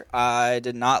character. I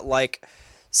did not like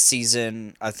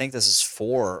season. I think this is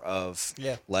 4 of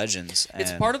Yeah. Legends.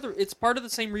 It's and part of the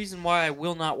same reason why I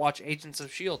will not watch Agents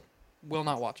of Shield. Will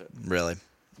not watch it. really.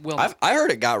 Will not. I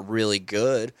heard it got really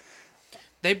good.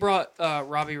 They brought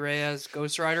Robbie Reyes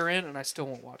Ghost Rider in, and I still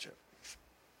won't watch it.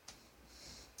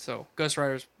 So Ghost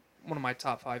Rider's one of my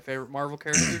top 5 favorite Marvel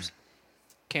characters.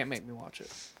 Can't make me watch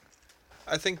it.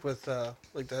 I think with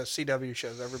like the CW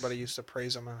shows, everybody used to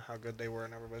praise them on how good they were,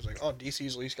 and everybody's like, "Oh,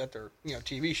 DC's at least got their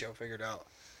TV show figured out."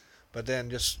 But then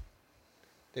just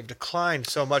they've declined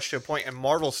so much to a point, and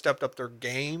Marvel stepped up their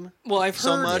game Well, I've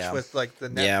so heard much Yeah. with like the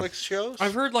Yeah. Netflix shows.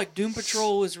 I've heard like Doom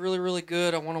Patrol is really really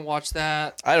good. I want to watch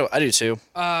that. I do too.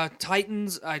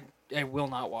 Titans I will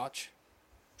not watch.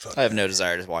 I have no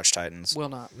desire to watch Titans. Will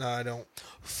not. No, I don't.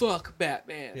 Fuck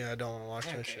Batman. Yeah, I don't want to watch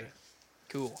that Okay. shit.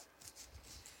 Cool.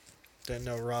 Didn't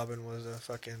know Robin was a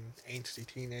fucking angsty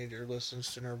teenager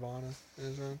listens to Nirvana in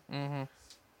his room. Mm-hmm.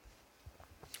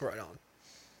 Right on.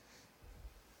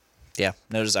 Yeah,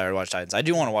 no desire to watch Titans. I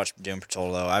do want to watch Doom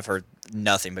Patrol though. I've heard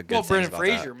nothing but good Well, things Brendan about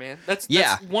Fraser, that. man. That's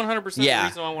Yeah. 100% Yeah. the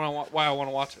reason why I want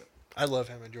to watch it. I love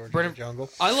him in George of Brendan- the Jungle.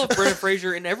 I love Brendan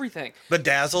Fraser in everything.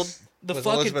 Bedazzled The with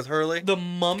fucking Elizabeth Hurley. the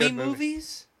Mummy Good movie.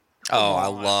 movies. Oh, I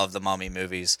Come on. love the Mummy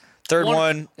movies. Third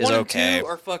one is and okay. 2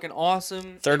 are fucking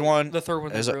awesome. Third one The third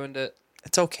one is they ruined it.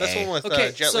 It's okay. That's the one with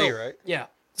Okay, Jet so Li, right? yeah,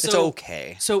 It's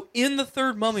okay. So in the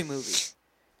third Mummy movie,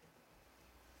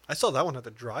 I saw that one at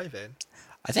the drive-in.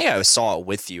 I think I saw it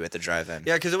with you at the drive-in.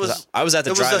 Yeah, because it was. I was at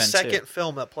the It drive-in was the second too.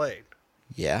 film that played.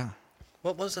 Yeah,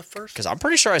 What was the first? because I'm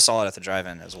pretty sure I saw it at the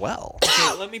drive-in as well.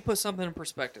 okay, let me put something in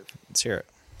perspective. Let's hear it.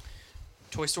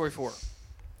 Toy Story 4.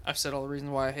 I've said all the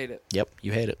reasons why I hate it. Yep,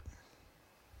 you hate it.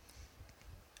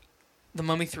 The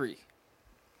Mummy 3.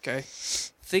 Okay?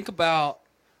 Think about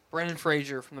Brendan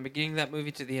Fraser from the beginning of that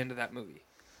movie to the end of that movie.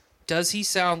 Does he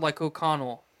sound like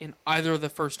O'Connell in either of the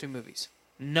first two movies?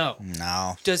 No.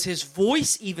 No. Does his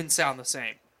voice even sound the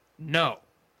same? No.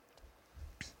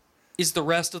 Is the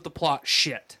rest of the plot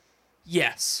shit?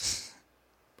 Yes.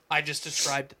 I just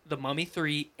described The Mummy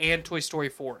 3 and Toy Story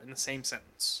 4 in the same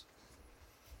sentence.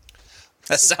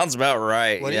 That sounds about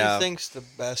right. What do yeah. you think's the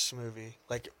best movie,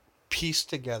 like pieced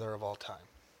together of all time,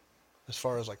 as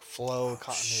far as like flow,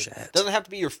 continuity? shit. Doesn't have to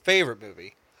be your favorite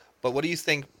movie, but what do you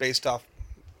think based off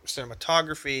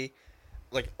cinematography,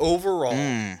 like overall,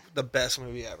 the best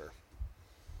movie ever?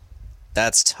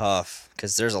 That's tough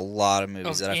because there's a lot of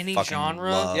movies Of that I any fucking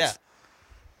genre? love. Yeah.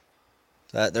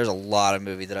 There's a lot of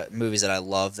movies that I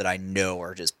love that I know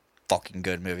are just fucking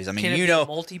good movies. I mean, Can it you be a know,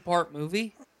 multi-part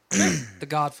movie? The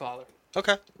Godfather.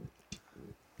 Okay.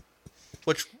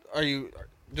 Which are you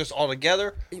just all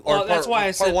together? Well, that's why I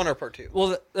part said- one or part two.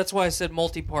 Well, that's why I said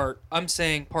multi-part. I'm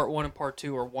saying part 1 and part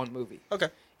 2 are one movie. Okay.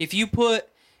 If you put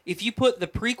the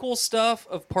prequel stuff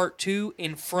of part 2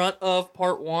 in front of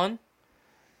part 1,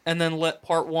 and then let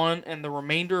part 1 and the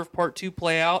remainder of part 2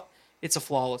 play out, it's a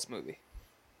flawless movie.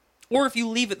 Or if you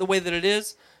leave it the way that it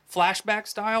is, flashback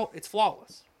style, it's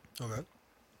flawless. Okay.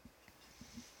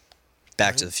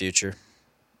 Back to the Future.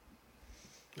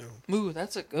 Ooh,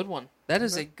 that's a good one. That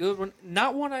is a good one.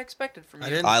 Not one I expected from you. I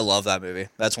didn't. I love that movie.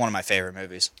 That's one of my favorite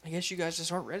movies. I guess you guys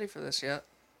just aren't ready for this yet.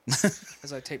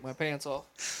 As I take my pants off.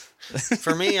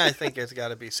 For me, I think it's got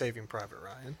to be Saving Private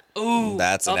Ryan. Ooh,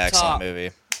 That's an up excellent top.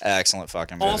 movie. Excellent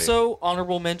fucking movie. Also,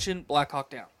 honorable mention, Black Hawk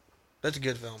Down. That's a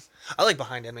good film. I like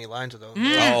Behind Enemy Lines though.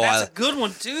 That's a good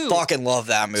one, too. fucking love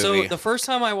that movie. So the first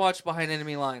time I watched Behind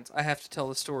Enemy Lines, I have to tell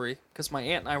the story because my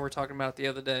aunt and I were talking about it the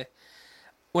other day.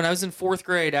 When I was in 4th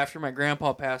grade, after my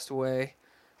grandpa passed away,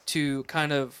 to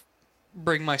kind of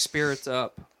bring my spirits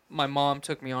up, my mom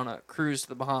took me on a cruise to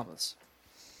the Bahamas.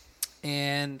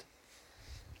 And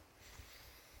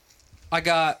I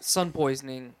got sun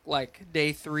poisoning like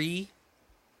day 3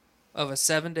 of a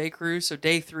 7-day cruise. So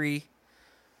day 3,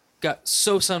 got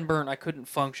so sunburned I couldn't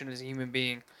function as a human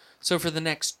being. So for the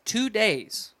next 2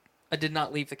 days, I did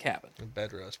not leave the cabin.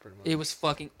 Bed rest, pretty much. It was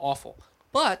fucking awful.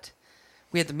 But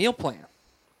we had the meal plan.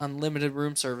 Unlimited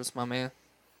room service, my man.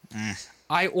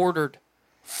 I ordered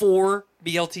 4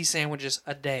 BLT sandwiches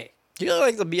a day. You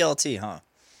like the BLT, huh?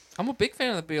 I'm a big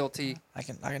fan of the BLT. I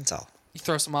can tell. You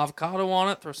throw some avocado on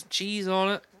it, throw some cheese on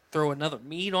it, throw another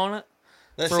meat on it,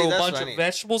 Let's throw see, a that's bunch what I of need.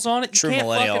 vegetables on it. You True can't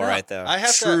millennial fuck it up. right there. I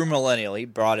have True to- millennial. He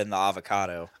brought in the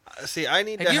avocado. See, I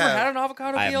need Have to you have. ever had an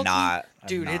avocado I BLT? have not. I've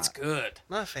Dude, not. it's good.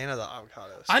 I'm not a fan of the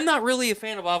avocados. I'm not really a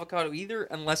fan of avocado either,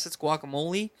 unless it's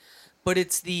guacamole. But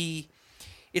it's the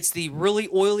really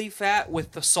oily fat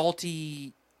with the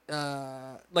salty,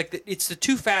 it's the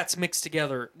two fats mixed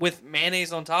together with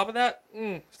mayonnaise on top of that.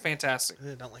 Fantastic.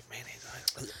 I don't like mayonnaise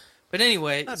either. But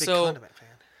anyway, Not a big so condiment fan.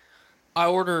 I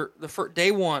order the first day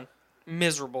 1,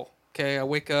 miserable. Okay, I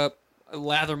wake up, I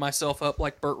lather myself up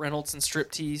like Burt Reynolds in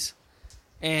Striptease,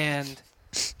 and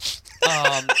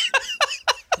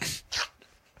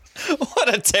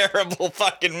What a terrible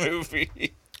fucking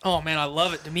movie. oh man, I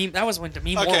love it. Demi, that was when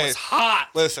Demi Moore Okay. was hot.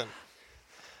 Listen,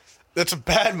 that's a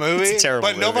bad movie. It's a terrible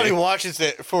but nobody movie. watches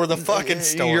it for the fucking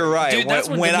story. You're right. Dude, that's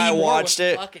when when Demi I Moore watched was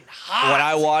it, fucking hot. when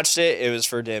I watched it, it was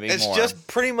for Demi It's Moore. just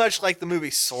pretty much like the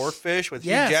movie Swordfish with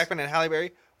Yes. Hugh Jackman and Halle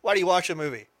Berry. Why do you watch a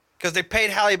movie? Because they paid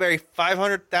Halle Berry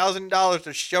 $500,000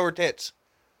 to show her tits,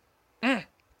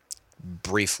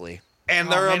 briefly. and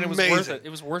Oh, they're man, it was amazing. worth it. It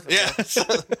was worth it. Yeah.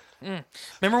 though.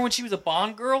 Remember when she was a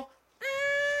Bond girl?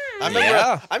 I remember.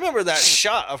 Yeah. I remember that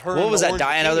shot of her. What in was the that? orange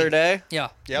Die bikini. Another Day? Yeah.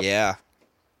 Yep. Yeah.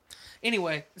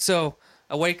 Anyway, so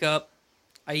I wake up,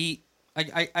 I eat.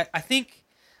 I think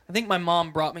my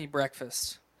mom brought me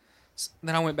breakfast.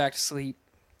 Then I went back to sleep.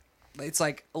 It's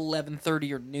like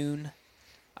 11:30 or noon.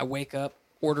 I wake up,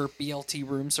 order BLT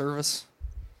room service.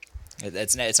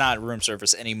 It's not room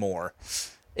service anymore.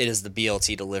 It is the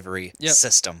BLT delivery Yep.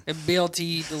 system. A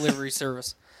BLT delivery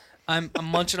service. I'm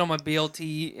munching on my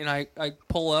BLT and I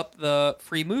pull up the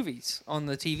free movies on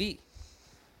the TV.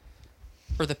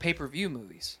 Or the pay-per-view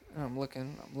movies. And I'm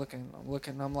looking.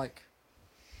 I'm like...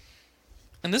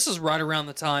 And this is right around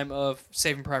the time of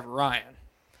Saving Private Ryan.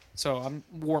 So I'm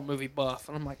war movie buff,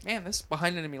 and I'm like, man, this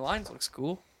Behind Enemy Lines looks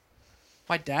cool.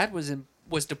 My dad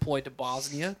was deployed to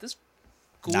Bosnia. This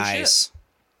cool Nice.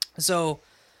 shit. So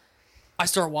I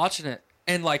start watching it,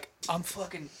 and like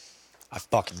I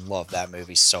fucking love that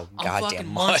movie so I'm goddamn fucking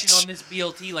much. munching on this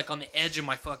BLT like on the edge of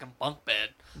my fucking bunk bed,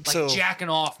 like So- jacking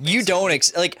off. You don't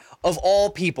like of all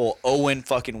people, Owen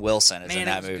fucking Wilson is Man, in it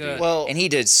that was movie. good. Well, and he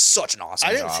did such an awesome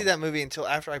I didn't job. see that movie until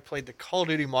after I played the Call of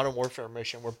Duty Modern Warfare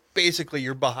mission, where basically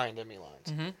you're behind enemy lines.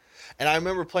 Mm-hmm. And I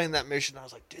remember playing that mission. I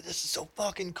was like, dude, this is so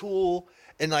fucking cool.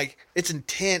 And like, it's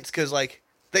intense because like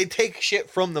they take shit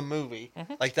from the movie,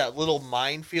 Mm-hmm. like that little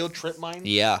minefield, trip mine.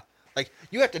 Yeah. Like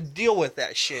you have to deal with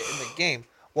that shit in the game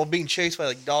while being chased by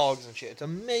like dogs and shit. It's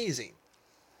amazing.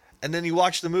 And then you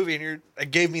watch the movie and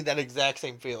it gave me that exact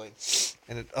same feeling.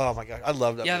 And oh my god, I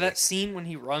love that. Yeah, movie. that scene when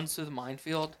he runs through the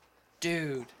minefield,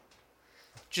 dude.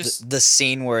 Just The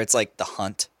scene where it's like the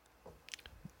hunt.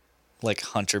 Like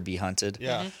hunter be hunted.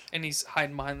 yeah. and he's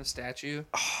hiding behind the statue.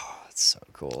 That's so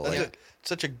cool. That's Like,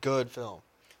 such a good film.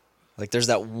 like there's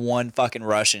that one fucking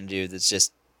Russian dude that's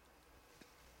just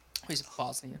He's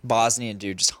Bosnian. Bosnian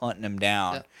dude just hunting him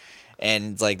down. Yeah.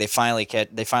 And like they finally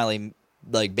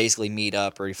like basically meet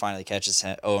up, or he finally catches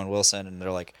Owen Wilson, and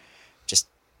they're like just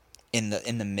in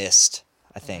the mist.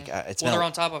 I think it's Well, been they're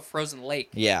on top of a frozen lake.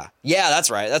 yeah, that's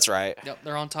right. Yep,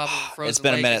 they're on top of a frozen lake. It's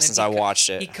been a and minute then since he I watched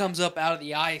it. He comes up out of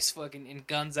the ice fucking and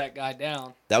guns that guy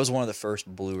down. That was one of the first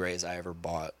Blu-rays I ever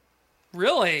bought.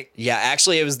 Really? Yeah,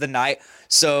 actually, it was the night.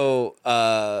 So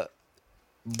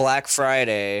Black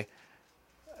Friday,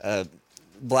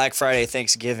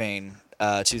 Thanksgiving,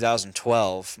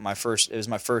 2012. It was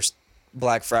my first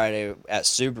Black Friday at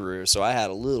Subaru, so I had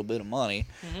a little bit of money.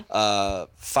 5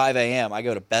 a.m. I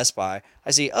go to Best Buy.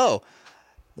 I see, oh,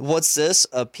 what's this?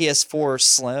 A PS4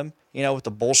 Slim, with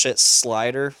the bullshit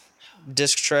slider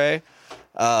disc tray.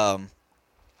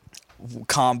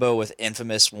 Combo with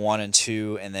Infamous 1 and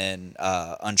 2, and then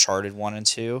Uncharted 1 and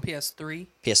 2.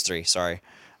 PS3, sorry.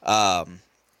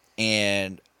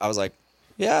 And I was like,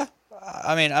 yeah,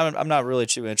 I mean, I'm not really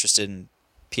too interested in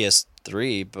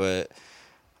PS3, but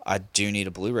I do need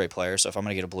a Blu-ray player. So if I'm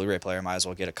gonna get a Blu-ray player, I might as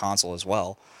well get a console as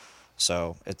well.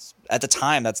 So it's at the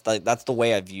time that's the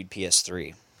way I viewed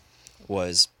PS3.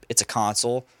 It's a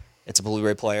console, it's a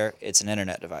Blu-ray player, it's an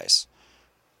internet device.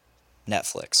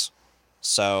 Netflix.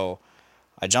 So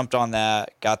I jumped on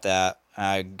that, got that, and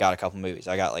I got a couple movies.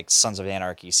 I got like Sons of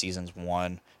Anarchy seasons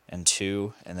 1 and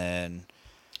 2, and then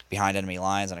Behind Enemy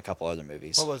Lines and a couple other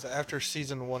movies. What was it? After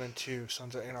season 1 and 2,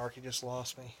 Sons of Anarchy just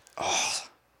lost me.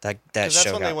 That Because show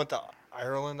that's when got they went to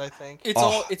Ireland, I think.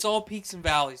 It's all peaks and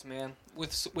valleys, man.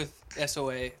 With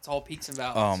SOA, it's all peaks and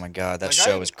valleys. Oh my god, that Like,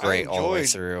 show I- was I great all the way enjoyed-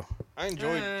 through. I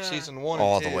enjoyed season 1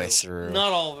 All and 2. the way through.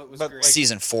 Not all of it was But, great. like,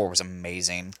 Season 4 was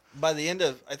amazing. By the end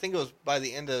of, I think it was by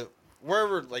the end of,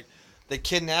 wherever, like, they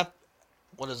kidnap,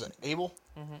 what is it, Abel?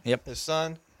 Yep. His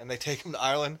son, and they take him to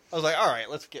Ireland. I was like, all right,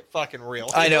 let's get fucking real.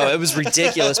 I know, it was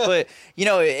ridiculous, but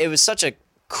it was such a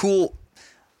cool,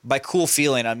 by cool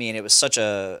feeling, I mean it was such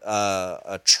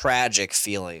a tragic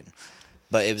feeling.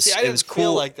 But it was See, I it didn't was feel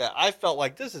cool. like that. I felt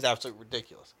like this is absolutely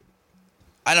ridiculous.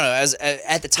 I don't know,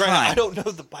 at the time Granted, I don't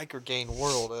know the biker gang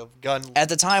world of gun. at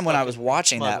the time when I was fucking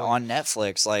watching that smuggling. on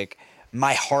Netflix, like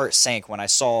my heart sank when I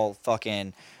saw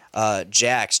fucking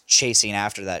Jax chasing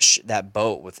after that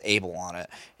boat with Abel on it,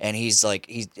 and he's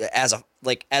as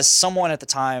someone at the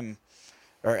time,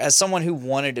 or as someone who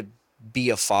wanted to be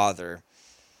a father,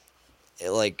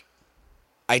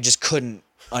 I just couldn't.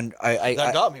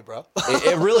 That got me, bro.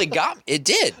 It really got me. It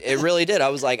did. It really did. I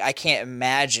was like, I can't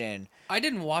imagine. I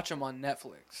didn't watch them on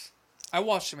Netflix. I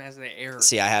watched them as they aired.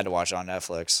 See, I had to watch it on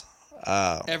Netflix.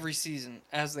 Every season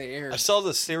as they aired. I saw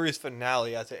the series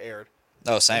finale as it aired.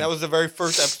 Oh, same. And that was the very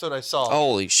first episode I saw.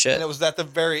 Holy shit. And it was at the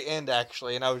very end,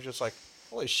 actually. And I was just like,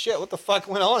 holy shit, what the fuck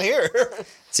went on here?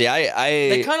 See,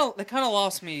 They kind of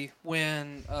lost me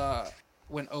when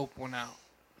Ope went out.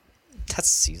 That's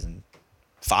season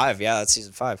 5. Yeah, that's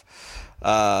season 5.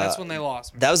 That's when they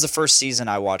lost me. That was the first season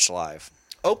I watched live.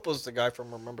 Ope was the guy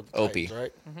from Remember the Opie.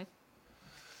 Titans, right?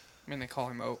 I mean, they call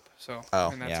him Ope, so Oh,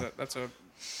 I mean, yeah. that's a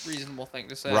reasonable thing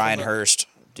to say. Ryan But- Hurst,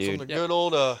 From dude. the good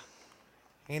old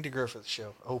Andy Griffith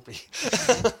show, Opie.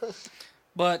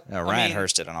 But No, I Ryan mean,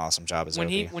 Hurst did an awesome job as when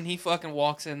Opie. he fucking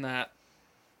walks in that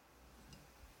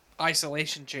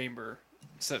isolation chamber,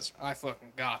 and says, "I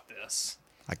fucking got this."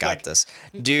 I got this,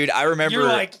 dude. I remember You're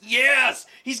like, yes,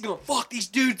 he's gonna fuck these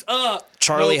dudes up. the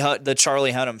Charlie Hunnam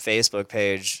Facebook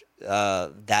page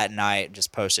that night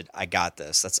just posted, "I got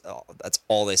this." That's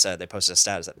all they said. They posted a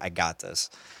status that I got this,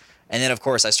 And then, of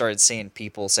course, I started seeing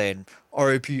people saying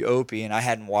R.I.P. Opie, and I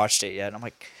hadn't watched it yet. And I'm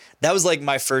like, that was like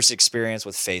my first experience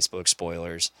with Facebook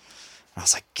spoilers. And I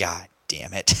was like, God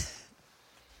damn it.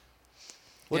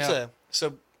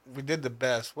 So we did the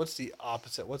best. What's the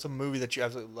opposite? What's a movie that you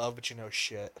absolutely love but you know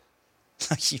shit?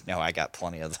 You know I got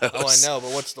plenty of those. Oh, I know,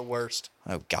 but what's the worst?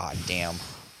 Oh, God damn.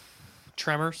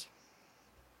 Tremors.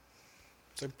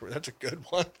 That's a good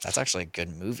one. That's actually a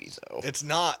good movie, though. It's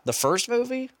not. The first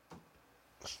movie?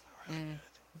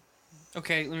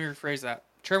 Okay, let me rephrase that.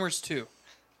 Tremors 2.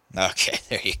 Okay,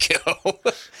 there you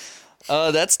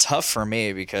go. That's tough for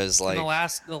me because, like...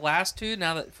 The last two,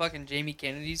 now that fucking Jamie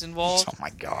Kennedy's involved. Oh, my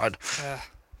God. uh,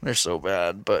 They're so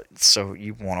bad, but so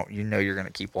you know you're going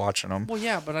to keep watching them. well,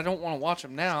 yeah, but I don't want to watch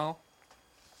them now.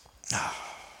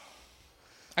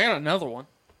 I got another one.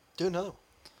 Do another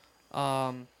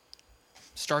one.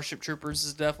 Starship Troopers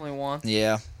is definitely one.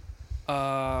 Yeah.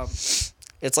 Um,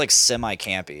 It's like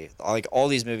semi-campy. Like, all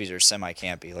these movies are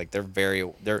semi-campy. Like,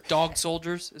 they're... Dog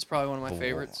Soldiers is probably one of my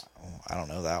favorites. I don't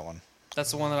know that one.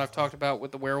 That's the one that I've talked about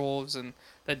with the werewolves and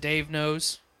that Dave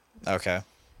knows. Okay.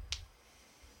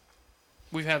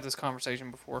 We've had this conversation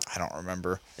before. I don't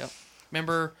remember. Yep.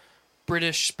 Remember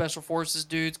British Special Forces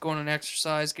dudes going on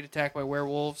exercise, get attacked by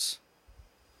werewolves?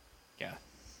 Yeah.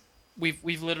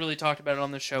 We've literally talked about it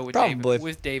on the show with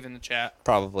Probably. Dave in the chat.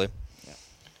 Probably.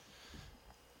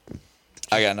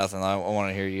 I got nothing. I want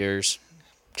to hear yours.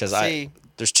 Because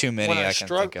there's too many I can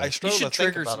think of. I You struggle should to think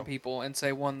trigger about some them. people and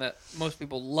say one that most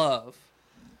people love,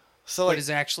 So but like, is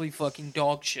actually fucking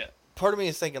dog shit. part of me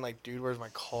is thinking like, dude, where's my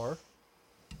car?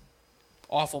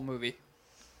 Awful movie.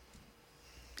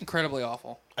 Incredibly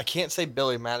awful. I can't say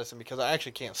Billy Madison because I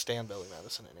actually can't stand Billy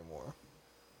Madison anymore.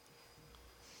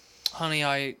 Honey,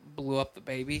 I Blew Up the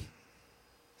Baby.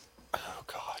 Oh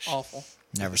gosh. Awful.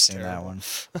 Never seen that one.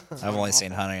 I've only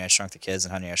seen Honey, I Shrunk the Kids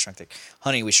and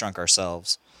Honey, We Shrunk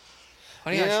Ourselves.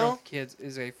 Honey, You I know? Shrunk the Kids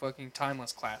is a fucking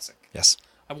timeless classic. Yes.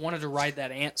 I wanted to ride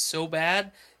that ant so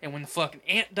bad, and when the fucking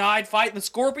ant died fighting the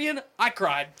scorpion, I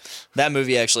cried. That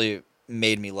movie actually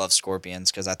made me love scorpions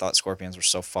because I thought scorpions were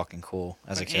so fucking cool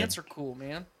as a Like, kid. ants are cool,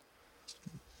 man.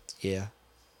 Yeah.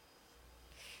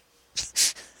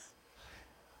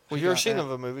 Have you ever seen of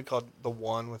a movie called The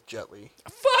One with Jet Li?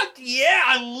 Fuck yeah,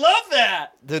 I love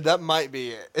that. Dude, that might be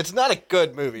it. It's not a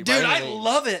good movie, by Dude, any I means,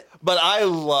 love it. But I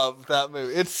love that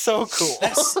movie. It's so cool.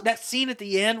 That scene at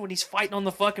the end when he's fighting on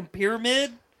the fucking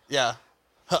pyramid. Yeah.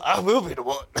 I will be the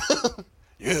one.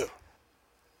 Yeah.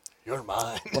 You're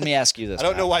mine. Let me ask you this. I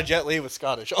don't Matt. know why Jet Li was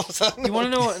Scottish all of a sudden. You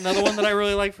want to know another one that I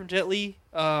really like from Jet Li?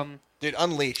 Dude,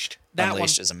 Unleashed. That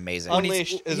Unleashed one. is amazing. When he's-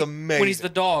 Unleashed is he- amazing. When he's the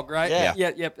dog, right? Yeah.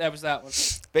 Yep, that was that one.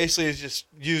 Basically, it's just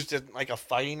used in like a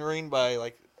fighting ring by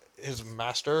like his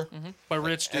master. By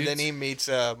rich dudes. And then he meets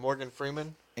Morgan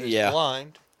Freeman, who's Yeah.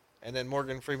 blind. And then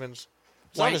Morgan Freeman's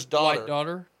it's white, not his daughter, White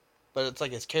daughter. but it's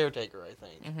like his caretaker, I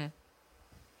think. Mm-hmm.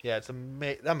 Yeah, it's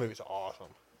amazing. That movie's awesome.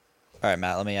 All right,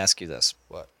 Matt, let me ask you this.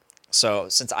 What? So,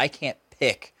 since I can't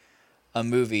pick a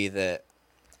movie that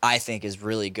I think is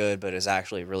really good but is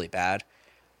actually really bad,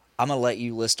 I'm going to let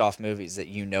you list off movies that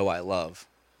you know I love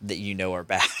that you know are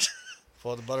bad.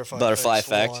 For the Butterfly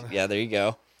Effect. Swan. Yeah, there you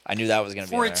go. I knew that was going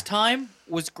to be For in its there. time,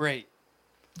 was great.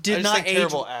 I Did just not think age.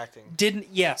 terrible acting.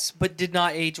 Did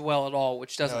not age well at all,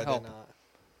 which doesn't No, it help. did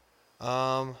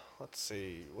not. Let's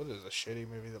see. What is a shitty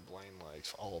movie that Blaine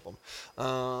likes? All of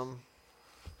them.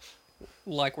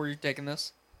 Like where you're taking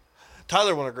this.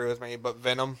 Tyler won't agree with me, but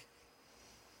Venom.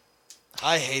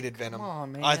 I hated Venom. Come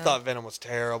on, man. I thought Venom was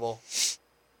terrible.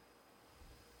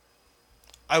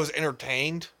 I was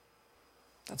entertained,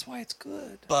 That's why it's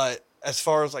good. but as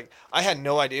far as like, I had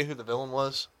no idea who the villain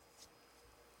was.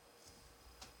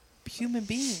 Human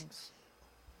beings.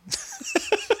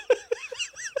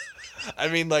 I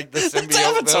mean, like the symbiote It's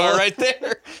Avatar villain. right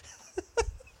there.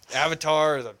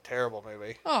 Avatar is a terrible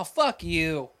movie. Oh, fuck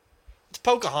you. It's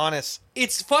Pocahontas.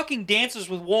 It's fucking Dances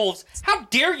with Wolves. How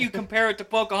dare you compare it to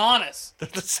Pocahontas? They're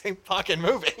the same fucking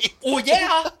movie. Well,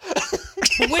 yeah.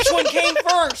 But which one came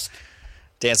first?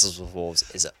 Dances with Wolves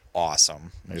is an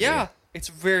awesome movie. Yeah. It's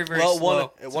very, very Well, it won-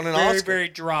 slow. it won It's an very, Oscar. very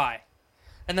dry.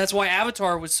 And that's why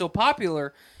Avatar was so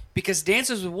popular, because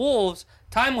Dances with Wolves,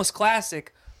 timeless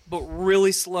classic, but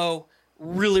really slow,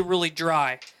 really, really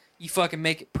dry. You fucking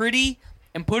make it pretty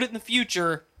and put it in the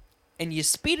future, and you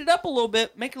speed it up a little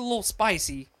bit, make it a little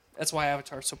spicy. That's why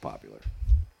Avatar's so popular.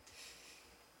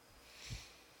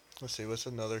 Let's see, what's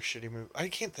another shitty movie? I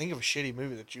can't think of a shitty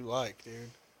movie that you like,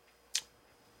 dude.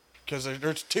 Because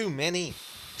there's too many.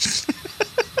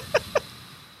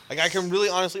 Like, I can really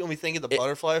honestly only think of the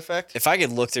Butterfly Effect. If I could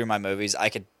look through my movies, I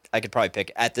could probably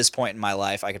pick, at this point in my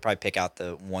life, I could probably pick out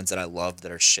the ones that I love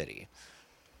that are shitty.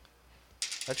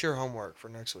 That's your homework for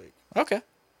next week. Okay.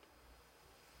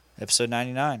 Episode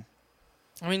 99.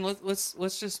 I mean,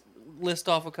 let's just list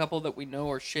off a couple that we know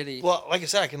are shitty. Well, like I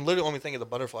said, I can literally only think of the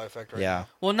butterfly effect right Yeah. now.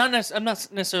 Well, I'm not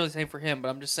necessarily saying for him, but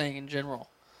I'm just saying in general.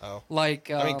 Oh.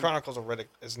 Like, I mean, Chronicles of Riddick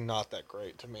is not that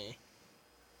great to me.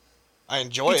 I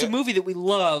enjoy it's it. a movie that we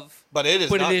love, but it is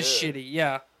but not it is good. shitty.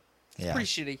 Yeah, Yeah. pretty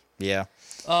shitty. Yeah.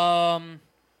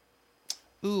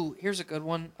 Ooh, here's a good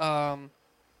one.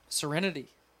 Serenity.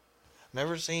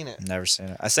 Never seen it. Never seen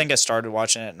it. I think I started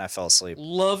watching it and I fell asleep.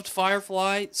 Loved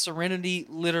Firefly. Serenity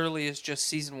literally is just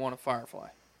season 1 of Firefly.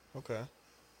 Okay.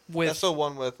 With That's the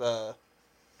one with, God,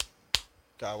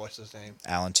 what's his name?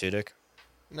 Alan Tudyk.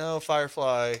 No,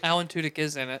 Firefly. Alan Tudyk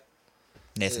is in it.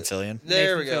 Nathan Fillion.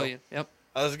 There we Nathan go. Fillion. Yep.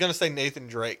 I was going to say Nathan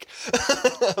Drake.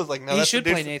 I was like, no, He that's should the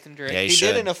dude play from- Nathan Drake. Yeah, He he should.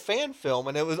 did in a fan film,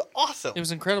 and it was awesome. It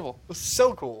was incredible. It was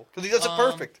so cool because he does it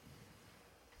perfect.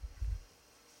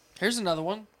 Here's another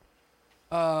one.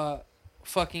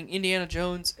 Fucking Indiana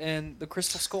Jones and the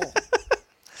Crystal Skull.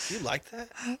 You like that?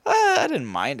 I didn't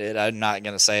mind it. I'm not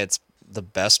going to say it's the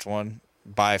best one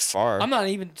by far. I'm not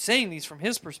even saying these from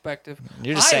his perspective.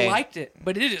 You're just I saying- liked it,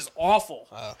 but it is awful.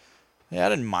 Yeah, I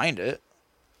didn't mind it.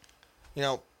 You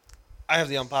know, I have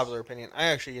the unpopular opinion. I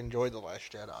actually enjoyed The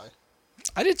Last Jedi.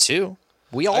 I did too.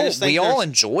 We I all just think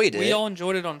enjoyed it. We all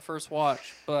enjoyed it on first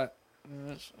watch, but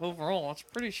overall, it's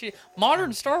pretty shit.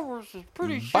 Modern Star Wars is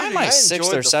pretty By shitty. my I enjoyed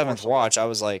sixth or The seventh Force watch, I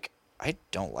was like, I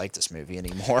don't like this movie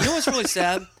anymore. You know what's really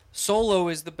sad? Solo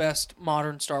is the best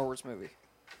modern Star Wars movie,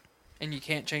 and you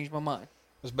can't change my mind.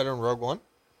 It's better than Rogue One.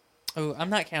 Oh, I'm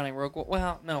not counting Rogue One.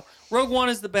 Well, no, Rogue One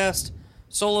is the best.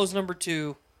 Solo's number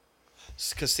 2.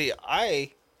 Because, see,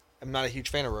 I am not a huge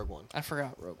fan of Rogue One. I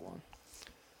forgot Rogue One.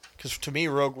 Because to me,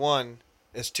 Rogue One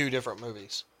is two different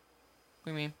movies.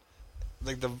 What do you mean?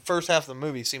 Like, the first half of the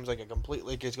movie seems like it's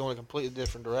going a completely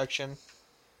different direction,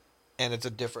 and it's a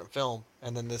different film.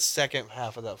 And then the second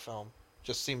half of that film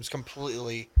just seems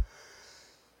completely,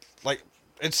 like,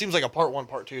 it seems like a part 1,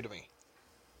 part 2 to me.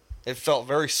 It felt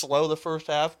very slow the first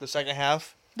half. The second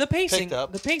half, The pacing Yeah.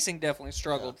 definitely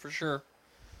struggled for sure.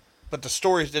 but the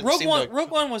stories didn't Rogue seem One, to...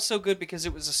 Rogue One was so good because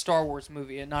it was a Star Wars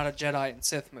movie and not a Jedi and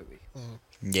Sith movie.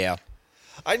 Yeah.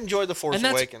 I enjoyed The Force And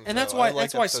that's Awakens. and that's though. why I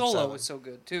liked Episode Solo 7. was so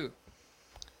good too.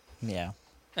 Yeah.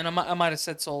 And I might have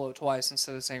said Solo twice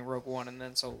instead of saying Rogue One and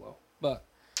then Solo. But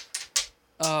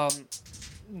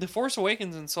The Force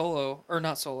Awakens and Solo, or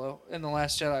not Solo, and The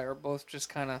Last Jedi are both just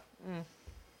kind of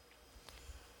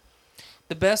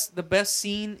the best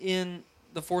scene in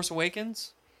The Force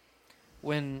Awakens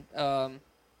when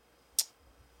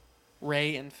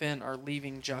Rey and Finn are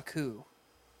leaving Jakku.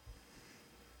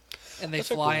 And they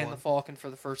That's a fly cool in the one. Falcon for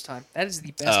the first time. That is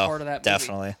the best part of that movie.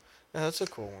 Definitely. Yeah, that's a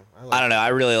cool one. I don't know. I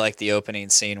really like the opening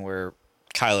scene where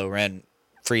Kylo Ren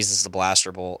freezes the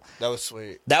blaster bolt. That was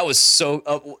sweet. That was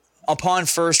so. Upon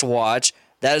first watch,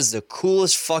 that is the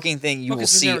coolest fucking thing you will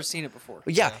Because we've see. never seen it before.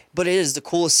 Yeah, but it is the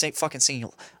coolest fucking scene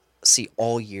you'll see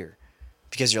all year,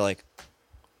 because you're like,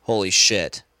 holy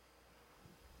shit.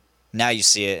 Now you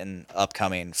see it in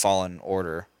upcoming Fallen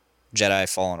Order, Jedi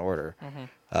Fallen Order.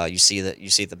 You see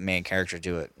the main character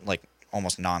do it like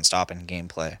almost nonstop in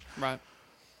gameplay. Right.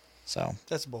 So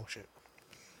That's bullshit.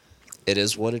 it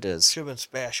is what it is. Should have been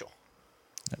special.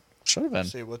 Should have been.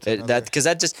 See, what's It, another- that because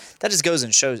that just goes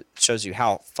and shows you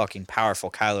how fucking powerful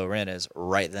Kylo Ren is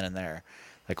right then and there,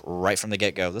 like right from the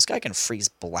get go. This guy can freeze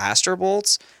blaster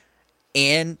bolts,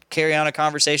 and carry on a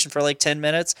conversation for like 10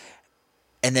 minutes,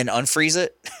 and then unfreeze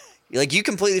it. Like you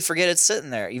completely forget it's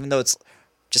sitting there, even though it's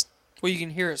just Well, you can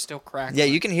hear it still crackling. yeah.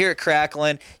 You can hear it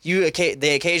crackling.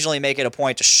 They occasionally make it a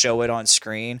point to show it on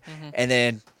screen, and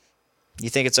then you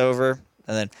think it's over,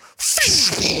 and then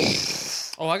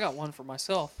Oh, I got one for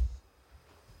myself.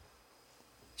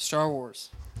 Star Wars,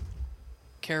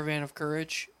 Caravan of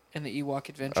Courage, and the Ewok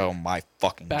Adventure. oh my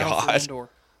fucking Battle for god! Endor.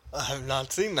 I have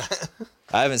not seen that.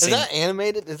 I haven't Is seen that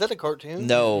animated? Is that a cartoon?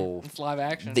 no. It's live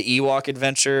action. The Ewok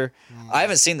Adventure. I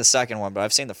haven't seen the second one, but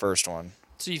I've seen the first one.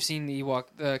 So you've seen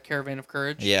the Caravan of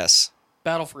Courage? Yes.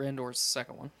 Battle for Endor is the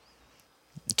second one.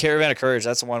 Caravan of Courage,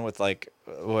 that's the one with like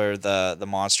where the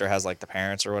monster has like the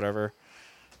parents or whatever.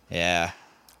 Yeah.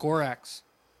 Gorax.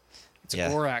 It's Yeah.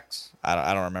 a Gorax.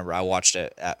 I don't remember. I watched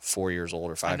it at 4 years old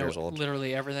or I 5 know years old.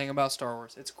 literally everything about Star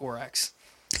Wars. It's Gorax.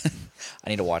 I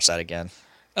need to watch that again.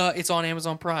 It's on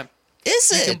Amazon Prime.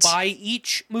 Is You can buy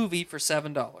each movie for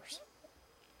 $7.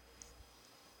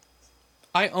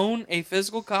 I own a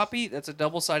physical copy that's a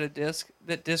double-sided disc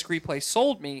that Disc Replay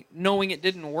sold me, knowing it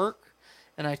didn't work,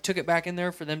 and I took it back in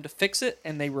there for them to fix it,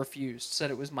 and they refused, said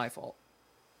it was my fault.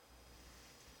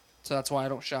 So that's why I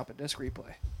don't shop at Disc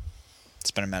Replay.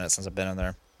 It's been a minute since I've been in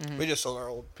there. We just sold our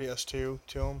old PS2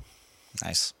 to them.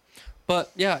 Nice.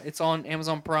 But yeah, it's on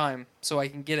Amazon Prime, so I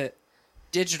can get it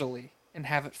digitally and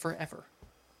have it forever.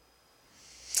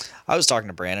 I was talking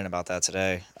to Brandon about that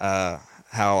today.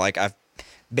 How like I've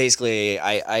basically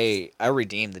I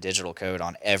redeem the digital code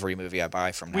on every movie I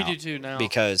buy from now. We do too now.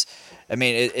 Because I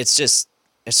mean it's just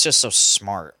so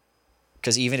smart.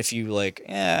 Because even if you like,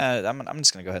 I'm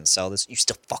just gonna go ahead and sell this, you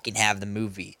still fucking have the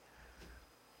movie.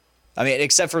 I mean,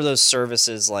 except for those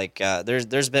services like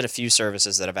there's been a few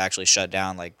services that have actually shut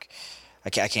down. Like I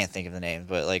can't think of the names,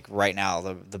 but like right now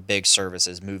the big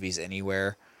services, Movies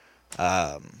Anywhere.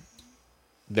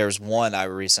 There's one I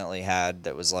recently had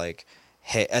that was like,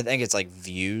 hey, I think it's like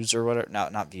Views or whatever. No,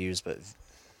 not Views, but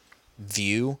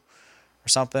View or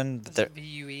something.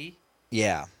 VUE.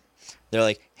 Yeah. They're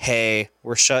like, hey,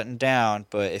 we're shutting down,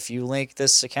 but if you link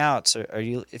this account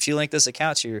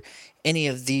to any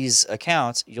of these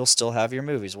accounts, you'll still have your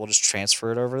movies. We'll just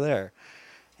transfer it over there.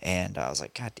 And I was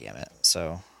like, God damn it.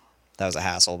 So that was a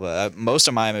hassle. But most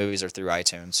of my movies are through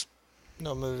iTunes.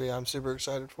 No movie I'm super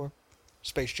excited for.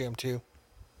 Space Jam 2.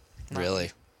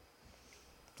 Really?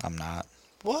 I'm not.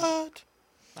 What?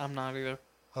 I'm not either.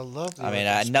 I love the I mean,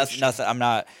 original Space Jam. nothing. I'm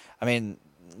not. I mean,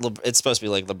 it's supposed to be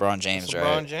like LeBron James, It's right?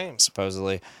 LeBron James.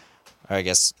 Supposedly. Or I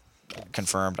guess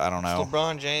confirmed. I don't know. It's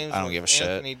LeBron James. I don't with give a shit.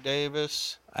 Anthony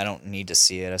Davis. I don't need to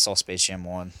see it. I saw Space Jam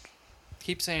 1.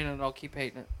 Keep saying it, I'll keep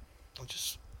hating it.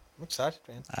 I'm excited,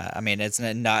 man. I mean, it's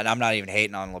not. I'm not even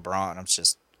hating on LeBron.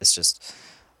 It's just.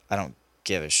 I don't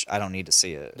give a. I don't need to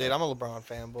see it. Dude, I'm a LeBron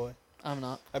fanboy. I'm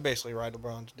not. I basically ride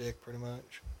LeBron's dick pretty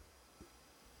much.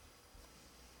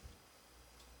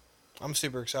 I'm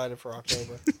super excited for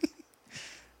October.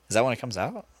 Is that when it comes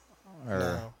out? Or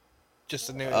No, just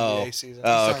the new Oh. NBA season.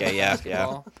 Oh, Sorry okay, about yeah.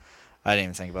 basketball. I didn't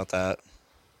even think about that.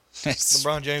 It's-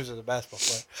 LeBron James is a basketball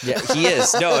player. yeah, he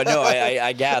is. No,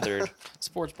 I gathered.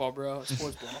 Sports ball, bro.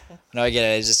 Sports ball. No, I get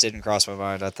it. It just didn't cross my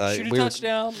mind. I thought Shoot a we were.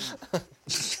 touchdown.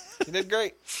 He did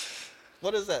great.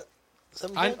 What is that?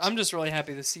 7 points? I'm just really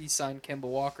happy to see he signed Kemba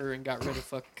Walker and got rid of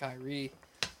fucking Kyrie.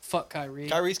 Fuck Kyrie.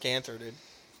 Kyrie's cancer, dude.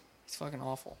 He's fucking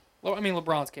awful. Well, I mean,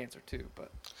 LeBron's cancer too,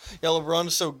 but Yeah,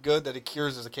 LeBron's so good that he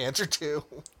cures his cancer too.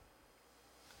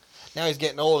 Now he's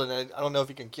getting old, and I don't know if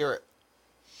he can cure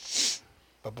it.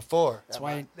 But before, that's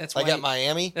why. like at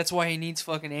Miami, That's why he needs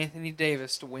fucking Anthony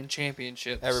Davis to win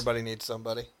championships. everybody needs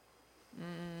somebody.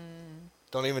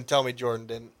 Don't even tell me Jordan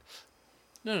didn't.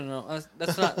 No.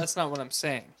 That's not what I'm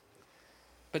saying.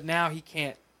 But now he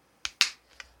can't.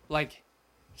 Like,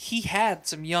 he had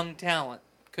some young talent.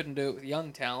 Couldn't do it with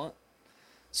young talent.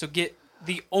 So get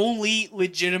the only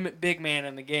legitimate big man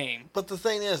in the game. But the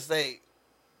thing is,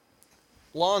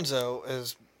 Lonzo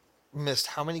has missed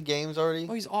how many games already?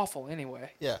 Oh, he's awful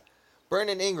anyway. Yeah.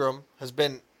 Brandon Ingram has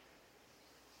been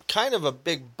kind of a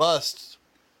big bust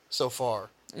so far.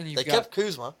 And They kept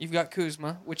Kuzma. You've got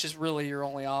Kuzma, which is really your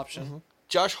only option.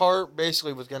 Josh Hart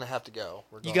basically was going to have to go.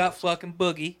 You got regardless. fucking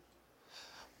Boogie.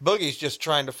 Boogie's just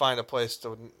trying to find a place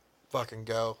to fucking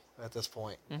go at this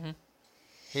point. Mhm.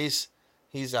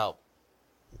 He's out,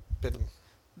 been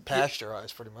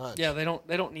pasteurized pretty much. Yeah, they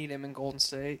don't need him in Golden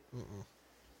State.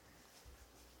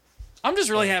 I'm just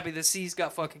really happy that C's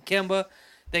got fucking Kemba.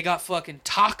 They got fucking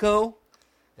Taco.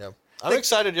 Yeah. I'm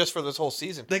excited just for this whole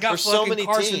season. They got There's fucking so many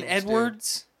Carson teams,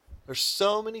 Edwards. dude. There's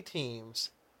so many teams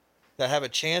that have a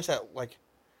chance at like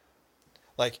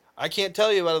I can't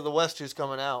tell you out of the West who's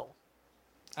coming out.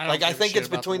 I think it's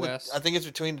between West. I think it's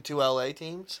between the two LA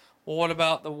teams. Well, what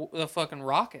about the fucking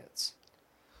Rockets?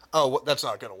 Oh, that's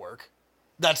not going to work.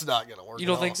 That's not going to work. You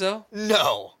don't at think all.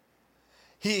 so?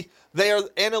 No. They are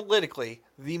analytically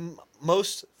the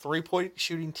most 3-point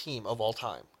shooting team of all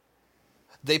time.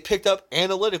 They picked up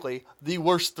analytically the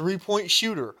worst 3-point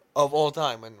shooter of all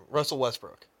time in Russell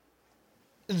Westbrook.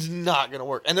 It's not going to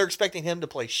work. And they're expecting him to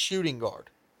play shooting guard.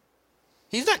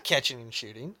 He's not catching and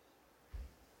shooting.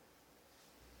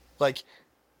 Like,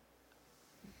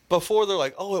 before they're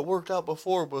like, oh, it worked out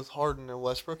before with Harden and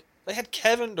Westbrook. They had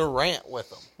Kevin Durant with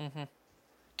them. Mm-hmm.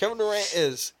 Kevin Durant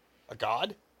is a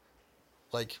god.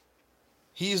 Like,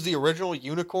 he's the original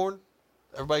unicorn.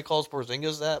 Everybody calls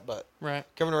Porzingis that, but Right.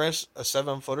 Kevin Durant's a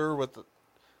 7-footer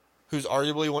who's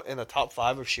arguably in the top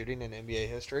 5 of shooting in NBA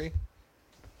history.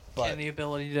 But And the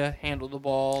ability to handle the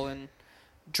ball and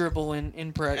dribble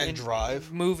and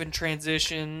drive. move and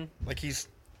transition.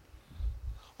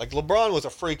 like LeBron was a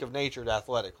freak of nature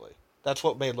athletically. That's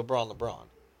what made LeBron LeBron.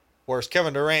 Whereas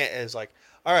Kevin Durant is like,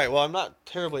 all right, well, I'm not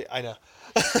terribly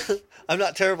I'm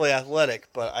not terribly athletic,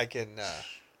 but I can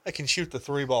shoot the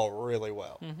 3 ball really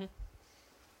well.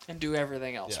 And do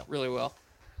everything else Yeah. really well.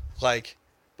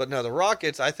 But no, the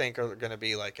Rockets I think are going to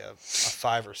be like a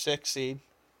 5 or 6 seed.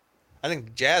 I think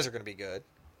the Jazz are going to be good.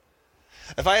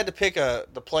 If I had to pick the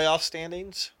playoff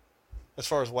standings, as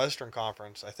far as Western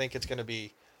Conference, I think it's going to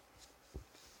be.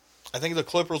 I think the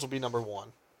Clippers will be number 1.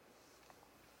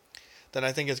 Then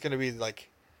I think it's going to be like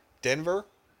Denver,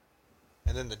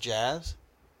 and then the Jazz,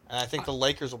 and I think the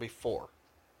Lakers will be 4.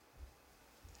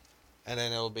 And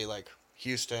then it'll be like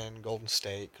Houston, Golden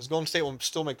State, because Golden State will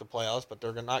still make the playoffs, but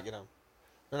they're not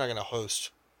gonna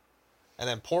host. And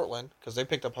then Portland, because they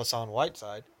picked up Hassan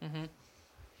Whiteside. Mm-hmm.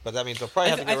 But that means they'll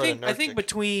probably have to get rid of Nurkic. I think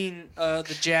between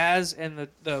the Jazz and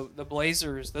the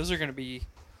Blazers, those are going to be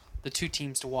the 2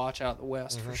 teams to watch out the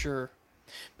West for sure.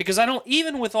 Because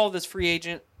even with all this free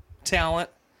agent talent,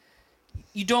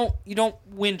 you don't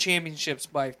win championships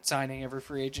by signing every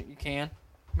free agent you can.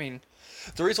 I mean,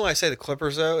 the reason why I say the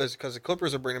Clippers though is because the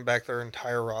Clippers are bringing back their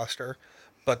entire roster,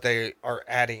 but they are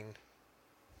adding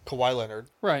Kawhi Leonard,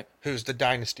 right? Who's the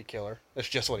dynasty killer. That's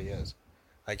just what he is.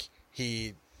 Like,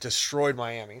 he destroyed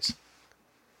Miami's,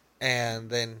 and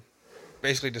then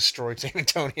basically destroyed San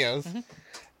Antonio's. Mm-hmm.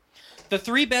 The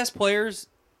 3 best players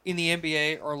in the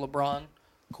NBA are LeBron,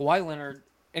 Kawhi Leonard,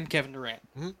 and Kevin Durant.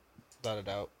 Mm-hmm. Without a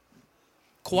doubt.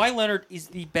 Kawhi Leonard is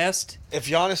the best. If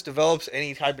Giannis develops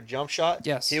any type of jump shot,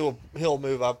 yes, he'll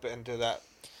move up into that.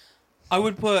 I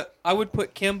would put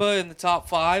Kemba in the top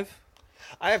 5.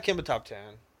 I have Kemba top 10,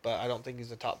 but I don't think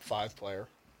he's a top 5 player.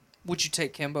 Would you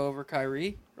take Kemba over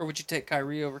Kyrie, or would you take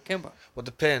Kyrie over Kemba? Well, it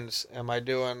depends. Am I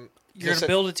doing? You're going to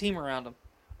build a team around him.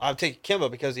 I'll take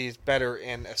Kemba because he's better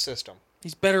in a system.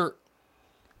 He's better,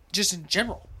 just in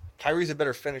general. Kyrie's a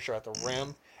better finisher at the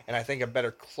rim, and I think a better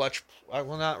clutch.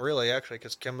 Well, not really actually,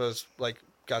 because Kemba's like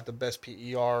got the best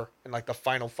PER in like the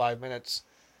final 5 minutes.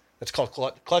 It's called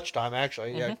clutch time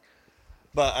actually. Mm-hmm. Yeah,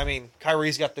 but I mean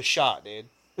Kyrie's got the shot, dude.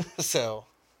 So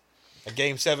a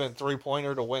Game 7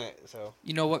 3-pointer to win it. So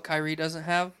you know what Kyrie doesn't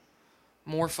have?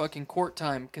 More fucking court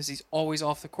time because he's always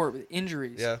off the court with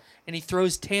injuries. Yeah. And he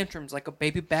throws tantrums like a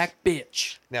baby back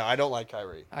bitch. Now, I don't like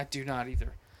Kyrie. I do not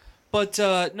either. But,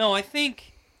 no, I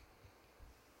think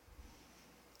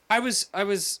I was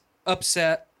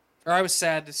upset, or I was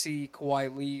sad to see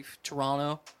Kawhi leave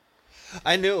Toronto.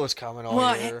 I knew it was coming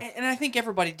all year. And I think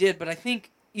everybody did, but I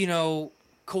think,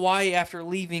 Kawhi, after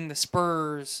leaving the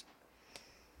Spurs,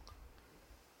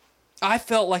 I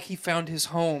felt like he found his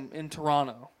home in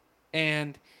Toronto.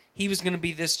 And he was going to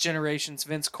be this generation's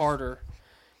Vince Carter.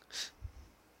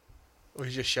 Were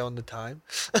you just showing the time?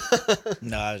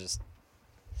 No,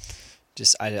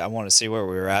 I want to see where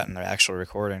we were at in the actual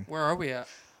recording. Where are we at?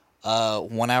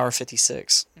 1 hour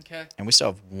 56. Okay. And we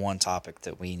still have one topic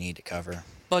that we need to cover.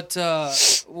 But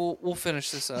we'll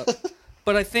finish this up.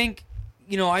 But I think,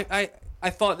 I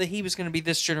thought that he was going to be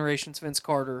this generation's Vince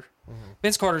Carter. Mm-hmm.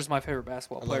 Vince Carter is my favorite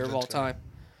basketball player of all time.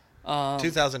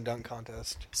 2000 dunk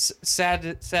contest. Sad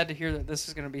to hear that this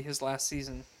is going to be his last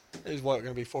season. He's going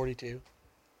to be 42?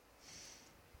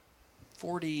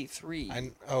 43.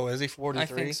 Is he 43? I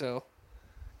think so.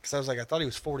 Because I was like, I thought he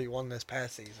was 41 this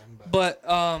past season. But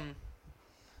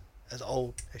that's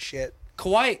old as shit.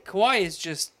 Kawhi is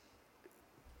just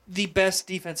the best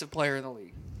defensive player in the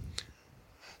league.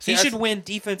 He should win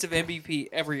defensive MVP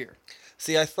every year.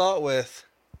 See, I thought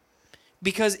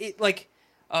because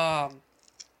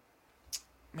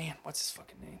man, what's his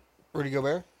fucking name? Rudy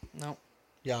Gobert? Nope.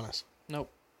 Giannis? Nope.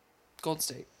 Golden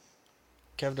State?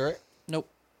 Kevin Durant? Nope.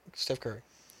 Steph Curry?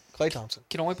 Klay Thompson?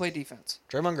 Can only play defense.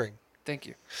 Draymond Green? Thank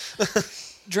you.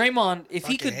 Draymond, if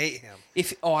he could... I hate him.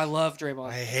 I love Draymond.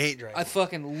 I hate Draymond. I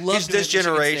fucking love him. He's this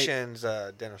generation's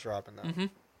Dennis Rodman, though. Mm-hmm.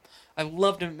 I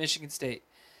loved him at Michigan State.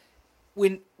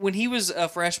 When he was a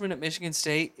freshman at Michigan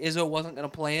State, Izzo wasn't going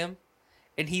to play him,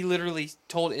 and he literally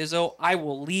told Izzo, I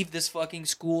will leave this fucking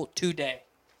school today.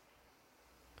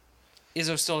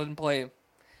 Izzo still didn't play him.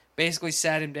 Basically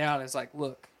sat him down and was like,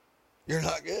 look. You're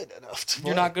not good enough to play.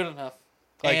 You're not good enough.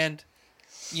 And,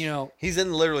 he's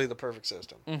in literally the perfect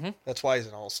system. Mm-hmm. That's why he's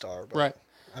an all-star. But, right.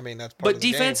 I mean, that's part of the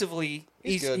defensively,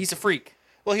 game. he's a freak.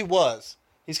 Well, he was.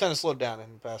 He's kind of slowed down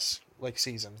in the past,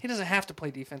 season. He doesn't have to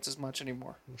play defense as much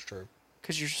anymore. That's true.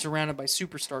 Because you're surrounded by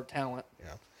superstar talent.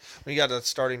 Yeah. When you got a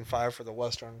starting 5 for the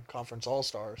Western Conference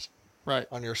All-Stars. Right.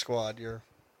 On your squad, you're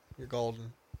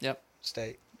Golden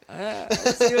State.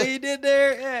 See what you did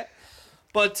there? Yeah.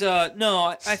 But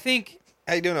no, I think.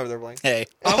 How you doing over there, Blaine? Hey.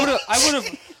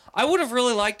 I would have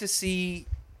really liked to see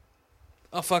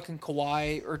a fucking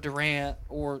Kawhi or Durant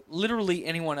or literally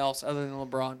anyone else other than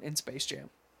LeBron in Space Jam.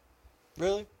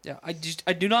 Really? Yeah, I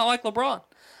do not like LeBron.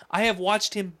 I have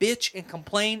watched him bitch and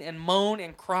complain and moan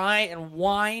and cry and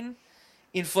whine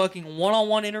in fucking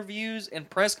one-on-one interviews and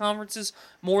press conferences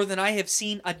more than I have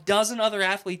seen a dozen other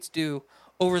athletes do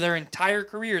over their entire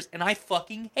careers, and I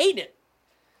fucking hate it.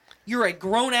 You're a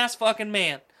grown-ass fucking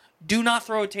man. Do not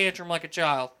throw a tantrum like a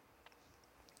child.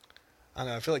 I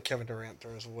know. I feel like Kevin Durant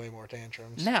throws way more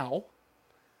tantrums. Now,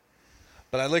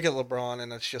 But I look at LeBron,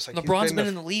 and it's just like LeBron's been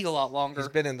in the league a lot longer.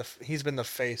 He's been the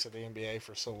face of the NBA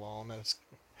for so long. That it's,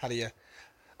 how do you?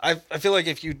 I feel like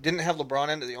if you didn't have LeBron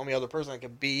in it, the only other person that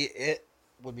could be it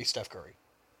would be Steph Curry.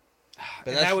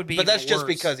 And that would be But that's even just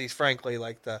worse. because he's frankly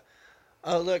like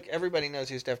oh look, everybody knows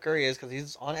who Steph Curry is because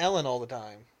he's on Ellen all the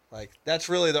time. Like that's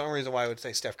really the only reason why I would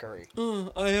say Steph Curry.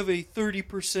 I have a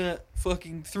 30%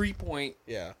 fucking 3-point.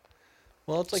 Yeah.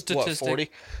 Well, it's like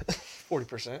Statistic. what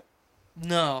 40%.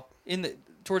 No,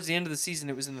 towards the end of the season,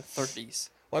 it was in the 30s.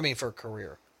 Well, I mean for a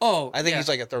career. Oh, I think yeah. he's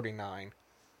like at 39.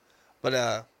 But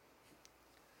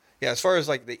yeah, as far as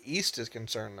like the East is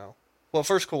concerned though. Well,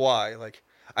 first Kawhi, like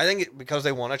I think because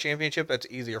they won a championship, that's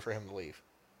easier for him to leave.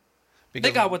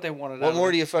 They got what they wanted. What out more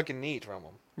of do it. you fucking need from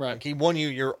him? Right. Like he won you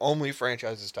your only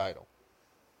franchise's title.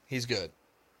 He's good.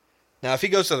 Now, if he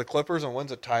goes to the Clippers and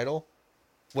wins a title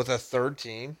with a third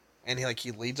team, and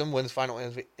he leads them, wins Final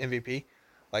MVP,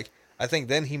 like I think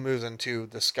then he moves into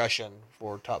discussion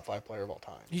for top 5 player of all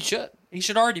time. He should. He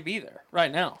should already be there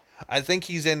right now. I think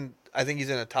he's in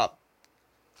a top.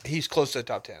 He's close to the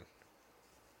top 10.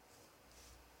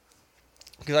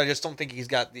 Because I just don't think he's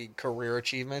got the career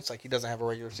achievements. Like he doesn't have a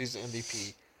regular season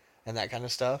MVP and that kind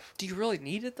of stuff. Do you really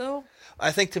need it though?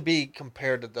 I think to be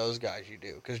compared to those guys, you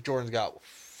do. Because Jordan's got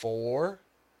 4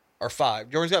 or 5.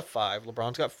 Jordan's got 5.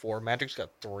 LeBron's got 4. Magic's got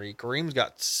 3. Kareem's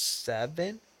got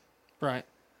 7. Right.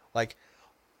 Like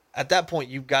at that point,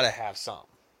 you've got to have some.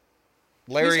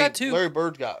 He's got 2. Larry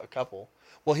Bird's got a couple.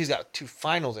 Well, he's got 2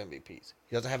 Finals MVPs.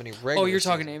 He doesn't have any regular. Oh, you're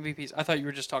talking season. MVPs. I thought you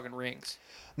were just talking rings.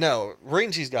 No,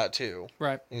 rings he's got 2.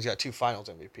 Right. And he's got 2 Finals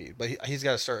MVP. But he's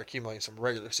got to start accumulating some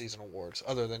regular season awards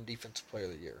other than Defensive Player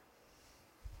of the Year.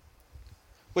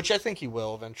 Which I think he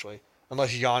will eventually.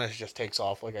 Unless Giannis just takes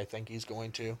off like I think he's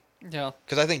going to. Yeah.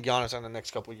 Because I think Giannis in the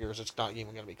next couple of years, it's not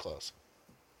even going to be close.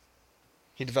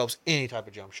 He develops any type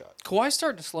of jump shot. Kawhi's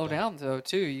starting to slow down though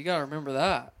too. You got to remember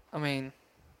that. I mean,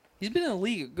 he's been in the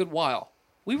league a good while.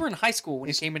 We were in high school when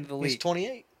he came into the league. He's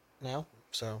 28 now.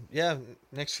 So, yeah,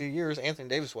 next few years. Anthony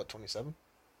Davis, 27?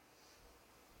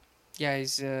 Yeah,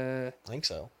 he's I think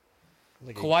so. I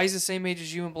think Kawhi's the same age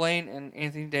as you and Blaine, and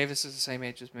Anthony Davis is the same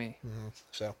age as me.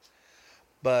 so.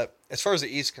 But as far as the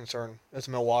East is concerned, it's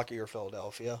Milwaukee or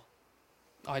Philadelphia.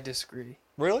 I disagree.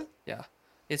 Really? Yeah,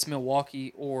 it's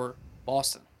Milwaukee or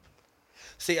Boston.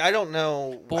 See, I don't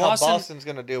know Boston- how Boston's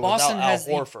going to do Boston without Al has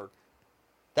the- Horford.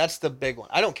 That's the big one.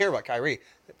 I don't care about Kyrie.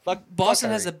 Fuck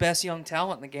Boston has the Kyrie. best young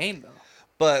talent in the game, though.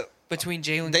 But Between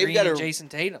Jalen They've Green gotta- and Jason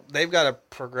Tatum. they've got to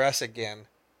progress again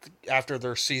after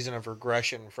their season of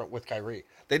regression with Kyrie.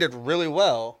 They did really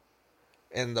well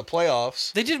in the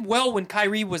playoffs. They did well when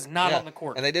Kyrie was not Yeah, on the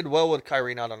court. and they did well with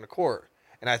Kyrie not on the court.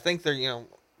 And I think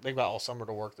they've got all summer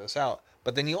to work this out.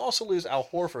 But then you also lose Al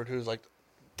Horford, who's like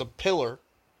the pillar.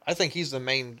 I think he's the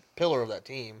main pillar of that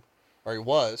team, or he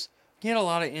was. He had a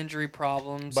lot of injury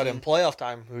problems. But in and playoff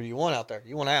time, who do you want out there?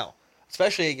 You want Al,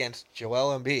 especially against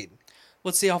Joel Embiid.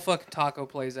 let's see how fucking Taco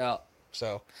plays out.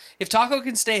 So If Taco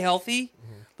can stay healthy,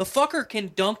 Mm-hmm. the fucker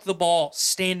can dunk the ball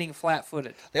standing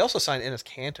flat-footed, they also signed Enes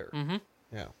Kanter. Mm-hmm.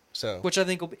 Yeah. So which I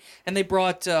think will be. And they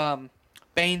brought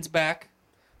Baines back.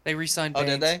 They re-signed oh,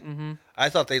 Baines. did they? Mm-hmm. I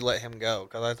thought they let him go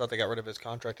because I thought they got rid of his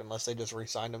contract unless they just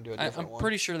re-signed him to a different I'm one.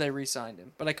 pretty sure they re-signed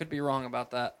him, but I could be wrong about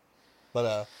that.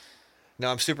 But no,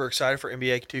 I'm super excited for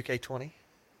NBA 2K20.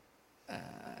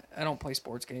 I don't play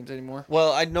sports games anymore.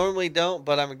 Well, I normally don't,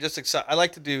 but I'm just excited. I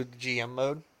like to do the GM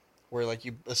mode, where like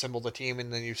you assemble the team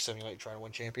and then you simulate trying to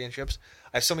win championships.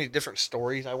 I have so many different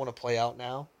stories I want to play out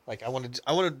now. Like I want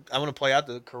to play out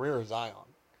the career of Zion,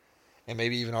 and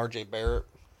maybe even RJ Barrett.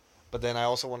 But then I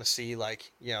also want to see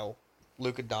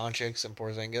Luka Doncic and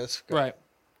Porzingis. Right.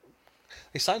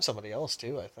 They signed somebody else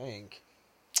too, I think.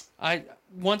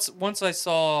 Once I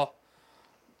saw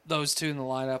those two in the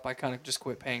lineup, I kind of just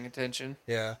quit paying attention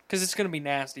Yeah, because it's going to be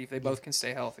nasty if they both can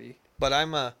stay healthy. but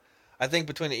I think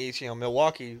between the East,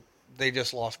 Milwaukee, they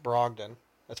just lost Brogdon.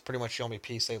 That's pretty much the only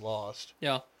piece they lost.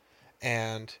 Yeah.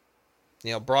 And,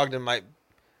 Brogdon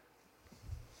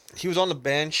he was on the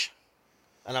bench,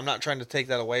 and I'm not trying to take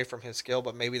that away from his skill,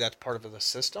 but maybe that's part of the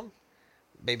system.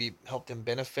 Maybe helped him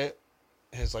benefit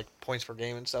his, points per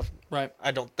game and stuff. Right.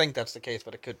 I don't think that's the case,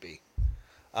 but it could be.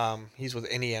 He's with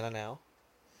Indiana now.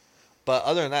 But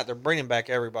other than that, they're bringing back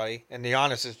everybody, and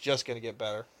Giannis is just going to get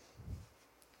better.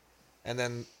 And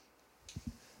then,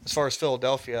 as far as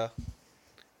Philadelphia,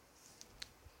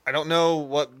 I don't know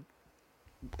what.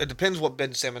 It depends what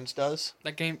Ben Simmons does.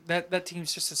 That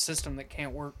team's just a system that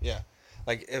can't work. Yeah,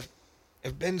 if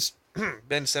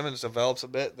Ben Simmons develops a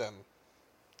bit, then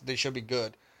they should be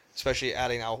good, especially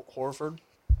adding Al Horford.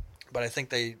 But I think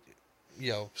they,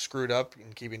 screwed up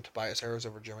in keeping Tobias Harris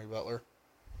over Jimmy Butler.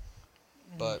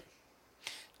 But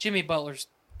Jimmy Butler's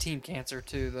team cancer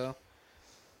too, though.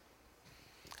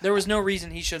 There was no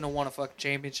reason he shouldn't have won a fucking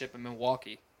championship in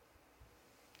Milwaukee.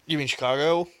 you mean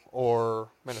Chicago or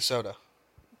Minnesota?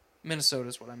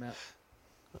 Minnesota's what I meant.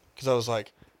 Because I was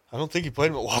like, I don't think he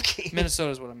played Milwaukee.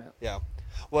 Minnesota's what I meant. Yeah.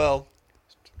 Well,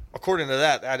 according to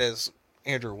that is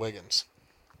Andrew Wiggins.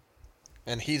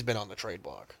 And he's been on the trade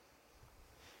block.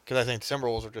 Because I think the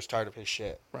Timberwolves are just tired of his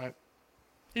shit. Right.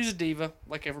 He's a diva,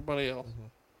 like everybody else.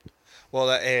 Well,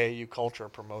 that AAU culture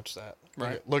promotes that.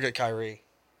 Right. Look at Kyrie.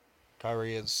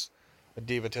 Kyrie is a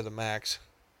diva to the max.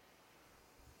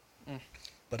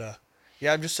 But,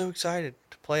 yeah, I'm just so excited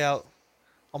to play out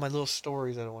all my little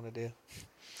stories that I want to do.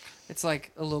 It's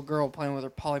like a little girl playing with her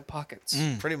Polly Pockets.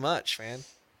 Pretty much, man.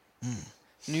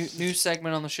 New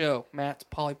segment on the show, Matt's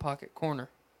Polly Pocket Corner.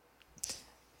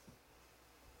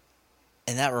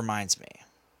 And that reminds me.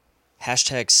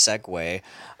 Hashtag segue.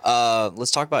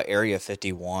 Let's talk about Area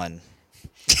 51.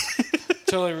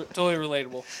 Totally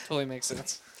relatable. Totally makes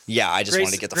sense. Yeah, I just Great-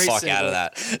 wanted to get the great fuck out of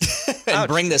that and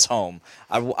bring this home.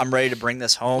 I'm ready to bring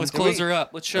this home. Let's close her up.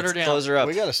 Let's shut her down. Close her up.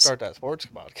 We got to start that sports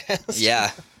podcast.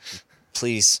 Yeah,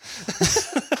 please.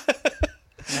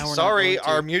 Now we're not Sorry, going to.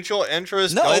 our mutual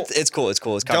interests No, don't, it's cool. It's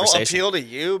cool. It's don't conversation. appeal to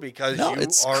you because No, you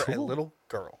it's are a cool. little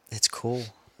girl. It's cool.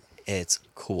 It's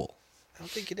cool. I don't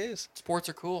think it is. Sports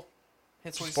are cool.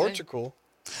 That's what he's Sports saying. are cool.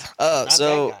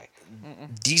 So that guy.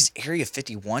 these Area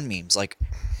 51 memes, like,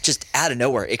 just out of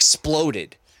nowhere,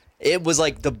 exploded. It was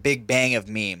like the big bang of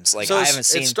memes. Like, So I haven't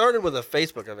seen. It started with a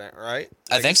Facebook event, right?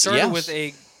 I think so. Started Yeah. with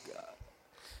a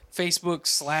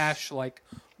Facebook / like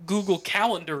Google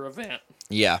Calendar event.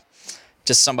 Yeah.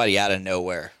 Just somebody out of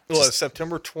nowhere. Well, it's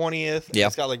September 20th. Yeah.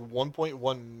 It's got like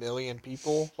 1.1 million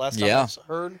people last time Yeah. I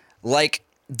heard. Like,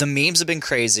 the memes have been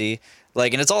crazy.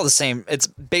 Like, and it's all the same. It's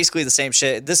basically the same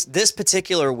shit. This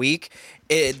particular week,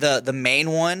 the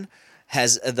main one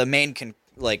has the main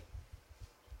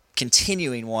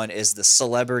continuing one is the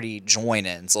celebrity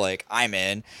join-ins. Like, I'm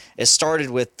in. It started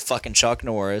with fucking Chuck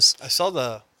Norris. I saw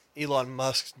the Elon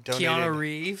Musk donated, Keanu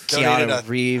Reeves. Keanu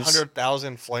Reeves.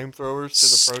 100,000 flamethrowers to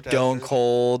the protesters. Stone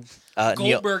Cold. Neil,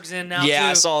 Goldberg's in now yeah, too.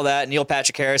 I saw that. Neil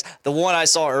Patrick Harris. The one I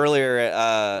saw earlier.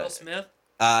 Will Smith.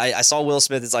 I saw Will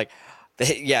Smith. It's like,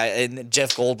 yeah, and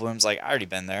Jeff Goldblum's like, I already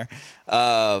been there.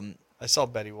 I saw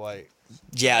Betty White.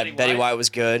 Yeah, Betty Betty White? White was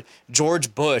good.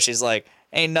 George Bush is like,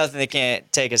 ain't nothing that can't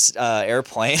take a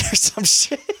airplane or some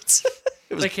shit.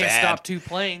 It was They can't bad. stop two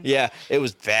planes. Yeah, it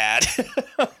was bad.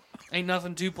 Ain't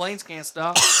nothing two planes can't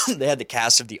stop. They had the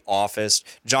cast of The Office.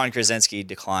 John Krasinski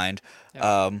declined.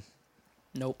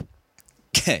 Nope.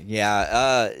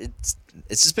 Yeah,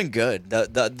 it's just been good.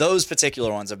 Those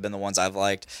particular ones have been the ones I've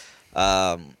liked.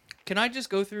 Can I just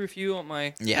go through a few on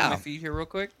my feed here real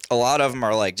quick? A lot of them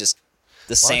are like just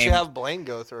the Why don't same. you have Blaine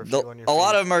go through a few on your A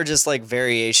lot feed? of them are just like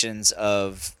variations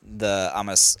of the I'm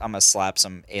gonna slap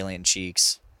some alien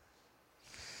cheeks.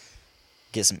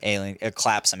 Get some alien,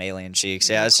 clap some alien cheeks.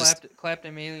 Yeah, it's just clapped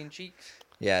them alien cheeks.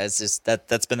 yeah, it's just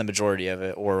that's been the majority of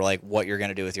it, or like what you're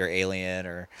gonna do with your alien,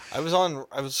 or I was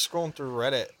scrolling through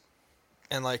Reddit,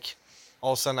 and like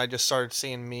all of a sudden I just started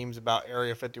seeing memes about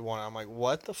Area 51. I'm like,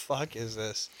 what the fuck is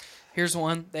this? Here's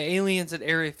one: the aliens at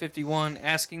Area 51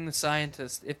 asking the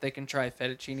scientists if they can try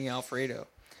fettuccine alfredo.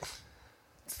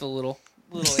 It's the little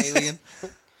alien.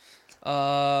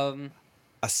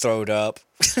 I throwed up.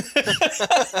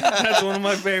 That's one of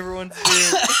my favorite ones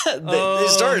too. They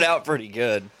started out pretty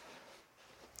good.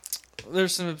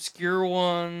 There's some obscure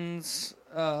ones.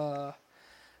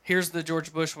 Here's the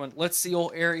George Bush one. Let's see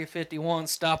old Area 51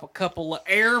 stop a couple of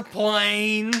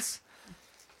airplanes.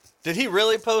 Did he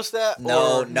really post that?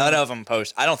 No, Or- none of them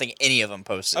posted. I don't think any of them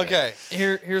posted. it. Okay.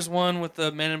 Here's one with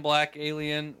the Men in Black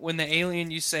alien. When the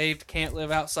alien you saved can't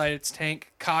live outside its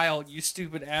tank, Kyle, you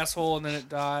stupid asshole, and then it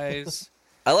dies.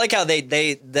 I like how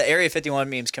the Area 51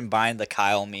 memes combined the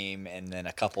Kyle meme and then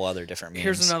a couple other different memes.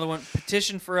 Here's another one.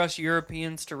 Petition for us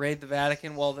Europeans to raid the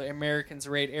Vatican while the Americans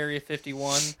raid Area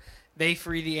 51. They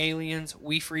free the aliens,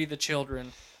 we free the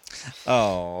children.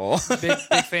 Oh. Big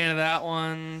fan of that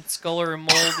one. Sculler and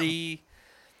Moldy.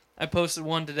 I posted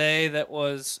one today that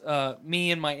was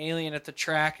me and my alien at the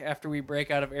track after we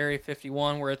break out of Area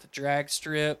 51. We're at the drag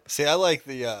strip. See, I like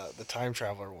the time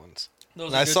traveler ones.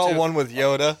 Those And are I good saw too. one with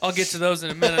Yoda. I'll get to those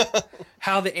in a minute.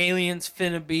 How the aliens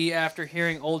finna be after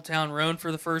hearing Old Town Road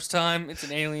for the first time. It's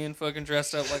an alien fucking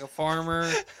dressed up like a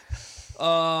farmer.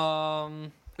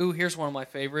 Ooh, here's one of my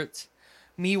favorites.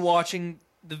 Me watching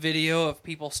the video of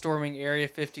people storming Area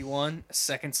 51.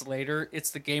 Seconds later,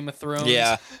 it's the Game of Thrones.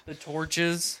 Yeah. The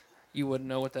torches. You wouldn't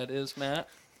know what that is, Matt.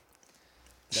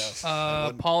 No, I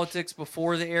wouldn't. Politics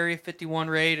before the Area 51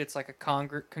 raid. It's like a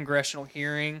congressional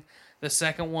hearing. The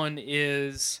second one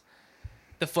is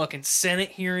the fucking Senate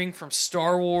hearing from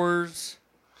Star Wars.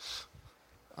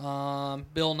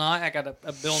 Bill Nye. I got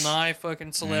a Bill Nye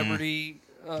fucking celebrity.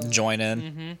 Join in.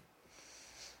 Mm-hmm.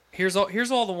 Here's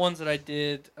all the ones that I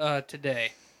did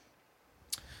today.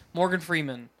 Morgan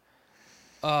Freeman,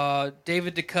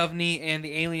 David Duchovny, and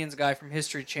the Aliens guy from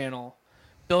History Channel.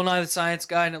 Bill Nye the Science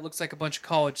Guy, and it looks like a bunch of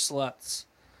college sluts.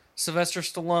 Sylvester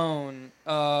Stallone,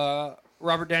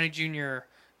 Robert Downey Jr.,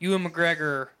 Ewan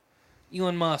McGregor,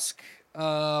 Elon Musk,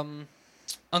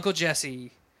 Uncle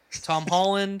Jesse, Tom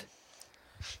Holland.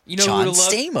 You know John who would have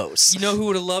Stamos. loved? You know who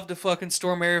would have loved to fucking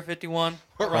storm Area 51?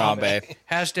 Harambe.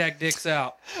 Hashtag dicks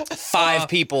out. 5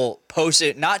 people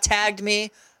posted, not tagged me,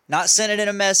 not sent it in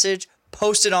a message,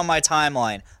 posted on my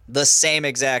timeline the same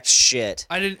exact shit.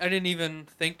 I didn't even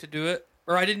think to do it,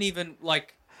 or I didn't even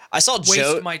I saw waste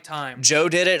Joe. my time. Joe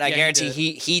did it, and I Yeah, he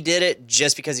guarantee did. he did it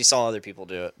just because he saw other people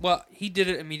do it. Well, he did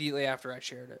it immediately after I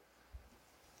shared it.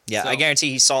 Yeah, So- I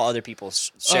guarantee he saw other people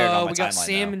share it on my we got timeline.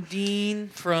 Sam though. and Dean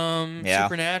from Yeah.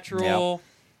 Supernatural.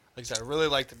 Like I said, I really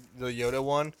liked the Yoda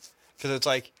one because it's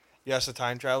like, yes, a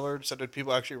time traveler. So did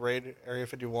people actually raid Area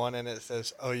 51? And it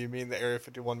says, oh, you mean the Area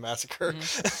 51 massacre?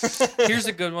 Here's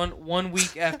a good one. 1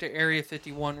 week after Area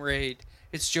 51 raid,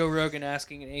 it's Joe Rogan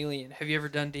asking an alien, "Have you ever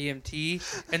done DMT?"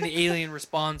 And the alien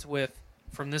responds with,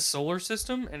 "From this solar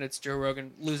system?" And it's Joe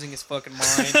Rogan losing his fucking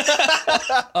mind.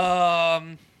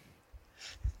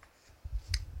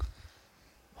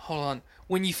 Hold on.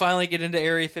 When you finally get into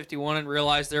Area 51 and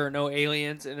realize there are no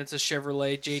aliens and it's a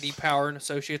Chevrolet JD Power and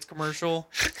Associates commercial.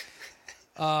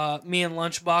 Me and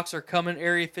Lunchbox are coming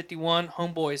Area 51.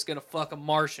 Homeboy is going to fuck a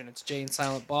Martian. It's Jay and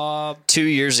Silent Bob. 2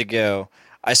 years ago,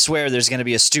 I swear there's going to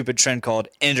be a stupid trend called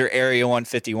Enter Area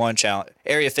 151 challenge,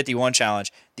 Area 51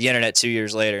 challenge. The internet 2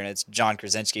 years later, and it's John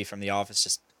Krasinski from The Office.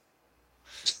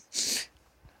 Just,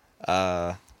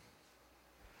 Now,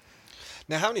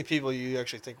 how many people you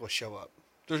actually think will show up?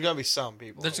 There's gonna be some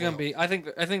people. There's that gonna will. be. I think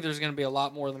there's gonna be a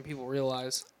lot more than people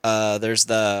realize. there's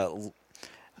I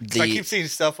keep the seeing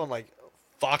stuff on like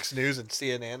Fox News and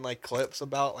CNN, like clips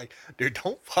about like, dude,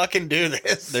 don't fucking do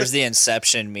this. there's the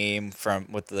Inception meme from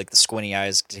with like the squinty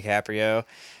eyes DiCaprio. It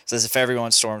says if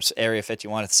everyone storms Area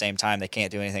 51 at the same time, they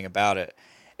can't do anything about it.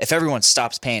 If everyone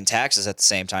stops paying taxes at the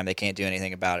same time, they can't do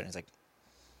anything about it. And it's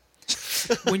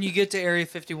like, When you get to Area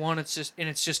 51, it's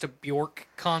just a Bjork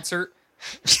concert.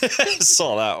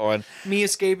 saw that one. Me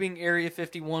escaping Area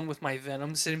 51 with my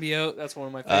Venom symbiote. That's one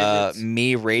of my favorites.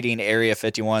 Me raiding Area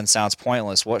 51 sounds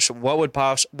pointless. What would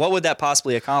that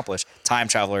possibly accomplish? Time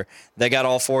traveler. They got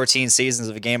all 14 seasons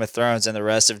of Game of Thrones and the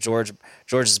rest of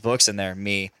George's books in there.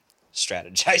 Me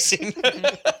strategizing.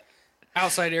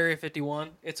 Outside Area 51,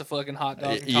 it's a fucking hot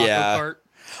dog and taco Yeah. cart.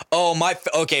 Oh my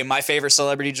favorite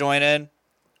celebrity join in.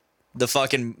 The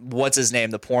fucking what's his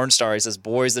name? The porn star. He says,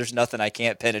 "Boys, there's nothing I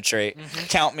can't penetrate.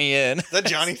 Count me in." Is that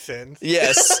Johnny Sins?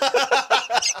 Yes.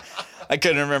 I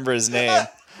couldn't remember his name.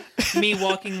 Me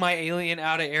walking my alien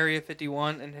out of Area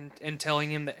 51 and telling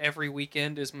him that every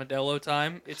weekend is Modelo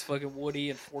time. It's fucking Woody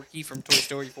and Forky from Toy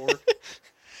Story 4.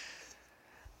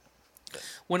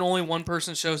 When only one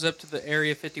person shows up to the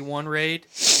Area 51 raid,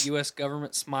 the U.S.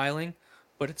 government smiling,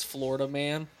 but it's Florida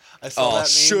man. I saw Oh, that meme,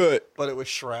 shit. but it was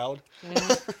Shroud.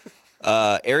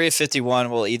 Area 51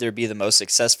 will either be the most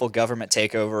successful government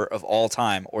takeover of all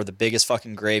time or the biggest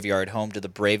fucking graveyard home to the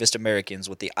bravest Americans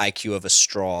with the IQ of a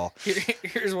straw.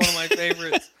 Here's one of my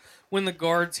favorites. When the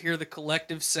guards hear the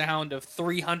collective sound of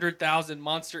 300,000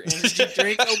 Monster Energy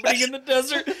drinks opening in the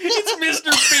desert, it's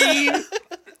Mr. Bean.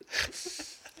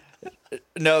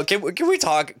 No, can we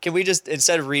talk? Can we just,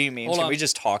 instead of reading memes, Hold can on. we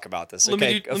just talk about this? Let me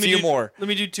Okay, do- a let me few do- more. Let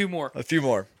me do two more. A few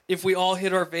more. If we all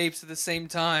hit our vapes at the same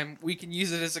time, we can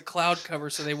use it as a cloud cover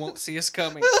so they won't see us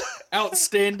coming.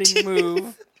 Outstanding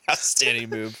move. Outstanding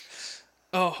move.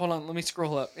 Oh, hold on. Let me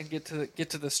scroll up and get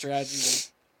to the strategy.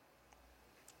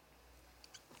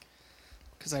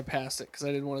 Because I passed it because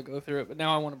I didn't want to go through it, but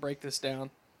now I want to break this down.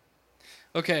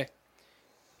 Okay.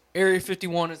 Area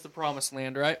 51 is the promised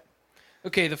land, right?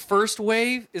 Okay, the first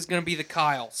wave is going to be the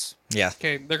Kyles. Yeah.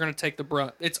 Okay, they're going to take the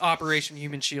brunt. It's Operation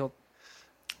Human Shield.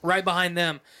 Right behind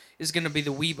them is going to be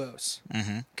the Weebos.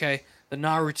 Mm-hmm. Okay, the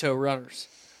Naruto runners.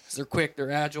 'Cause they're quick,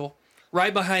 they're agile.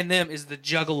 Right behind them is the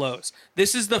Juggalos.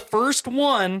 This is the first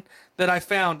one that I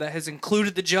found that has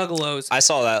included the Juggalos. I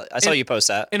saw that. I saw you post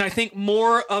that. And I think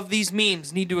more of these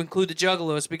memes need to include the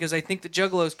Juggalos because I think the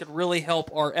Juggalos could really help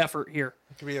our effort here.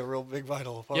 It could be a real big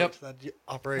vital part Yep. of that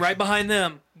operation. Right behind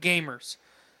them, gamers.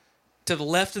 To the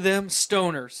left of them,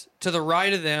 stoners. To the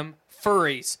right of them,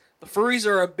 furries. The furries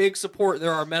are a big support.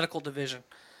 They're our medical division.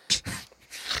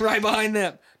 Right behind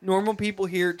them, normal people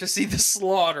here to see the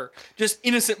slaughter. Just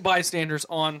innocent bystanders,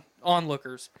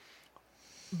 onlookers.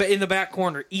 But in the back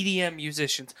corner, EDM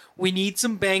musicians. We need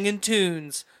some banging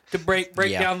tunes to break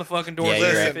Yeah. down the fucking doors. Yeah, of you're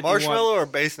Area right. 51. Marshmallow or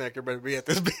bass necker better be at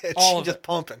this bitch. All of just it.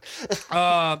 pumping.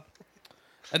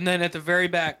 And then at the very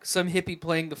back, some hippie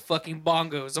playing the fucking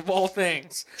bongos of all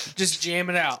things, just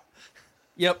jamming out.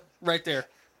 Yep, right there.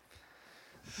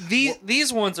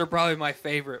 These ones are probably my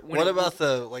favorite. What about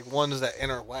the ones that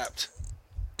interlapped?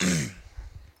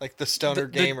 Like the stoner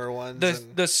gamer ones.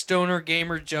 and The stoner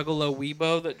gamer Juggalo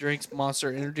Weebo that drinks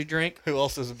Monster Energy drink. who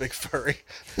else is a big furry?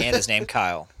 And his name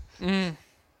Kyle.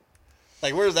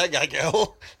 Like, where's that guy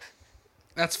go?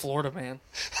 That's Florida, man.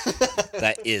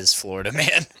 That is Florida,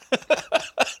 man.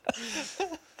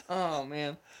 Oh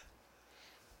man.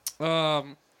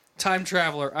 Time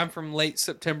Traveler. I'm from late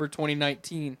September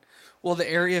 2019. Will the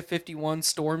Area 51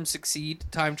 storm succeed?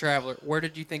 Time Traveler. Where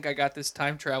did you think I got this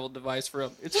time travel device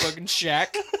from? It's fucking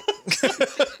Shaq.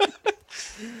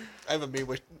 I have a meme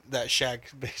with that Shaq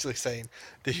basically saying,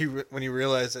 when you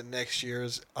realize that next year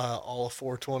is all of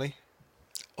 420?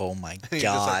 Oh my just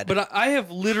god. But I have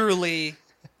literally...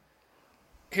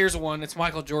 Here's one. It's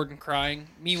Michael Jordan crying.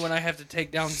 Me when I have to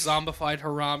take down zombified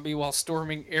Harambe while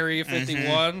storming Area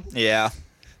 51. Yeah.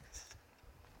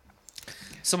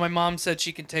 So my mom said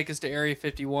she can take us to Area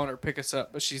 51 or pick us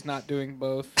up, but she's not doing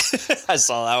both. I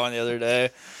saw that one the other day.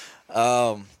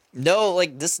 No,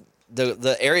 like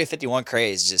the Area 51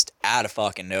 craze is just out of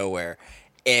fucking nowhere,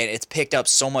 and it's picked up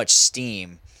so much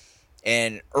steam.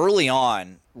 And early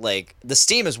on, like the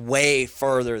steam is way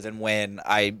further than when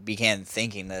I began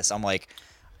thinking this. I'm like,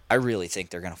 I really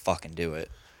think they're gonna fucking do it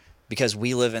because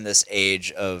we live in this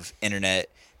age of internet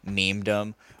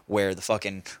memedom where the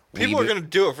fucking People are going to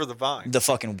do it for the Vine. the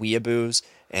fucking weeaboos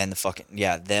and the fucking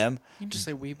them. You just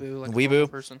say weeboo like a Weeboo? normal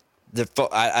person.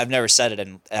 I've never said it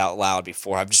out loud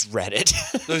before. I've just read it.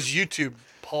 Those YouTube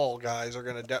Paul guys are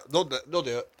going to they'll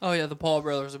do it. Oh yeah, the Paul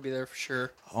brothers will be there for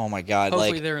sure. Oh my god!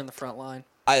 Hopefully Like they're in the front line.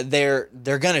 they're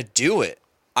gonna do it.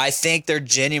 I think they're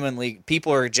genuinely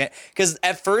people are because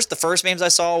at first the first memes I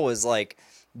saw was like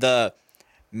the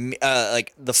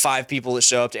 5 people that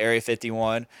show up to Area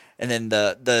 51, and then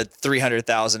the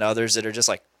 300,000 others that are just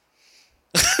like,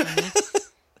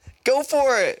 go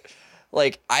for it.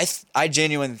 Like I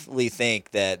genuinely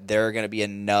think that there are gonna be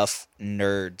enough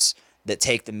nerds that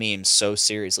take the memes so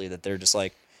seriously that they're just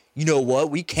like, you know what,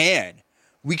 we can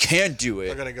do it.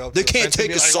 They're going to go up They to the can't fence and take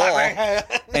be us like, all.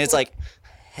 "Wah." And it's like,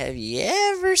 have you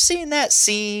ever seen that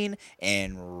scene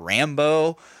in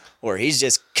Rambo where he's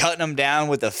just cutting them down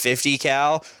with a 50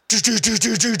 cal? Well,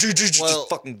 Just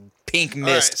fucking pink All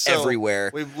right, mist so everywhere.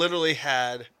 We've literally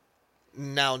had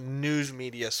now news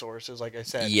media sources, like I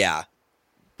said, Yeah.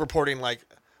 reporting like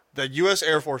the U.S.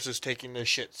 Air Force is taking this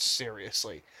shit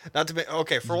seriously. Not to be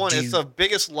okay. For one, it's the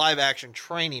biggest live action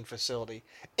training facility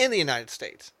in the United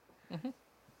States.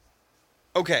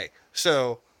 Okay,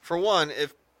 so for one,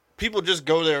 if people just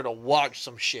go there to watch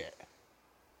some shit,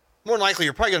 more than likely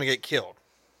you're probably going to get killed.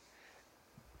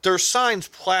 There's signs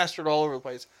plastered all over the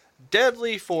place.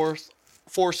 Deadly force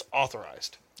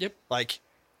authorized. Yep. Like,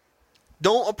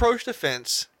 don't approach the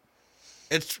fence.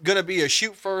 It's going to be a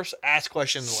shoot first, ask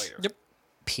questions later. Yep.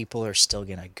 People are still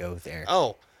going to go there.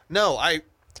 Oh, no,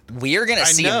 We are going to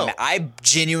see know. I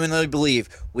genuinely believe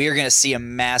we are going to see a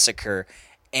massacre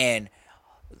and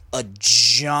a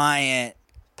giant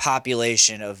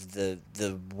population of the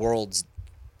world's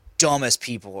dumbest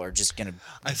people are just going to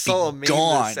I saw a meme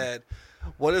gone. that said,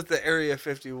 what if the Area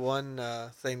 51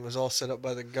 thing was all set up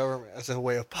by the government as a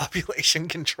way of population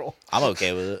control? I'm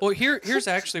okay with it. Well, here's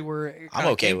actually where it I'm kinda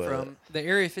okay came with from. The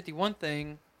Area 51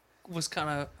 thing was kind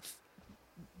of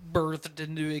birthed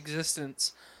into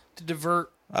existence to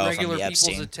divert from regular the people's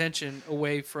Epstein. attention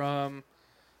away from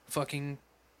fucking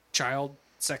child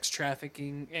sex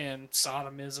trafficking and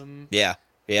sodomism, Yeah.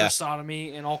 Yeah. or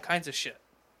sodomy, and all kinds of shit.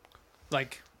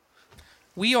 Like,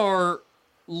 we are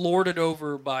lorded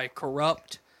over by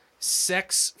corrupt,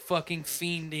 sex fucking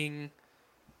fiending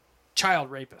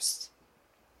child rapists.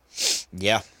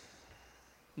 Yeah.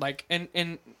 Like,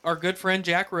 and our good friend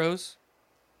Jack Rose,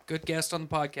 good guest on the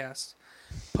podcast,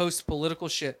 posts political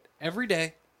shit every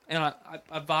day, and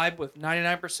I vibe with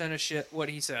 99% of shit what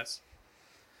he says.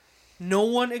 No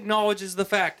one acknowledges the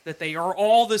fact that they are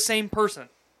all the same person.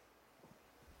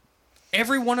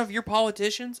 Every one of your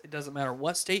politicians, it doesn't matter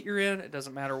what state you're in, it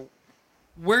doesn't matter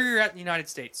where you're at in the United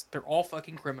States, they're all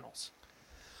fucking criminals.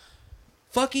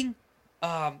 Fucking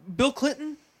Bill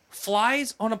Clinton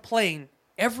flies on a plane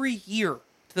every year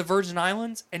to the Virgin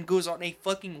Islands and goes on a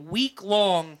fucking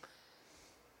week-long,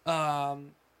 how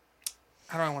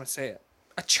do I want to say it?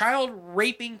 A child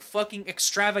raping fucking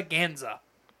extravaganza.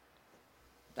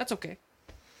 That's okay.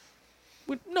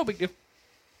 No big deal.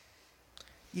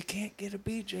 You can't get a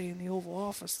BJ in the Oval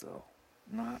Office, though.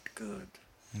 Not good.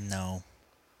 No.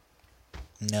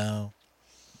 I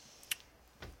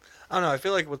don't know. I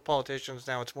feel like with politicians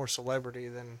now, it's more celebrity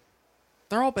than.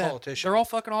 They're all bad. Politician. They're all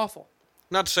fucking awful.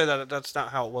 Not to say that that's not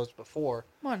how it was before.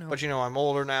 I know. But I'm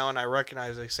older now and I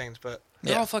recognize these things. But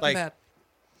They're all fucking like, bad.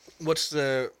 what's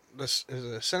is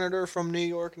a senator from New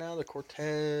York now? The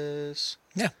Cortez.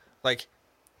 Yeah. Like,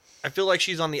 I feel like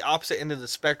she's on the opposite end of the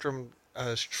spectrum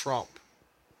as Trump.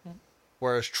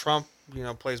 Whereas Trump,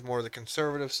 plays more of the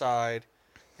conservative side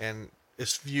and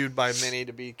is viewed by many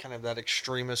to be kind of that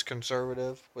extremist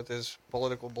conservative with his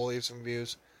political beliefs and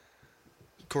views.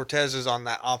 Cortez is on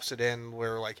that opposite end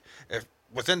where, like, if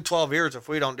within 12 years, if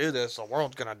we don't do this, the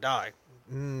world's going to die.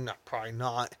 No, probably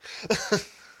not.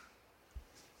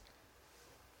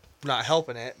 Not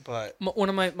helping it, but... One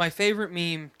of my favorite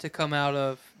meme to come out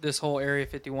of this whole Area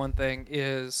 51 thing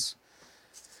is...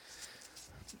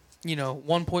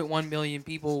 1.1 million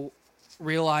people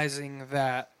realizing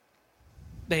that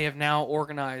they have now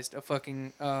organized a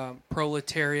fucking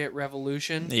proletariat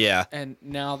revolution. Yeah. And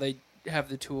now they have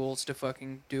the tools to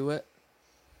fucking do it.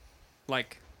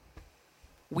 Like,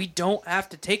 we don't have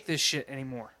to take this shit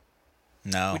anymore.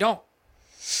 No. We don't.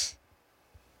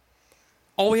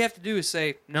 All we have to do is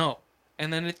say no,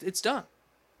 and then it's done.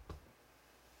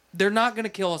 They're not going to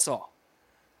kill us all.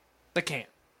 They can't.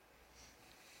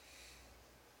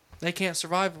 They can't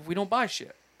survive if we don't buy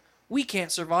shit. We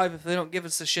can't survive if they don't give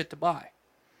us the shit to buy.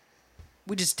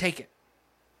 We just take it.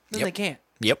 Then they can't.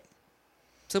 Yep.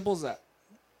 Simple as that.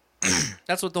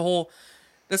 That's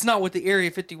not what the Area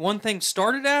 51 thing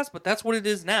started as, but that's what it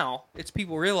is now. It's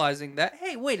people realizing that,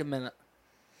 hey, wait a minute.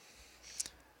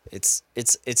 It's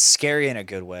scary in a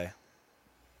good way.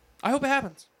 I hope it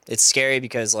happens. It's scary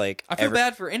because, like... I feel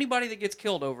bad for anybody that gets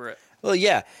killed over it. Well,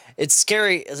 yeah, it's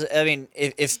scary. I mean,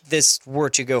 if this were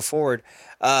to go forward,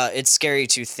 it's scary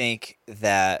to think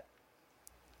that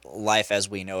life as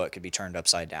we know it could be turned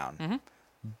upside down. Mm-hmm.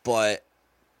 But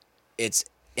it's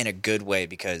in a good way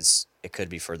because it could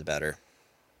be for the better.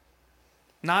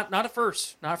 Not at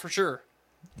first, not for sure.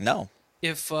 No.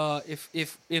 If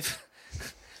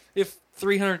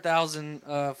 300,000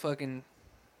 fucking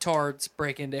tards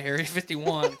break into Area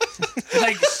 51,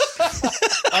 like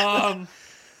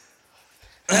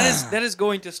that is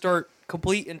going to start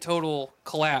complete and total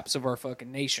collapse of our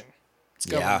fucking nation. It's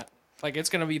government. Yeah. Like, it's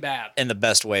going to be bad. In the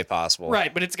best way possible.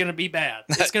 Right, but it's going to be bad.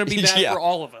 It's going to be bad for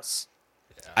all of us.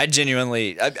 I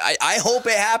genuinely, I hope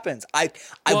it happens. I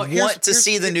want to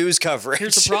see the news coverage.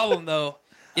 Here's the problem, though.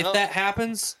 If that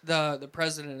happens, the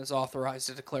president is authorized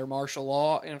to declare martial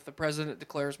law, and if the president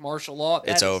declares martial law,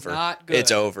 it's over. Not good.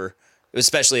 It's over.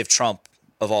 Especially if Trump,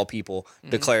 of all people,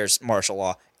 declares martial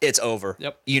law. It's over.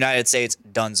 Yep. United States,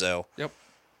 dunzo. Yep.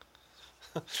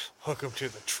 Welcome to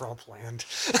the Trump land.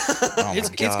 It's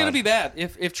going to be bad.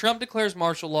 If Trump declares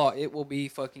martial law, it will be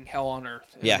fucking hell on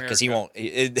earth. Yeah, because he won't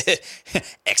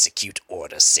execute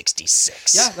Order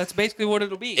 66. Yeah, that's basically what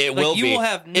it'll be. It will be. Will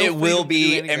have no it will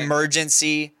be to do anything.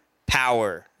 Emergency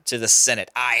power to the Senate.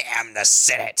 I am the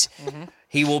Senate. Mm-hmm.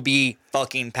 He will be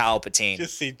fucking Palpatine.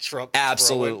 Just see Trump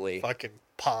absolutely fucking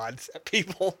pods at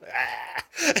people.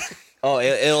 Oh,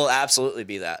 it'll absolutely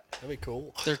be that. That'd be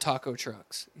cool. They're taco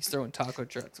trucks. He's throwing taco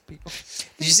trucks at people.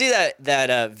 Did you see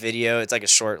that video? It's like a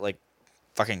short, like,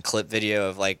 fucking clip video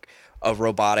of, like, a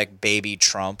robotic baby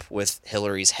Trump with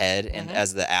Hillary's head and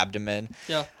as the abdomen.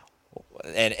 Yeah.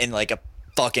 And in, like, a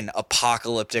fucking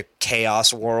apocalyptic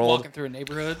chaos world. Walking through a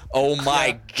neighborhood. Oh,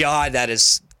 my God. That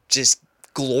is just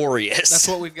glorious. That's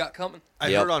what we've got coming.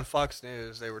 I heard on Fox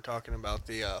News they were talking about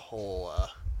the whole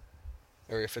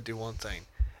Area 51 thing.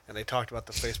 And they talked about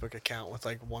the Facebook account with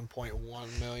like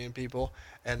 1.1 million people.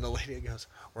 And the lady goes,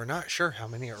 we're not sure how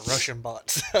many are Russian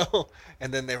bots.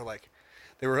 And then they were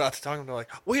about to talk to them. They're like,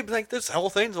 we think this whole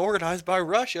thing's organized by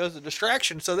Russia as a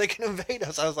distraction so they can invade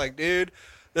us. I was like, dude,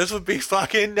 this would be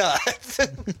fucking nuts.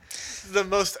 The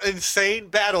most insane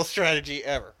battle strategy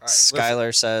ever. All right,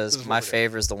 Skylar says, my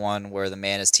favorite is the one where the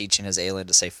man is teaching his alien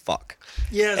to say fuck.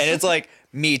 Yes. And it's like,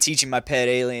 me teaching my pet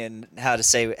alien how to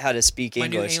speak My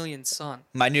English. new alien son.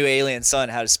 My new alien son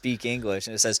how to speak English,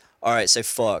 and it says, "All right, say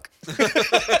fuck."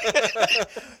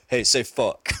 Hey, say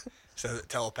fuck. Says it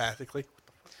telepathically.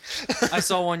 I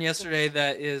saw one yesterday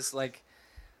that is like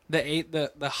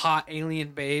the hot alien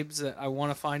babes that I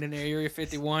want to find in Area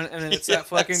 51, and then it's that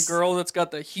fucking girl that's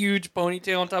got the huge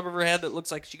ponytail on top of her head that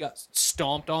looks like she got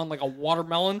stomped on like a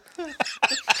watermelon.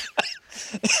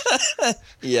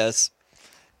 Yes.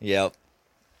 Yep.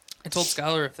 I told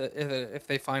Skylar if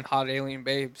they find hot alien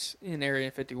babes in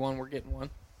Area 51, we're getting one.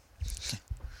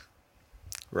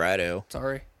 Righto.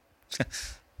 Sorry.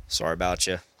 Sorry about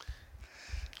you.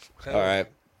 All right.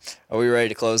 Are we ready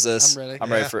to close this? I'm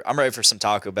ready. I'm ready for some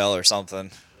Taco Bell or something.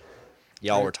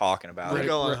 Y'all were talking about Ready. it.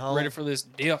 Going home. Ready for this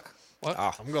dick. What?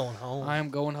 Oh. I'm going home. I am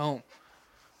going home.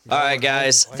 All right,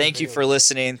 guys. home. Thank you for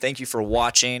listening. Thank you for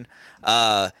watching.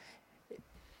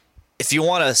 If you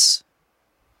want us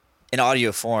in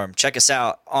audio form, check us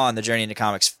out on the Journey into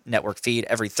Comics Network feed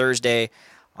every Thursday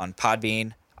on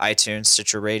Podbean, iTunes,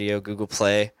 Stitcher Radio, Google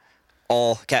Play,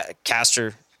 all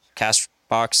Castbox,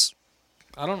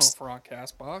 I don't know if we're on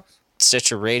Castbox.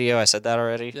 Stitcher Radio. I said that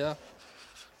already. Yeah.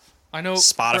 I know.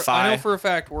 Spotify. I know for a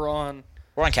fact we're on.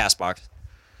 We're on Castbox.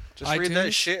 Just read that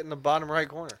iTunes? shit in the bottom right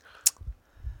corner.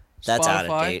 That's out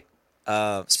of Spotify, date.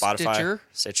 Spotify,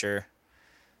 Stitcher.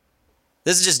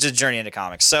 This is just the Journey into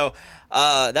Comics. So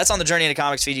that's on the Journey into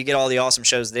Comics feed. You get all the awesome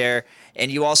shows there, and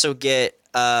you also get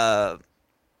us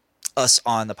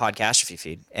on the Podcastrophe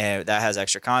feed, and that has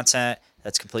extra content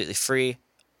that's completely free,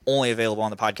 only available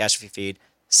on the Podcastrophe feed.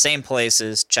 Same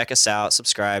places. Check us out.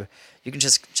 Subscribe. You can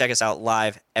just check us out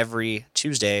live every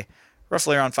Tuesday,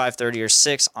 roughly around 5:30 or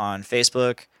 6 on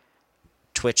Facebook,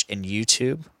 Twitch, and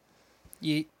YouTube.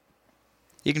 Yeet.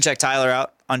 You can check Tyler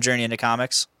out on Journey into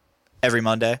Comics every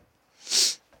Monday.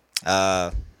 We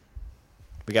got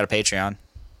a Patreon.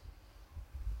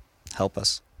 Help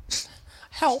us.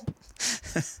 Help.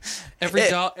 Every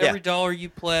Yeah. dollar you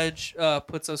pledge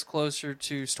puts us closer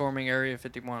to storming Area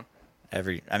 51.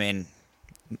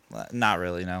 Not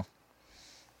really, no.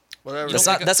 Whatever.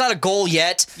 That's not a goal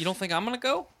yet. You don't think I'm gonna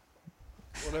go?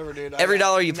 Whatever, dude. Every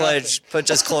dollar you pledge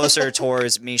puts us closer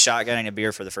towards me shotgunning a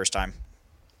beer for the first time.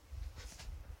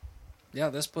 Yeah,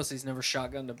 this pussy's never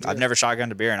shotgunned a beer. I've never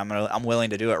shotgunned a beer, and I'm willing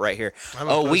to do it right here. I'm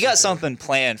a Oh, we pussy, got too. something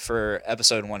planned for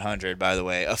episode 100, by the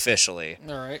way, officially.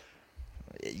 All right.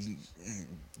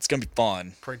 It's gonna be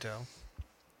fun. Pray tell.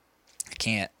 I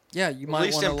can't. Yeah, you At might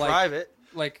least want to in private.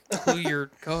 clue your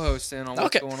co-host in on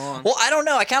what's going on. Well, I don't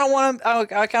know. I kind of want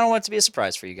it to be a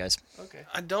surprise for you guys. Okay.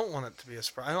 I don't want it to be a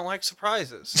surprise. I don't like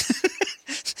surprises.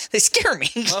 They scare me.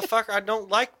 Motherfucker, I don't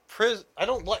like prison. I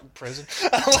don't like prison.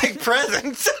 I don't like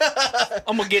presents.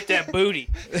 I'm gonna get that booty.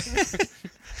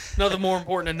 Nothing more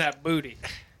important than that booty.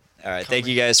 All right. Thank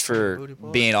you guys for booty boy.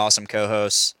 being awesome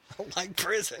co-hosts. I don't like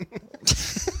prison.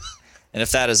 And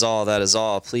if that is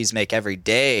all, please make every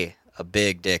day a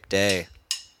big dick day.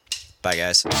 Bye,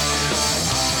 guys.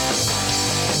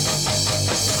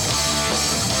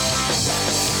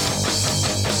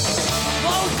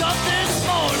 Woke up this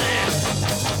morning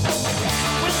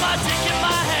with my dick in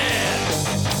my hand.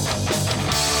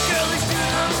 Girlie's to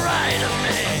the right of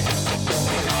me,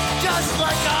 just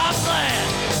like I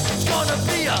planned. It's gonna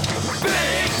be a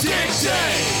big dick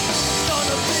day. It's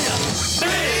gonna be a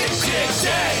big dick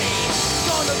day. It's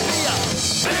gonna be a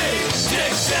big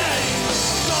dick day.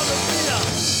 It's gonna be a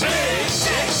big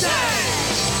dick day.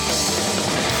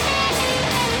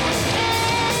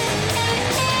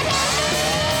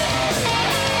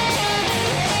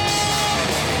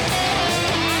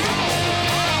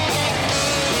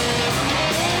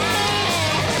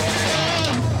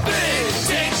 Big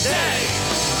dick day.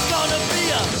 It's gonna be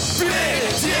a big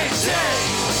dick day.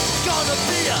 It's gonna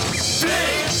be a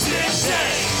big dick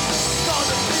day. It's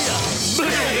gonna be a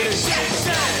big dick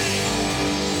day.